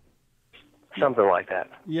something like that.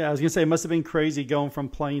 Yeah, I was going to say, it must have been crazy going from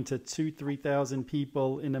playing to 2,000-3,000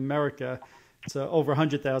 people in America to over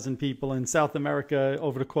 100,000 people in South America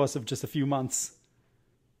over the course of just a few months.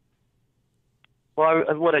 Well,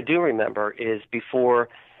 what I do remember is before,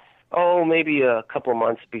 maybe a couple of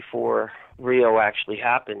months before Rio actually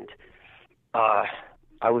happened,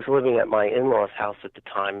 I was living at my in-laws' house at the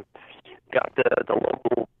time, got the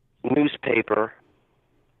local newspaper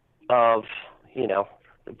of,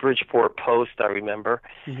 the Bridgeport Post, I remember,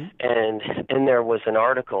 and in there was an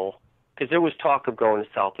article, because there was talk of going to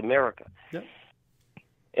South America. Yep.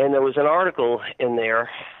 And there was an article in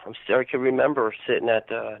there. I can remember sitting at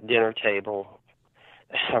the dinner table.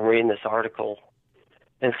 I'm reading this article,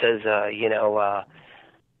 and it says,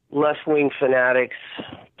 left-wing fanatics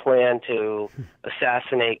plan to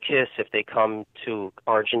assassinate Kiss if they come to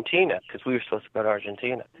Argentina, because we were supposed to go to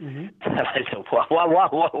Argentina. And I said,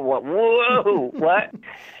 whoa, what?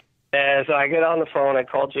 And so I get on the phone, I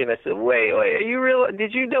called Gene, I said, wait, are you real?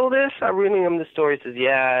 Did you know this? I'm reading him the story. He says,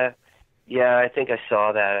 yeah, I think I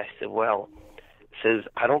saw that. I said, well, he says,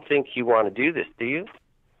 I don't think you want to do this, do you?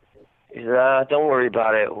 He said, don't worry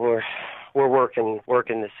about it. We're working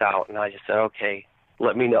this out. And I just said, okay,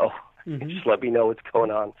 let me know. Just let me know what's going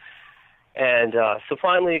on. And so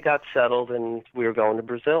finally it got settled, and we were going to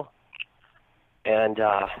Brazil. And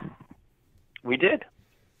we did.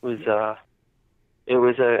 It was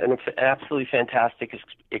an absolutely fantastic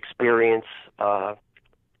experience. One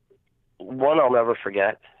I'll never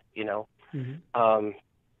forget, And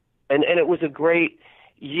it was a great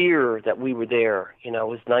year that we were there. It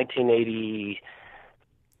was 1980.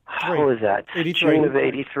 What was that? 83. June of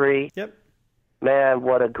 83. Yep. Man,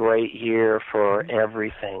 what a great year for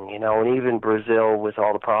everything, and even Brazil, with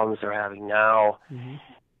all the problems they're having now,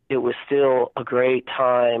 it was still a great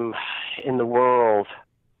time in the world,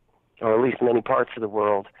 or at least many parts of the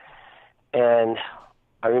world. And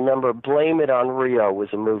I remember Blame It on Rio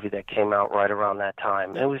was a movie that came out right around that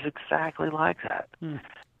time. It was exactly like that.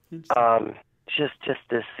 Just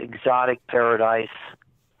this exotic paradise,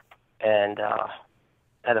 and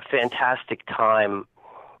had a fantastic time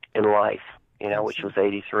in life. Which was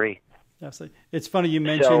 83. Absolutely. It's funny you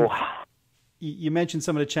mentioned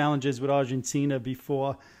some of the challenges with Argentina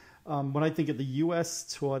before. When I think of the U.S.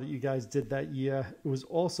 tour that you guys did that year, it was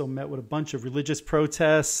also met with a bunch of religious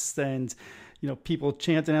protests and, people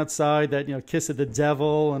chanting outside that, Kiss of the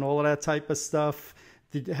devil and all of that type of stuff.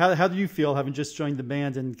 How do you feel having just joined the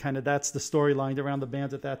band and kind of that's the storyline around the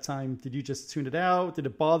band at that time? Did you just tune it out? Did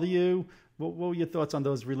it bother you? What were your thoughts on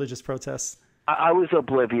those religious protests? I was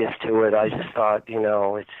oblivious to it. I just thought,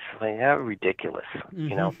 it's like, how ridiculous.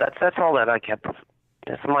 That's all that I kept.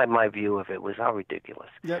 That's my view of it was how ridiculous.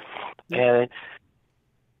 Yep. And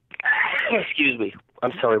excuse me.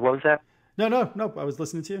 I'm sorry. What was that? No. I was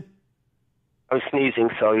listening to you. I was sneezing,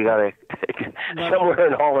 so you got to somewhere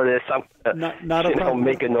in all of this. I'm not a problem.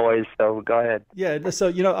 Make a noise. So go ahead. Yeah. So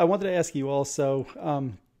I wanted to ask you also.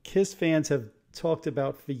 Kiss fans have talked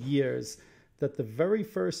about for years that the very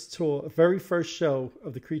first show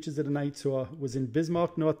of the Creatures of the Night tour was in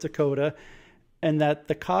Bismarck, North Dakota, and that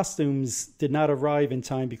the costumes did not arrive in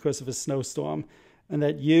time because of a snowstorm, and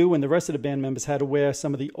that you and the rest of the band members had to wear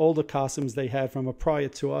some of the older costumes they had from a prior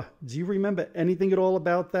tour. Do you remember anything at all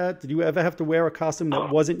about that? Did you ever have to wear a costume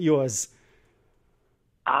that wasn't yours?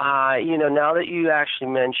 Now that you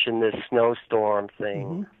actually mentioned this snowstorm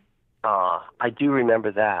thing, I do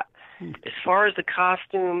remember that. As far as the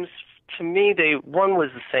costumes, to me, one was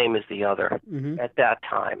the same as the other at that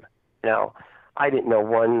time. I didn't know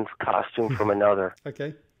one costume from another.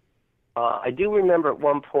 Okay. I do remember at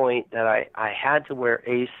one point that I had to wear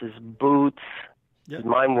Ace's boots. Yep.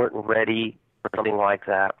 Mine weren't ready or something like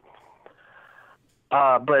that.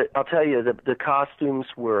 But I'll tell you, the costumes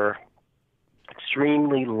were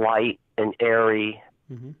extremely light and airy,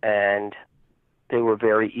 and they were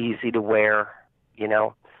very easy to wear,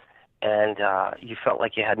 and you felt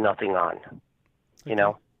like you had nothing on,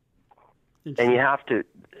 And you have to,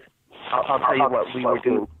 I'll tell you what, we were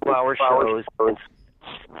doing 2-hour shows and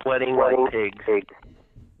sweating like pigs.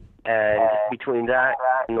 And between that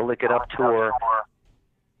and the Lick It Up tour,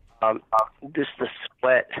 just the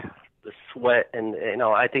sweat, and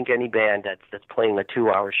I think any band that's playing a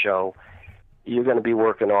 2-hour show, you're going to be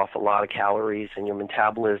working off a lot of calories, and your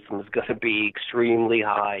metabolism is going to be extremely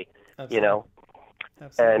high. Absolutely.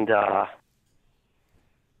 And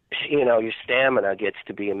your stamina gets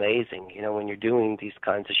to be amazing. When you're doing these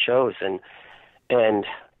kinds of shows, and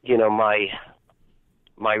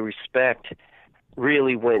my respect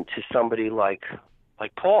really went to somebody like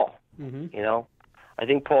Paul. I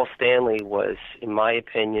think Paul Stanley was, in my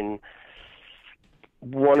opinion,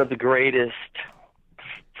 one of the greatest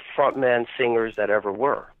frontman singers that ever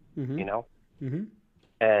were.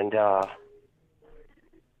 And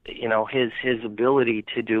his ability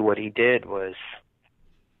to do what he did was,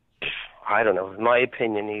 I don't know, in my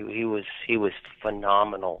opinion, he was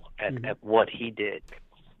phenomenal at what he did.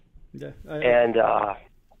 Yeah, and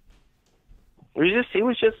he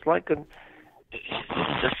was just like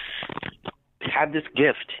just had this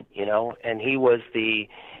gift, and he was,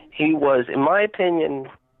 in my opinion,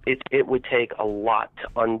 it would take a lot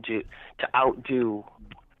to outdo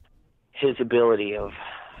his ability of,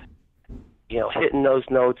 hitting those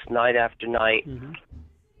notes night after night,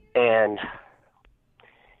 and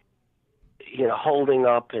holding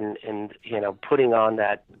up and putting on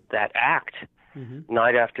that act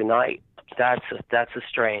night after night. That's a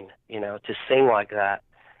strain, to sing like that,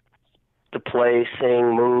 to play,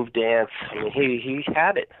 sing, move, dance. I mean, he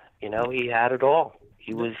had it, he had it all.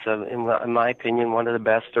 He was, in my opinion, one of the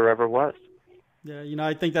best there ever was. Yeah,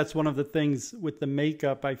 I think that's one of the things with the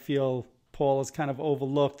makeup. I feel Paul is kind of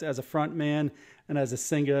overlooked as a front man and as a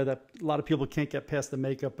singer, that a lot of people can't get past the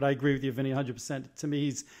makeup. But I agree with you, Vinny, 100%. To me,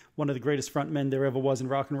 he's one of the greatest front men there ever was in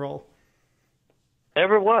rock and roll.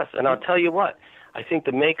 Ever was. And I'll tell you what, I think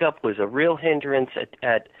the makeup was a real hindrance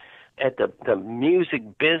at the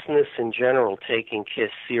music business in general, taking Kiss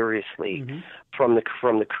seriously. From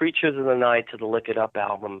the Creatures of the Night to the Lick It Up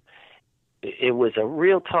album, it was a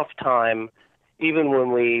real tough time. Even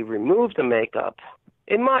when we removed the makeup,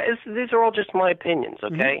 these are all just my opinions,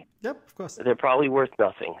 okay? Yep, of course. They're probably worth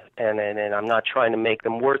nothing, and I'm not trying to make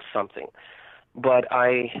them worth something. But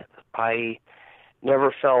I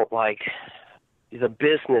never felt like the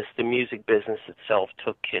music business itself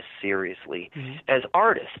took Kiss seriously as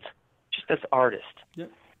artists, just as artists,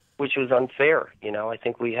 which was unfair. I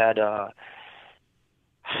think we had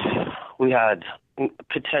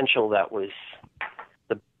potential that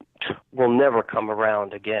will never come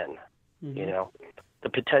around again. The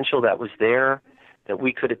potential that was there that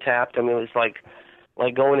we could have tapped. I mean, it was like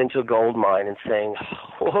going into a gold mine and saying,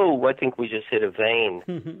 "Whoa, I think we just hit a vein."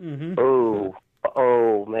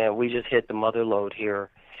 Oh man, we just hit the mother lode here,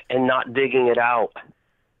 and not digging it out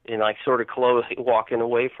and sort of walking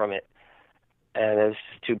away from it. And it's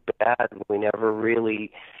just too bad. We never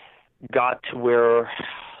really got to where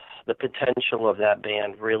the potential of that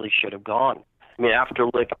band really should have gone. I mean, after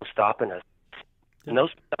Lick was stopping us, no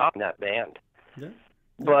stopping that band.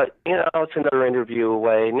 But, you know, it's another interview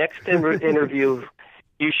away. Next interview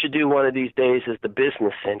you should do one of these days is the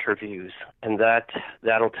business interviews, and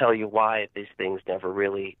that'll tell you why these things never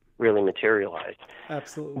really materialized.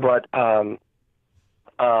 Absolutely. But as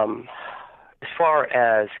far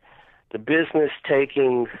as the business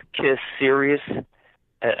taking Kiss serious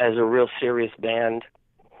as a real serious band,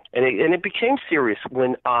 and it became serious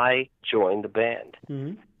when I joined the band.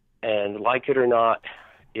 Mm-hmm. And like it or not,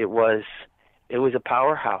 it was a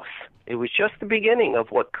powerhouse. It was just the beginning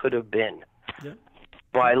of what could have been. Yeah.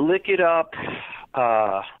 By Lick It Up,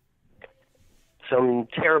 some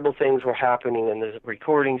terrible things were happening in the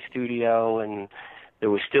recording studio, and there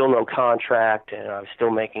was still no contract, and I was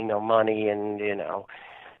still making no money, and, you know,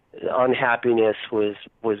 unhappiness was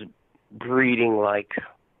breeding like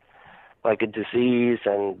a disease,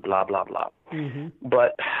 and blah, blah, blah. Mm-hmm.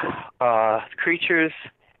 But Creatures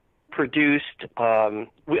produced, I'll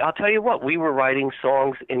tell you what, we were writing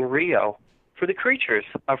songs in Rio for the Creatures,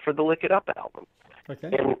 for the Lick It Up album. Okay.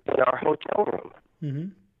 In our hotel room. Mm-hmm.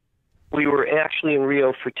 We were actually in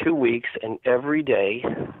Rio for 2 weeks, and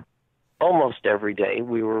almost every day,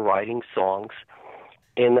 we were writing songs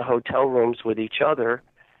in the hotel rooms with each other,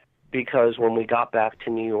 because when we got back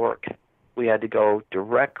to New York, we had to go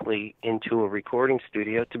directly into a recording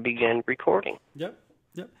studio to begin recording. Yep.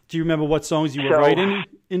 Do you remember what songs you were writing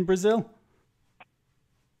in Brazil?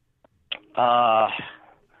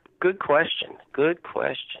 Good question.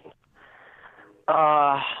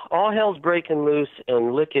 All Hell's Breaking Loose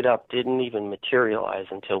and Lick It Up didn't even materialize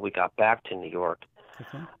until we got back to New York.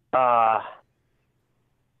 Okay.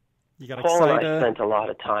 You got Paul and I spent a lot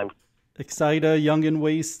of time. Exciter, Young and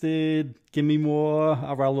Wasted, Give Me More.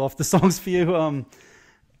 I'll rattle off the songs for you. On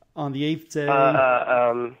the 8th day.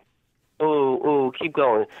 Keep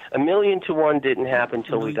going. 1,000,000-to-1 didn't happen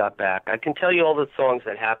until we got back. I can tell you all the songs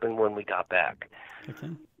that happened when we got back. Okay.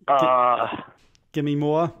 Give Me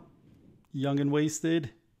More. Young and Wasted.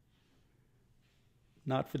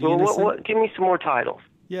 Not for the Innocent. Give me some more titles.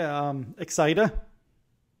 Yeah, Exciter.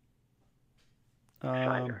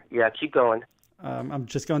 Yeah, keep going. I'm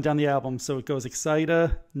just going down the album. So it goes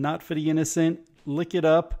Exciter, Not for the Innocent, Lick It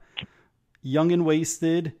Up, Young and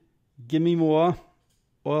Wasted, Give Me More,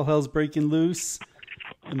 All Hell's Breaking Loose,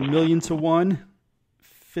 1,000,000-to-1,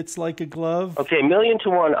 Fits Like a Glove. Okay,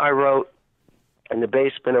 1,000,000-to-1 I wrote in the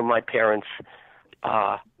basement of my parents'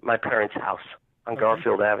 house on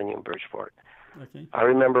Garfield Avenue in Bridgeport. Okay. I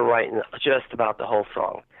remember writing just about the whole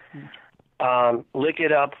song. Lick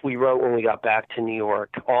It Up we wrote when we got back to New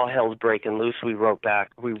York. All Hell's Breaking Loose we wrote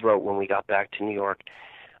when we got back to New York.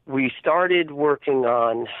 We started working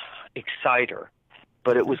on Exciter,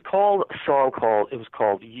 but it was called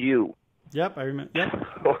You. Yep, I remember.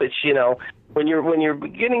 Yep. Which, you know, when you're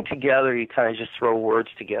beginning together, you kind of just throw words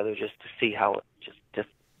together just to see how it just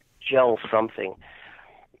gels something.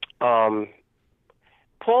 Paul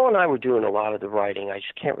and I were doing a lot of the writing. I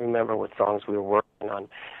just can't remember what songs we were working on.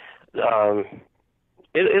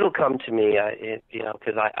 It'll come to me,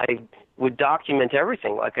 because I would document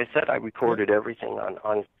everything. Like I said, I recorded everything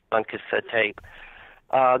on cassette tape.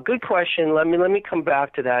 Good question. Let me come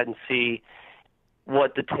back to that and see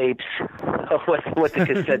what the tapes, what the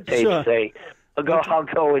cassette tapes say. I'll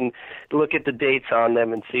go and look at the dates on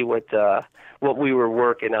them and see what we were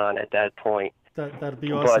working on at that point. That'd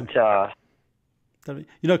be awesome. But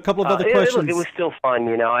a couple of other questions. It was still fun,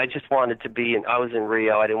 I just wanted to be. I was in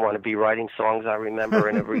Rio. I didn't want to be writing songs. I remember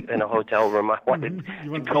in a hotel room. I wanted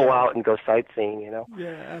to go out and go sightseeing.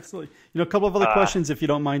 Yeah, absolutely. A couple of other questions, if you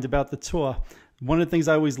don't mind, about the tour. One of the things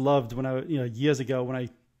I always loved when I, years ago, when I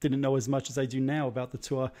didn't know as much as I do now about the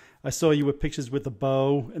tour, I saw you with pictures with a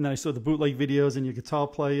bow, and then I saw the bootleg videos and your guitar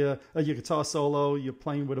solo. You're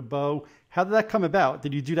playing with a bow. How did that come about?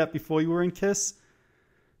 Did you do that before you were in Kiss?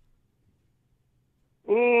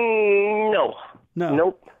 No.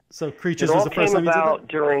 Nope. So Creatures was the first time you did that? It all came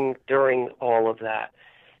about during all of that,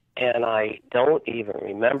 and I don't even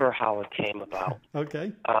remember how it came about.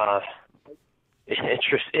 Okay.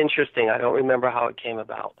 Interesting. I don't remember how it came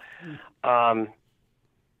about.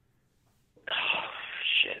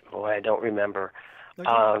 Shit, boy, I don't remember.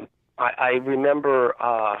 Okay. I remember.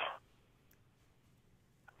 I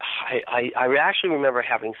actually remember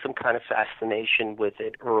having some kind of fascination with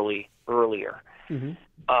it earlier. Mm-hmm.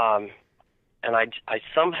 And I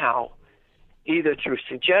somehow, either through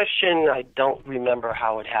suggestion, I don't remember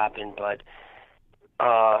how it happened, but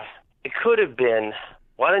it could have been,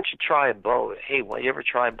 why don't you try a bow? Hey, will you ever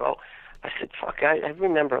try a bow? I said, fuck, I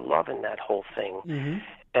remember loving that whole thing. Mm-hmm.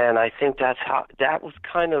 And I think that was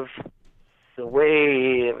kind of the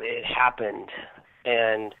way it happened.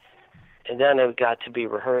 And And then it got to be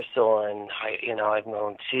rehearsal, and I've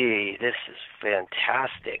known, gee, this is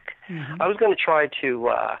fantastic. Mm-hmm. I was going to try to,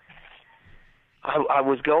 I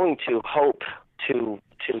was going to hope to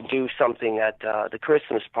do something at the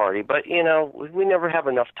Christmas party, but we never have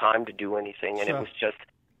enough time to do anything, and Sure. It was just,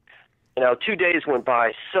 2 days went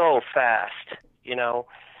by so fast, and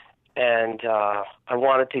I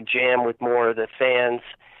wanted to jam with more of the fans.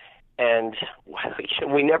 And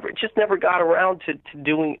we never got around to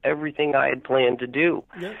doing everything I had planned to do.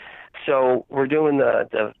 Yep. So we're doing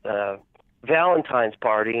the Valentine's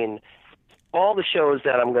party, and all the shows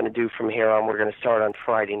that I'm going to do from here on, we're going to start on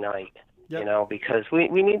Friday night. Yep. Because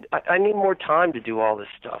I need more time to do all this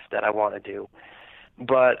stuff that I want to do.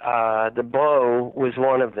 But the bow was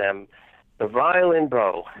one of them, the violin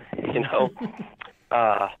bow.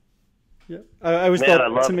 Yeah, I was. Man, I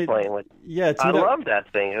love playing with. Yeah, I love that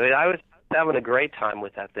thing. I was having a great time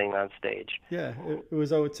with that thing on stage. Yeah, it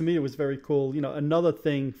was. To me, it was very cool. Another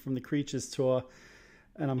thing from the Creatures tour,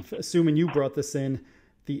 and I'm assuming you brought this in.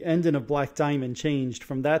 The ending of Black Diamond changed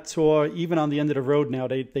from that tour. Even on the end of the road now,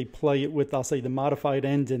 they play it with, I'll say, the modified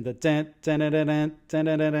ending, the dun dun dun dun dun dun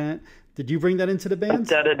dun dun. Did you bring that into the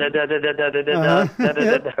band?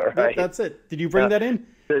 Right. That's it. Did you bring that in?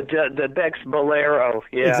 The Beck's Bolero.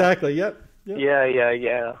 Yeah. Exactly. Yep.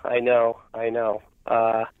 Yeah. I know.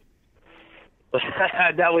 That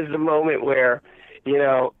was the moment where,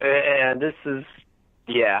 and this is,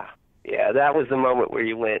 that was the moment where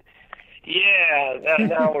you went,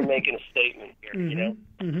 now we're making a statement here,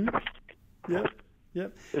 Mm-hmm.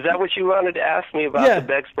 Yep. Is that what you wanted to ask me about the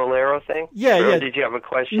Beck's Bolero thing? Or did you have a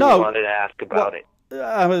question you wanted to ask about it?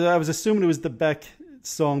 I was assuming it was the Beck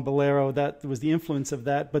song Bolero that was the influence of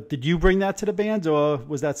that, but did you bring that to the band, or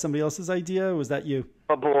was that somebody else's idea, or was that you?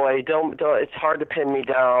 Oh boy, don't it's hard to pin me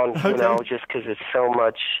down, just because it's so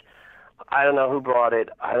much. I don't know who brought it.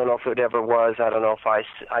 I don't know if it ever was. I don't know if I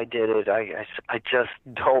did it. I just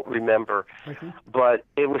don't remember. Okay. But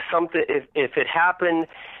it was something, if it happened,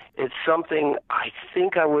 it's something I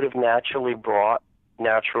think I would have naturally brought,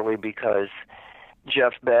 because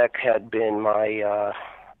Jeff Beck had been my,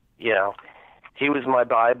 he was my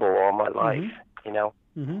Bible all my life,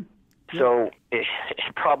 Mm-hmm. So it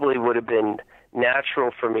probably would have been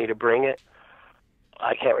natural for me to bring it.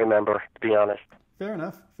 I can't remember, to be honest. Fair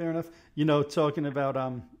enough. Talking about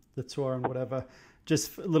the tour and whatever,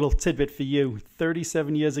 just a little tidbit for you.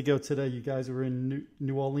 37 years ago today, you guys were in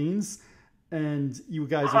New Orleans, and you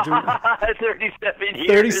guys are doing 37 years.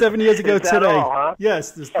 37 years ago Is that today. all, huh?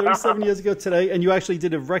 Yes, there's 37 years ago today, and you actually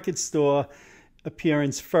did a record store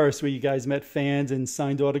appearance first, where you guys met fans and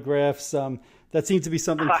signed autographs. That seemed to be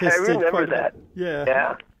something Kiss did quite remember that.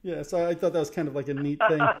 Yeah. So I thought that was kind of like a neat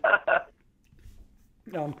thing.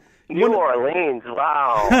 New Orleans,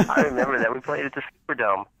 wow! I remember that. We played at the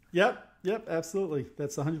Superdome. Yep, absolutely.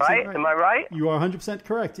 That's 100% right. right. Am I right? You are 100%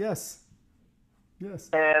 correct. Yes.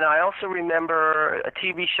 And I also remember a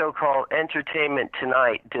TV show called Entertainment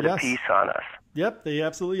Tonight did a piece on us. Yep, they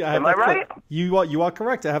absolutely. Am I right? Clip. You are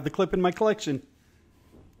correct. I have the clip in my collection.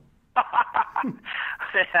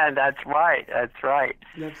 That's right.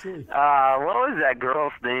 Absolutely. What was that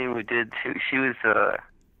girl's name who did too? She was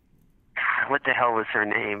what the hell was her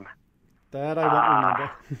name? That I won't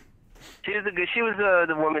remember. She was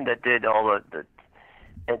the woman that did all the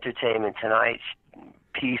Entertainment Tonight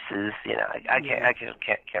pieces. I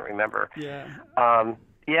can't remember. Yeah. I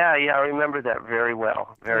remember that very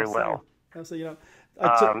well. Very well. Absolutely.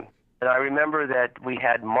 And I remember that we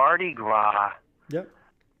had Mardi Gras. Yep.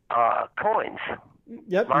 Coins.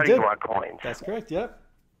 Yep. Mardi Gras coins. That's correct. Yep.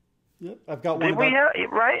 I've got one. Did we have it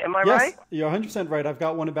right? Am I right? Yes, you're 100% right. I've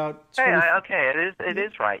got one about 20. It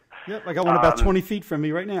is right. Yep, I got one about 20 feet from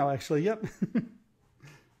me right now, actually. Yep.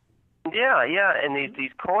 Yeah, and these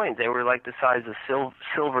coins, they were like the size of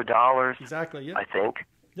silver dollars. Exactly. Yep. I think.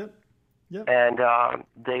 Yep. And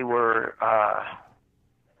they were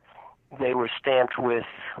stamped with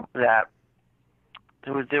that.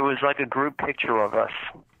 There was like a group picture of us,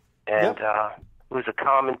 and it was a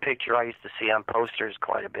common picture I used to see on posters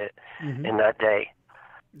quite a bit in that day.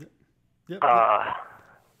 Yep.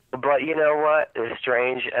 But you know what? As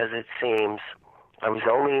strange as it seems, I was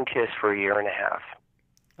only in KISS for a year and a half.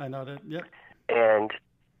 I know that. Yep. And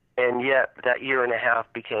yet that year and a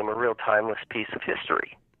half became a real timeless piece of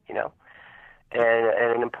history, and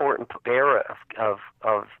an important era of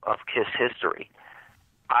KISS history.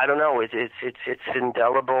 I don't know. It's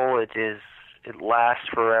indelible. It lasts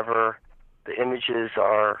forever. The images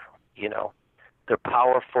are, they're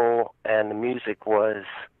powerful, and the music was,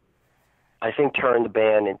 I think, turned the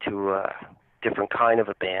band into a different kind of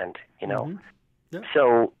a band. Mm-hmm. Yep.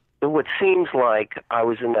 So what seems like I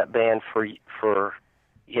was in that band for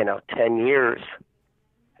 10 years.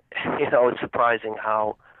 It's surprising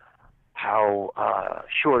how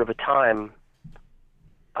short of a time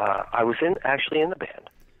I was actually in the band.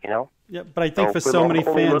 Yeah, but I think for so many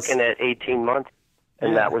fans, only looking at 18 months,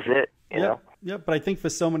 and that was it. Yeah, but I think for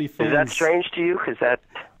so many fans, is that strange to you? Because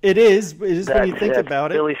it is when you think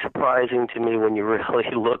about it. It's really surprising to me when you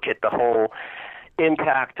really look at the whole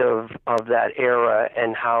impact of that era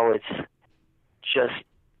and how it's just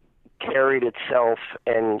carried itself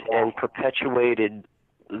and perpetuated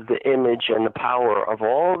the image and the power of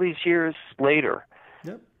all these years later.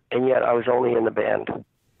 Yep. And yet I was only in the band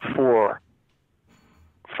for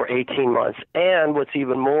 18 months. And what's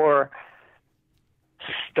even more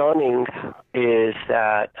stunning is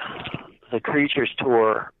that the Creatures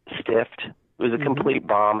tour stiffed. It was a complete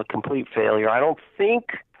bomb, a complete failure. I don't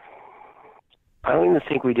even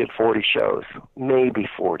think we did 40 shows, maybe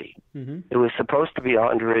 40. It was supposed to be a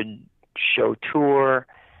 100-show tour,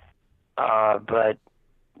 but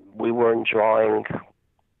we weren't drawing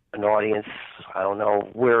an audience. I don't know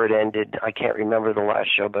where it ended. I can't remember the last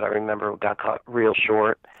show, but I remember it got cut real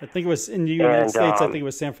short. I think it was in the United States. I think it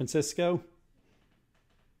was San Francisco.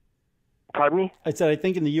 Pardon me? I said I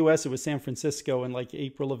think in the U.S. it was San Francisco in like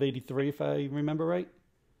April of '83, if I remember right.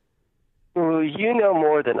 Well, you know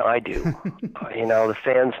more than I do. The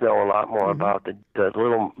fans know a lot more about the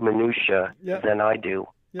little minutia than I do.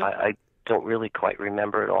 Yep. I don't really quite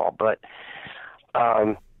remember it all, but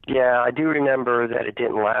I do remember that it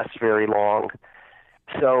didn't last very long.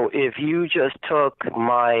 So if you just took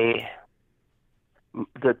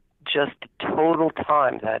the total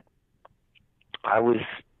time that I was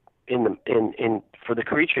in for the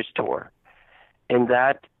Creatures tour, in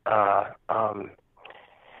that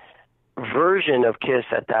version of Kiss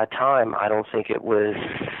at that time, I don't think it was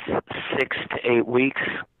 6 to 8 weeks,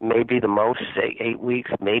 maybe the most, say 8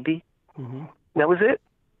 weeks, maybe. That was it.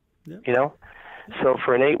 Yep. So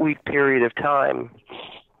for an 8-week period of time,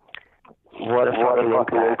 what a fucking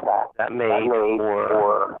impact that made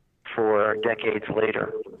for decades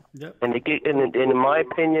later. Yep. And in my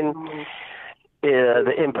opinion,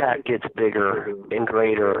 the impact gets bigger and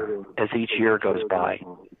greater as each year goes by.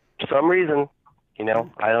 For some reason,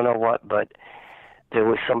 I don't know what, but there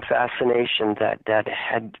was some fascination that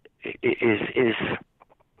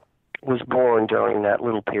was born during that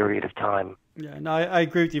little period of time. Yeah, no, I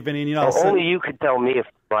agree with you, Vinny. Only you could tell me if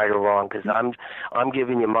I'm right or wrong, because I'm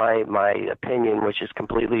giving you my opinion, which is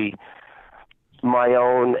completely my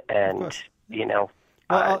own, and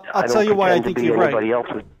Well, I'll tell you why I think you're right. Anybody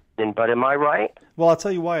else's, but am I right? Well, I'll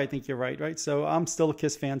tell you why I think you're right. Right. So I'm still a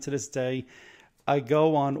Kiss fan to this day. I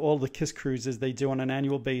go on all the Kiss cruises they do on an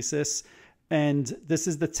annual basis. And this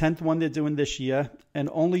is the 10th one they're doing this year. And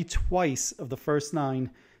only twice of the first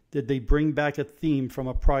 9 did they bring back a theme from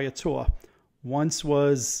a prior tour. Once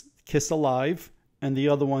was Kiss Alive, and the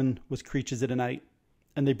other one was Creatures of the Night.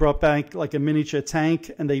 And they brought back like a miniature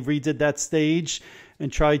tank, and they redid that stage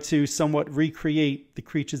and tried to somewhat recreate the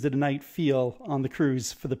Creatures of the Night feel on the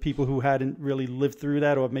cruise for the people who hadn't really lived through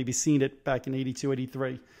that or maybe seen it back in 82,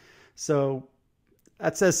 83. So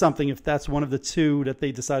that says something if that's one of the 2 that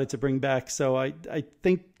they decided to bring back. So I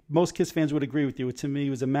think most Kiss fans would agree with you. To me, it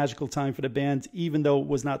was a magical time for the band, even though it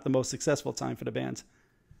was not the most successful time for the band.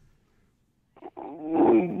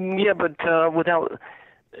 Yeah, but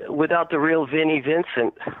without the real Vinnie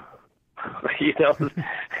Vincent,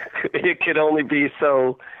 it could only be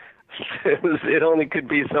so. It only could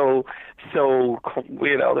be so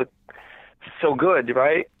good,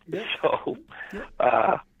 right? Yeah. So,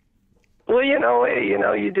 well,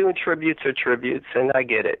 you're doing tributes or tributes, and I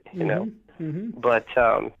get it, But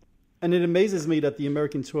and it amazes me that the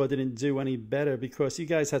American tour didn't do any better, because you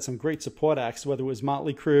guys had some great support acts, whether it was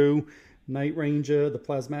Motley Crue, Night Ranger, the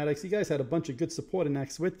Plasmatics. You guys had a bunch of good supporting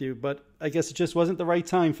acts with you, but I guess it just wasn't the right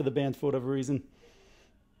time for the band for whatever reason.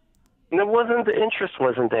 It wasn't. The interest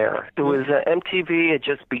wasn't there. It was MTV had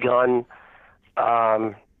just begun.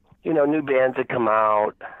 New bands had come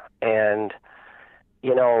out, and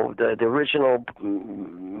the original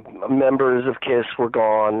members of Kiss were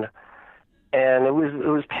gone, and it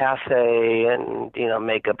was passé, and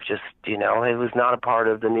makeup just it was not a part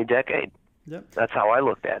of the new decade. Yep. That's how I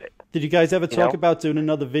looked at it. Did you guys ever talk about doing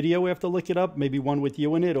another video we have to look it up? Maybe one with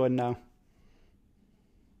you in it, or no?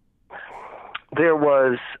 There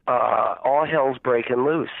was All Hell's Breaking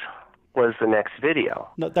Loose was the next video.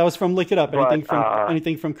 No, that was from Lick It Up.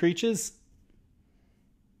 Anything from Creatures?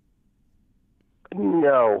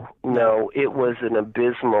 No. It was an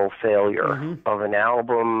abysmal failure of an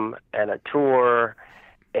album and a tour,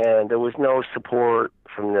 and there was no support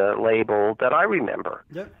from the label that I remember.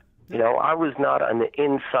 Yep. You know, I was not on the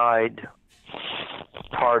inside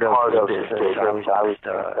part of the business. I was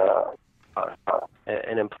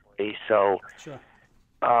an employee, so Sure.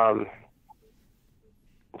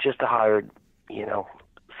 just a hired, you know,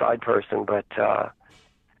 side person. But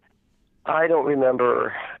I don't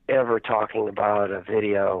remember ever talking about a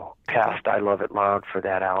video past I Love It Loud for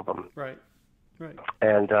that album. Right.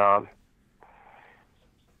 And,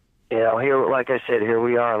 you know, here, like I said, here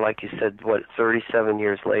we are, like you said, 37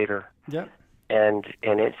 years later. Yep. And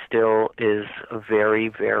it still is a very,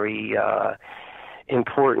 very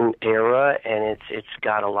important era, and it's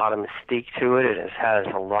got a lot of mystique to it. It has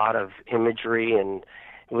a lot of imagery, and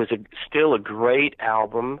it was still a great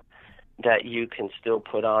album that you can still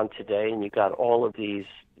put on today, and you got all of these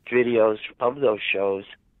videos of those shows.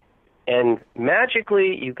 And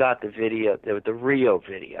magically, you got the video, the Rio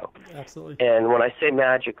video. Absolutely. And when I say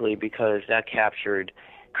magically, because that captured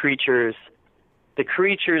the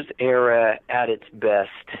Creatures era at its best,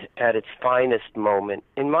 at its finest moment,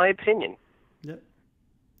 in my opinion. Yep.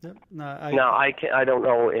 No, I don't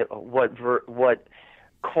know what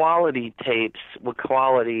quality tapes, what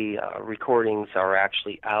quality recordings are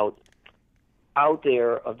actually out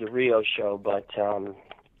there of the Rio show, but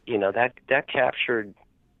you know, that captured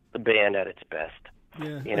the band at its best.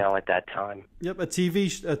 Yeah. You know, at that time. Yep, a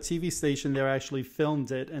TV station there actually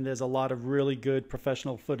filmed it, and there's a lot of really good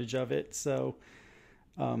professional footage of it. So,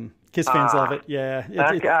 Kiss fans love it. Yeah,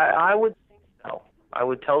 I would think so. I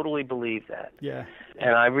would totally believe that. Yeah.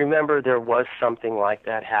 And I remember there was something like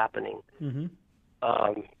that happening. Mm-hmm.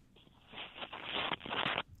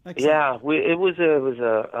 Yeah,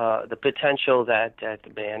 the potential that the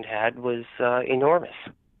band had was enormous.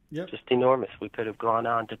 Yep. Just enormous. We could have gone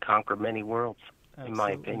on to conquer many worlds, Absolutely. in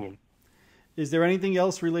my opinion. Is there anything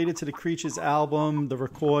else related to the Creatures album, the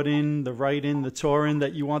recording, the writing, the touring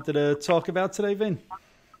that you wanted to talk about today, Vin?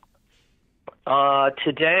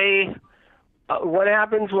 Today, what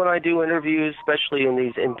happens when I do interviews, especially in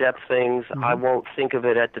these in-depth things, Mm-hmm. I won't think of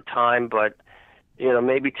it at the time, but, you know,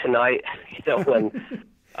 maybe tonight, you know, when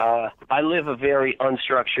I live a very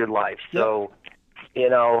unstructured life, so... Yep. You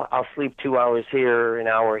know, I'll sleep 2 hours here, an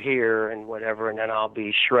hour here, and whatever, and then I'll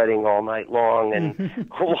be shredding all night long. And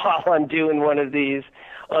while I'm doing one of these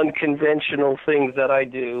unconventional things that I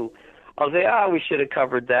do, I'll say, we should have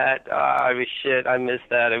covered that. Shit, I missed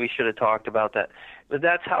that. We should have talked about that. But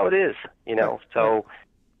that's how it is, you know. So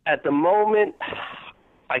at the moment,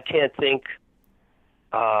 I can't think.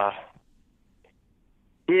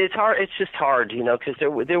 It's hard. It's just hard, you know, because there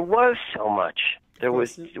was so much. It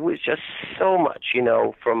was just so much, you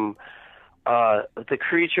know, from the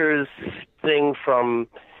Creatures thing. From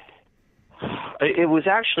it was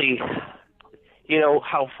actually, you know,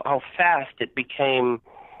 how fast it became.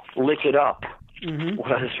 Lick It Up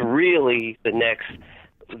was really the next.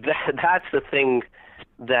 That's the thing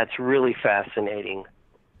that's really fascinating.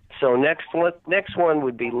 So next one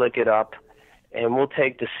would be Lick It Up, and we'll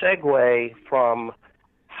take the segue from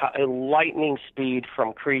a lightning speed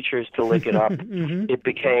from Creatures to Lick It Up. It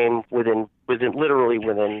became within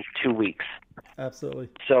 2 weeks. Absolutely.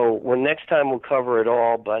 So next time we'll cover it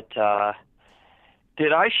all. But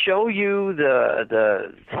did I show you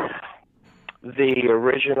the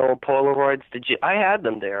original Polaroids? Did you? I had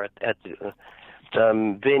them there at the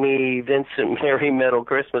Vinnie, Vincent, Merry Metal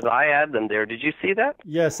Christmas. I had them there. Did you see that?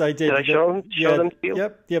 Yes, I did. Did I show them to you?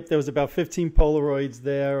 Yep. There was about 15 Polaroids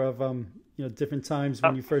there of you know, different times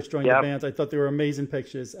when you first joined the band. I thought they were amazing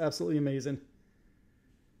pictures. Absolutely amazing.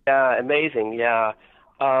 Yeah, amazing. Yeah.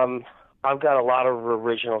 I've got a lot of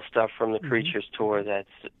original stuff from the Creatures tour that's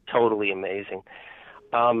totally amazing.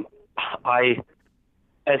 As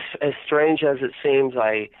strange as it seems,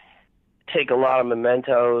 I take a lot of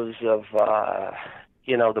mementos of,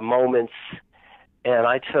 you know, the moments, and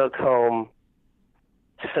I took home,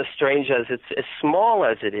 as strange as as small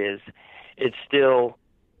as it is, it's still,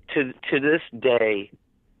 to this day,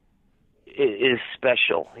 it is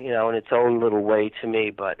special, you know, in its own little way to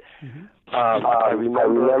me. But I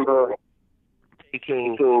remember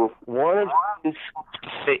taking one of his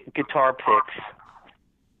guitar picks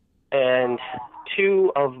and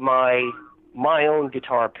two of my own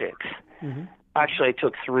guitar picks. Actually, I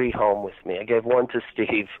took three home with me. I gave one to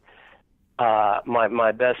Steve,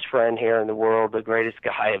 my best friend here in the world, the greatest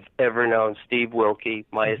guy I've ever known, Steve Wilkie,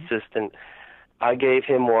 my assistant. I gave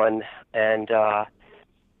him one, and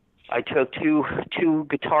I took two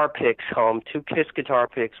guitar picks home, two Kiss guitar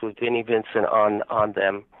picks with Vinnie Vincent on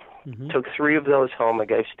them. Took three of those home. I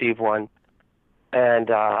gave Steve one, and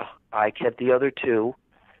I kept the other two,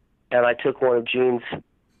 and I took one of Gene's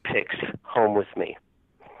picks home with me.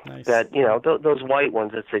 Nice. that, you know, those white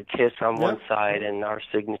ones that said Kiss on one side and our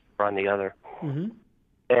signature on the other. Mm-hmm.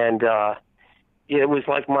 And it was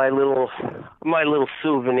like my little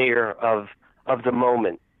souvenir of the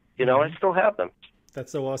moment. You know, I still have them.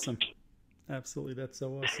 That's so awesome. Absolutely, that's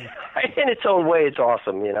so awesome. In its own way, it's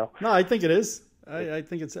awesome, you know. No, I think it is. I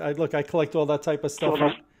think it's. Look, I collect all that type of stuff,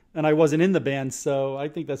 and I wasn't in the band, so I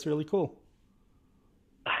think that's really cool.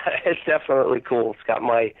 It's definitely cool. It's got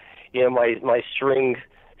my, you know, my string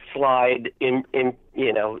slide indentations.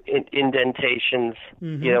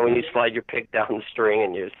 Mm-hmm. You know, when you slide your pick down the string,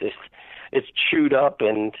 and it's chewed up,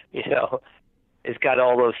 and you know, it's got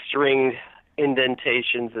all those string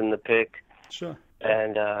indentations in the pick. Sure.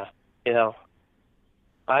 And you know,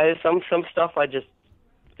 some stuff I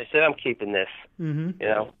said I'm keeping this. Mm-hmm. You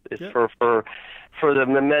know, it's for the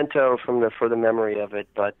memento for the memory of it.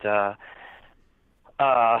 But a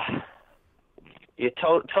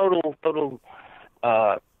total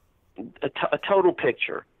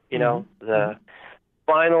picture. You know, the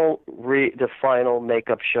final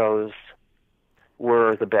makeup shows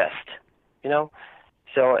were the best. You know,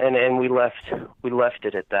 so and we left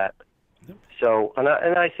it at that. Yep. So and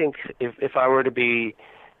I think if I were to be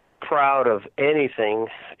proud of anything,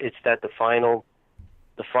 it's that the final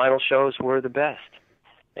shows were the best.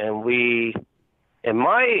 And we, in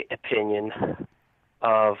my opinion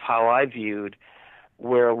of how I viewed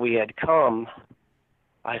where we had come,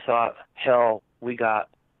 I thought, hell, we got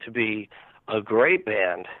to be a great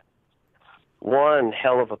band, one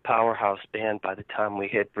hell of a powerhouse band by the time we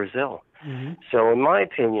hit Brazil. Mm-hmm. So in my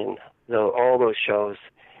opinion, all those shows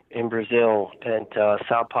in Brazil and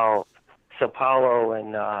Sao Paulo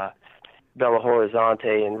and Belo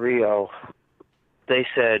Horizonte and Rio, they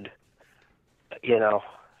said, you know,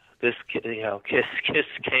 Kiss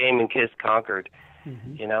came and Kiss conquered,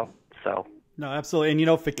 you know, so. No, absolutely. And, you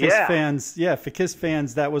know, for Kiss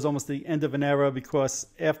fans, that was almost the end of an era, because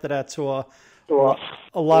after that tour,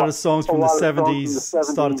 a lot of songs from the 70s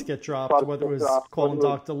started to get dropped, whether it was Calling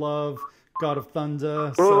Dr. Love, God of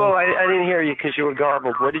Thunder. Whoa, I didn't hear you because you were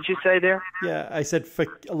garbled. What did you say there? Yeah, I said for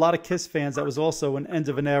a lot of Kiss fans, that was also an end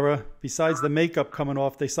of an era. Besides the makeup coming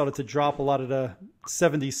off, they started to drop a lot of the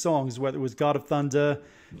 70s songs, whether it was God of Thunder,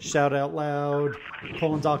 Shout Out Loud,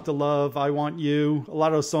 Calling Dr. Love, I Want You. A lot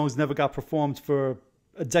of those songs never got performed for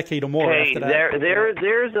a decade or more after that.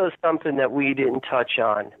 There's something that we didn't touch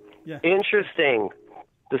on. Yeah. Interesting.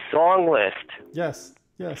 The song list. Yes.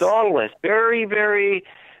 Song list. Very, very,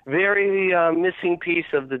 very missing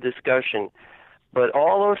piece of the discussion. But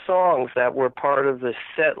all those songs that were part of the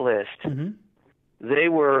set list, they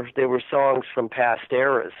were songs from past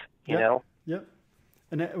eras, you know? Yep.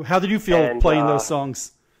 And how did you feel playing those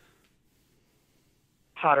songs?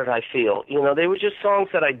 How did I feel? You know, they were just songs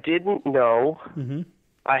that I didn't know. Mm-hmm.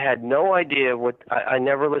 I had no idea I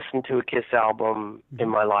never listened to a Kiss album in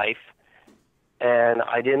my life, and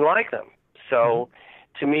I didn't like them. So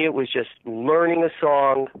to me, it was just learning a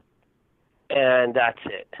song, and that's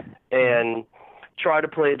it. And try to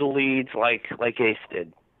play the leads like Ace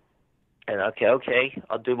did. And okay,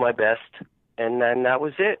 I'll do my best. And then that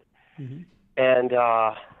was it. Mm-hmm. And,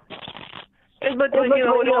 but you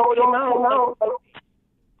know, it all came out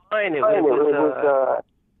fine. It was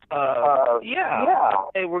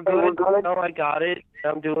hey, we're good. No, I got it.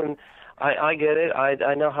 I get it.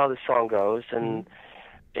 I know how the song goes. And,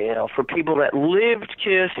 you know, for people that lived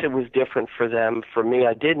Kiss, it was different for them. For me,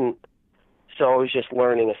 I didn't. So I was just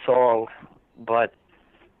learning a song. But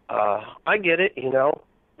I get it, you know.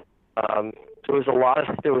 There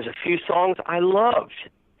was a few songs I loved.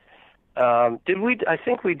 I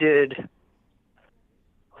think we did.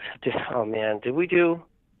 Oh man, did we do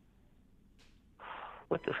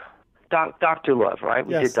what the Dr. Love? Right,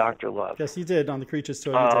 we did Dr. Love. Yes, you did on the Creatures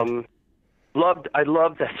tour. I loved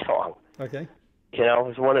that song. Okay. You know,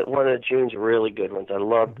 it was one of June's really good ones. I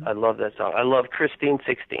loved that song. I loved Christine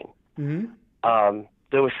 16. Mm-hmm.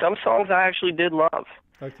 There were some songs I actually did love.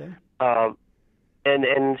 Okay.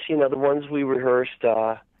 And you know, the ones we rehearsed,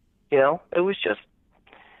 you know, it was just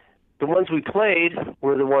the ones we played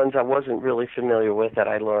were the ones I wasn't really familiar with that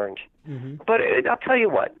I learned. Mm-hmm. But I'll tell you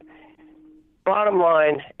what, bottom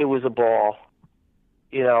line, it was a ball.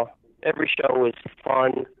 You know, every show was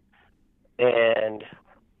fun, and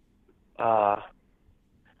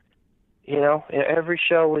you know, every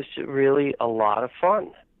show was really a lot of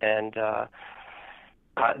fun, and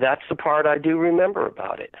that's the part I do remember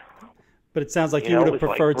about it. But it sounds like you would have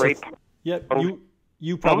preferred to.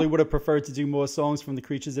 You probably would have preferred to do more songs from the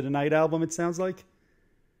Creatures of the Night album, it sounds like.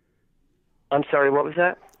 I'm sorry, what was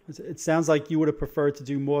that? It sounds like you would have preferred to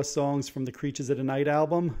do more songs from the Creatures of the Night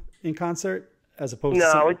album in concert as opposed to...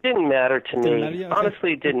 No, it didn't matter to me. Matter? Yeah, okay.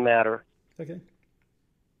 Honestly, it didn't matter. Okay.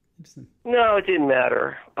 Interesting. No, it didn't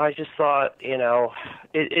matter. I just thought,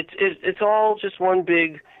 it's all just one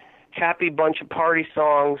big happy bunch of party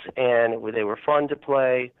songs, and they were fun to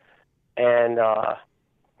play, and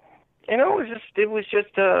it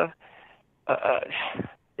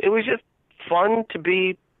was just fun to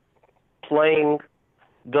be playing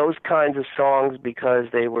those kinds of songs because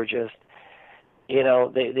they were just,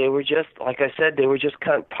 they were just, like I said, they were just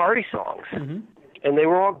kind of party songs, mm-hmm. and they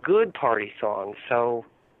were all good party songs. So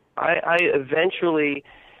I eventually,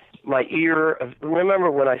 my ear,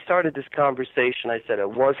 remember when I started this conversation, I said I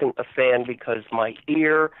wasn't a fan because my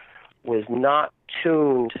ear was not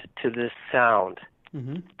tuned to this sound.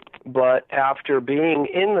 Mm-hmm. But after being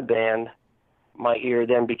in the band, my ear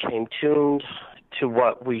then became tuned to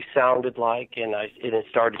what we sounded like, and it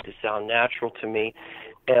started to sound natural to me,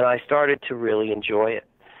 and I started to really enjoy it.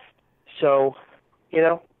 So,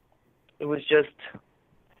 it was just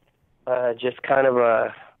kind of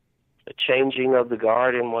a changing of the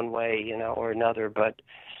guard in one way, or another. But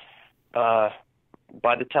by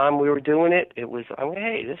the time we were doing it, it was,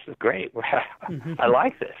 hey, this is great. Mm-hmm. I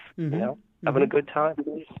like this, mm-hmm. having a good time,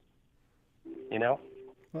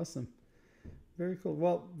 Awesome. Very cool.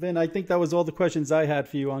 Well, Vin, I think that was all the questions I had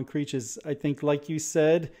for you on Creatures. I think, like you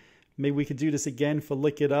said, maybe we could do this again for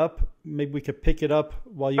Lick It Up. Maybe we could pick it up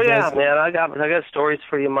while you guys... Yeah, man, I got stories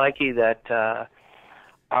for you, Mikey, that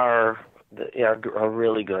are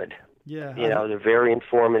really good. Yeah. They're very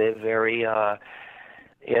informative, very, a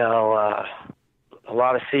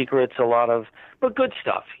lot of secrets, but good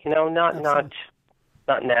stuff,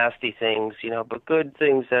 not nasty things, but good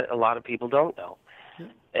things that a lot of people don't know. Yeah.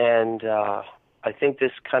 And I think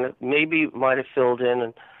this kind of maybe might have filled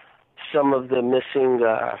in some of the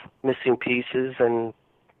missing pieces, and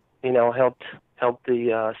helped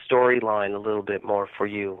the storyline a little bit more for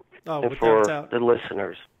you and for the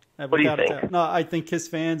listeners. What do you think? No, I think Kiss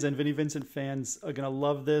fans and Vinnie Vincent fans are going to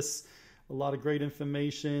love this. A lot of great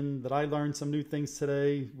information that I learned some new things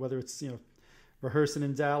today, whether it's, rehearsing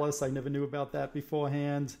in Dallas. I never knew about that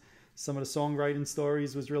beforehand. Some of the songwriting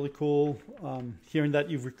stories was really cool. Hearing that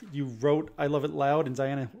you wrote I Love It Loud in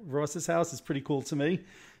Diana Ross's house is pretty cool to me.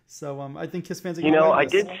 So I think Kiss fans are going to like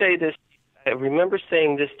this. I did say this. I remember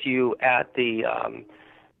saying this to you at the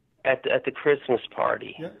Christmas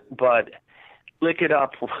party, yeah. But Lick It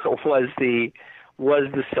Up was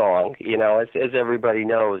the song, as everybody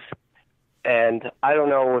knows. And I don't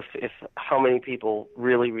know if how many people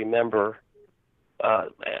really remember,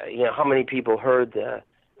 how many people heard the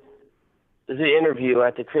interview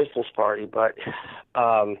at the Christmas party. But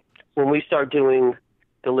when we start doing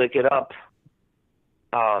the Lick It Up,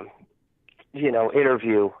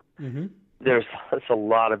 interview, mm-hmm. There's a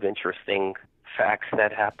lot of interesting facts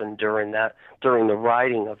that happened during the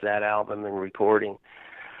writing of that album and recording.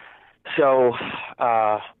 So,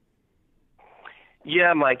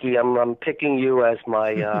 yeah, Mikey, I'm picking you as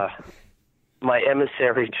my my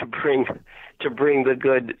emissary to bring the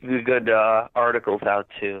good articles out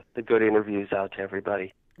to the good interviews out to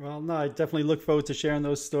everybody. Well, no, I definitely look forward to sharing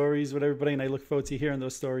those stories with everybody, and I look forward to hearing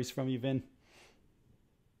those stories from you, Vin.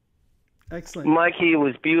 Excellent. Mikey, it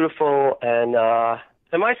was beautiful, and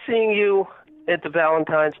am I seeing you at the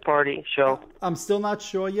Valentine's party show? I'm still not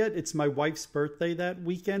sure yet. It's my wife's birthday that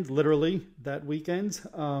weekend, literally that weekend.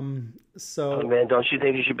 So, oh, man, don't you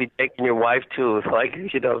think you should be taking your wife to,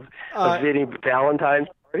 a Vinnie Valentine's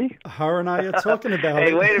party? Her and I are talking about it.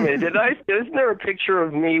 Hey, wait a minute. Isn't there a picture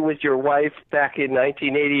of me with your wife back in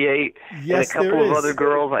 1988? Yes, and a couple there of is. other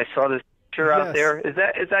girls? I saw this picture out there. Is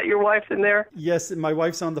that your wife in there? Yes, my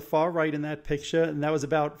wife's on the far right in that picture, and that was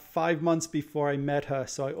about 5 months before I met her.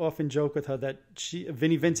 So I often joke with her that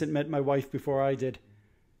Vinnie Vincent met my wife before I did.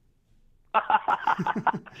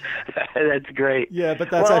 That's great. Yeah, but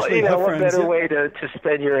that's actually her what friends. better way to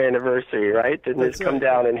spend your anniversary, right? Than just come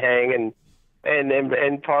down and hang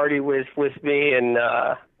and party with me and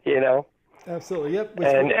Absolutely. Yep.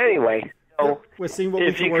 Anyway. So we're seeing what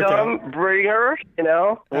if we can you work come, out. bring her,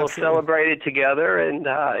 we'll Absolutely. celebrate it together. And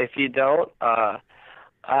if you don't,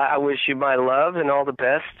 I wish you my love and all the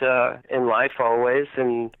best in life always,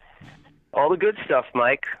 and all the good stuff,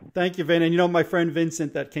 Mike. Thank you, Vin. And my friend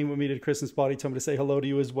Vincent that came with me to the Christmas party told me to say hello to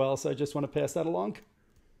you as well. So I just want to pass that along.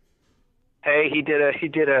 Hey, he did a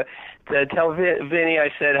tell Vinny I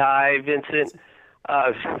said hi, Vincent.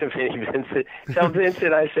 Vinny Vincent. Tell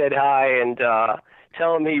Vincent I said hi, and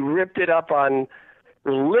tell him he ripped it up on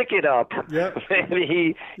Lick It Up. Yep. And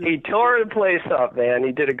he tore the place up, man.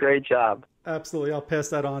 He did a great job. Absolutely. I'll pass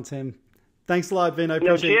that on to him. Thanks a lot, Vin. I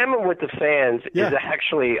appreciate it. Jamming with the fans is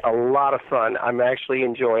actually a lot of fun. I'm actually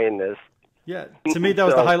enjoying this. Yeah, to me that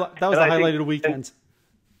was the highlight. That was the highlight of the weekend.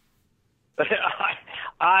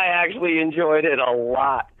 I actually enjoyed it a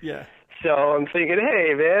lot. Yeah. So I'm thinking,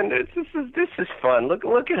 hey man, this is fun. Look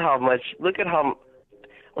at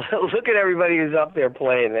everybody who's up there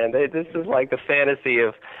playing, man. This is like the fantasy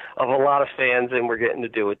of a lot of fans, and we're getting to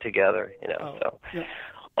do it together, you know. So yeah.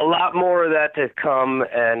 A lot more of that to come.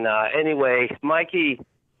 And anyway, Mikey,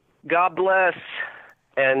 God bless,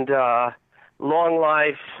 and long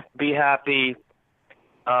life, be happy.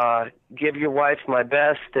 Give your wife my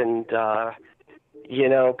best, and you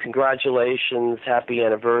know, congratulations, happy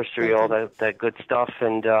anniversary, all that good stuff.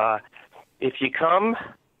 And if you come,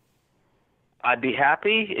 I'd be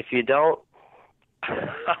happy. If you don't,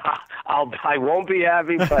 I won't be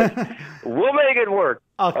happy, but we'll make it work.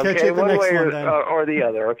 I'll catch you at the next one then. Or the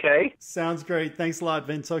other, okay? Sounds great. Thanks a lot,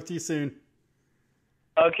 Vin. Talk to you soon.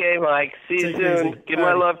 Okay, Mike. See you soon. Give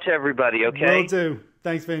my love to everybody, okay? Will do.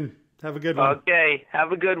 Thanks, Vin. Have a good one. Okay.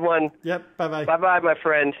 Have a good one. Yep. Bye-bye. Bye-bye, my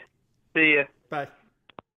friend. See ya. Bye.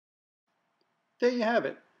 There you have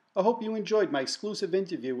it. I hope you enjoyed my exclusive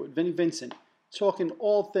interview with Vinnie Vincent, talking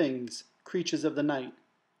all things Creatures of the Night.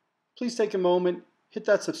 Please take a moment, hit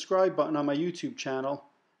that subscribe button on my YouTube channel,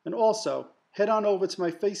 and also head on over to my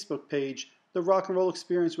Facebook page, The Rock and Roll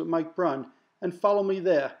Experience with Mike Brunn, and follow me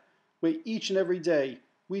there, where each and every day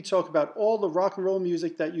we talk about all the rock and roll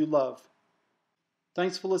music that you love.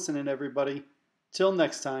 Thanks for listening, everybody. Till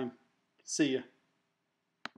next time, see ya.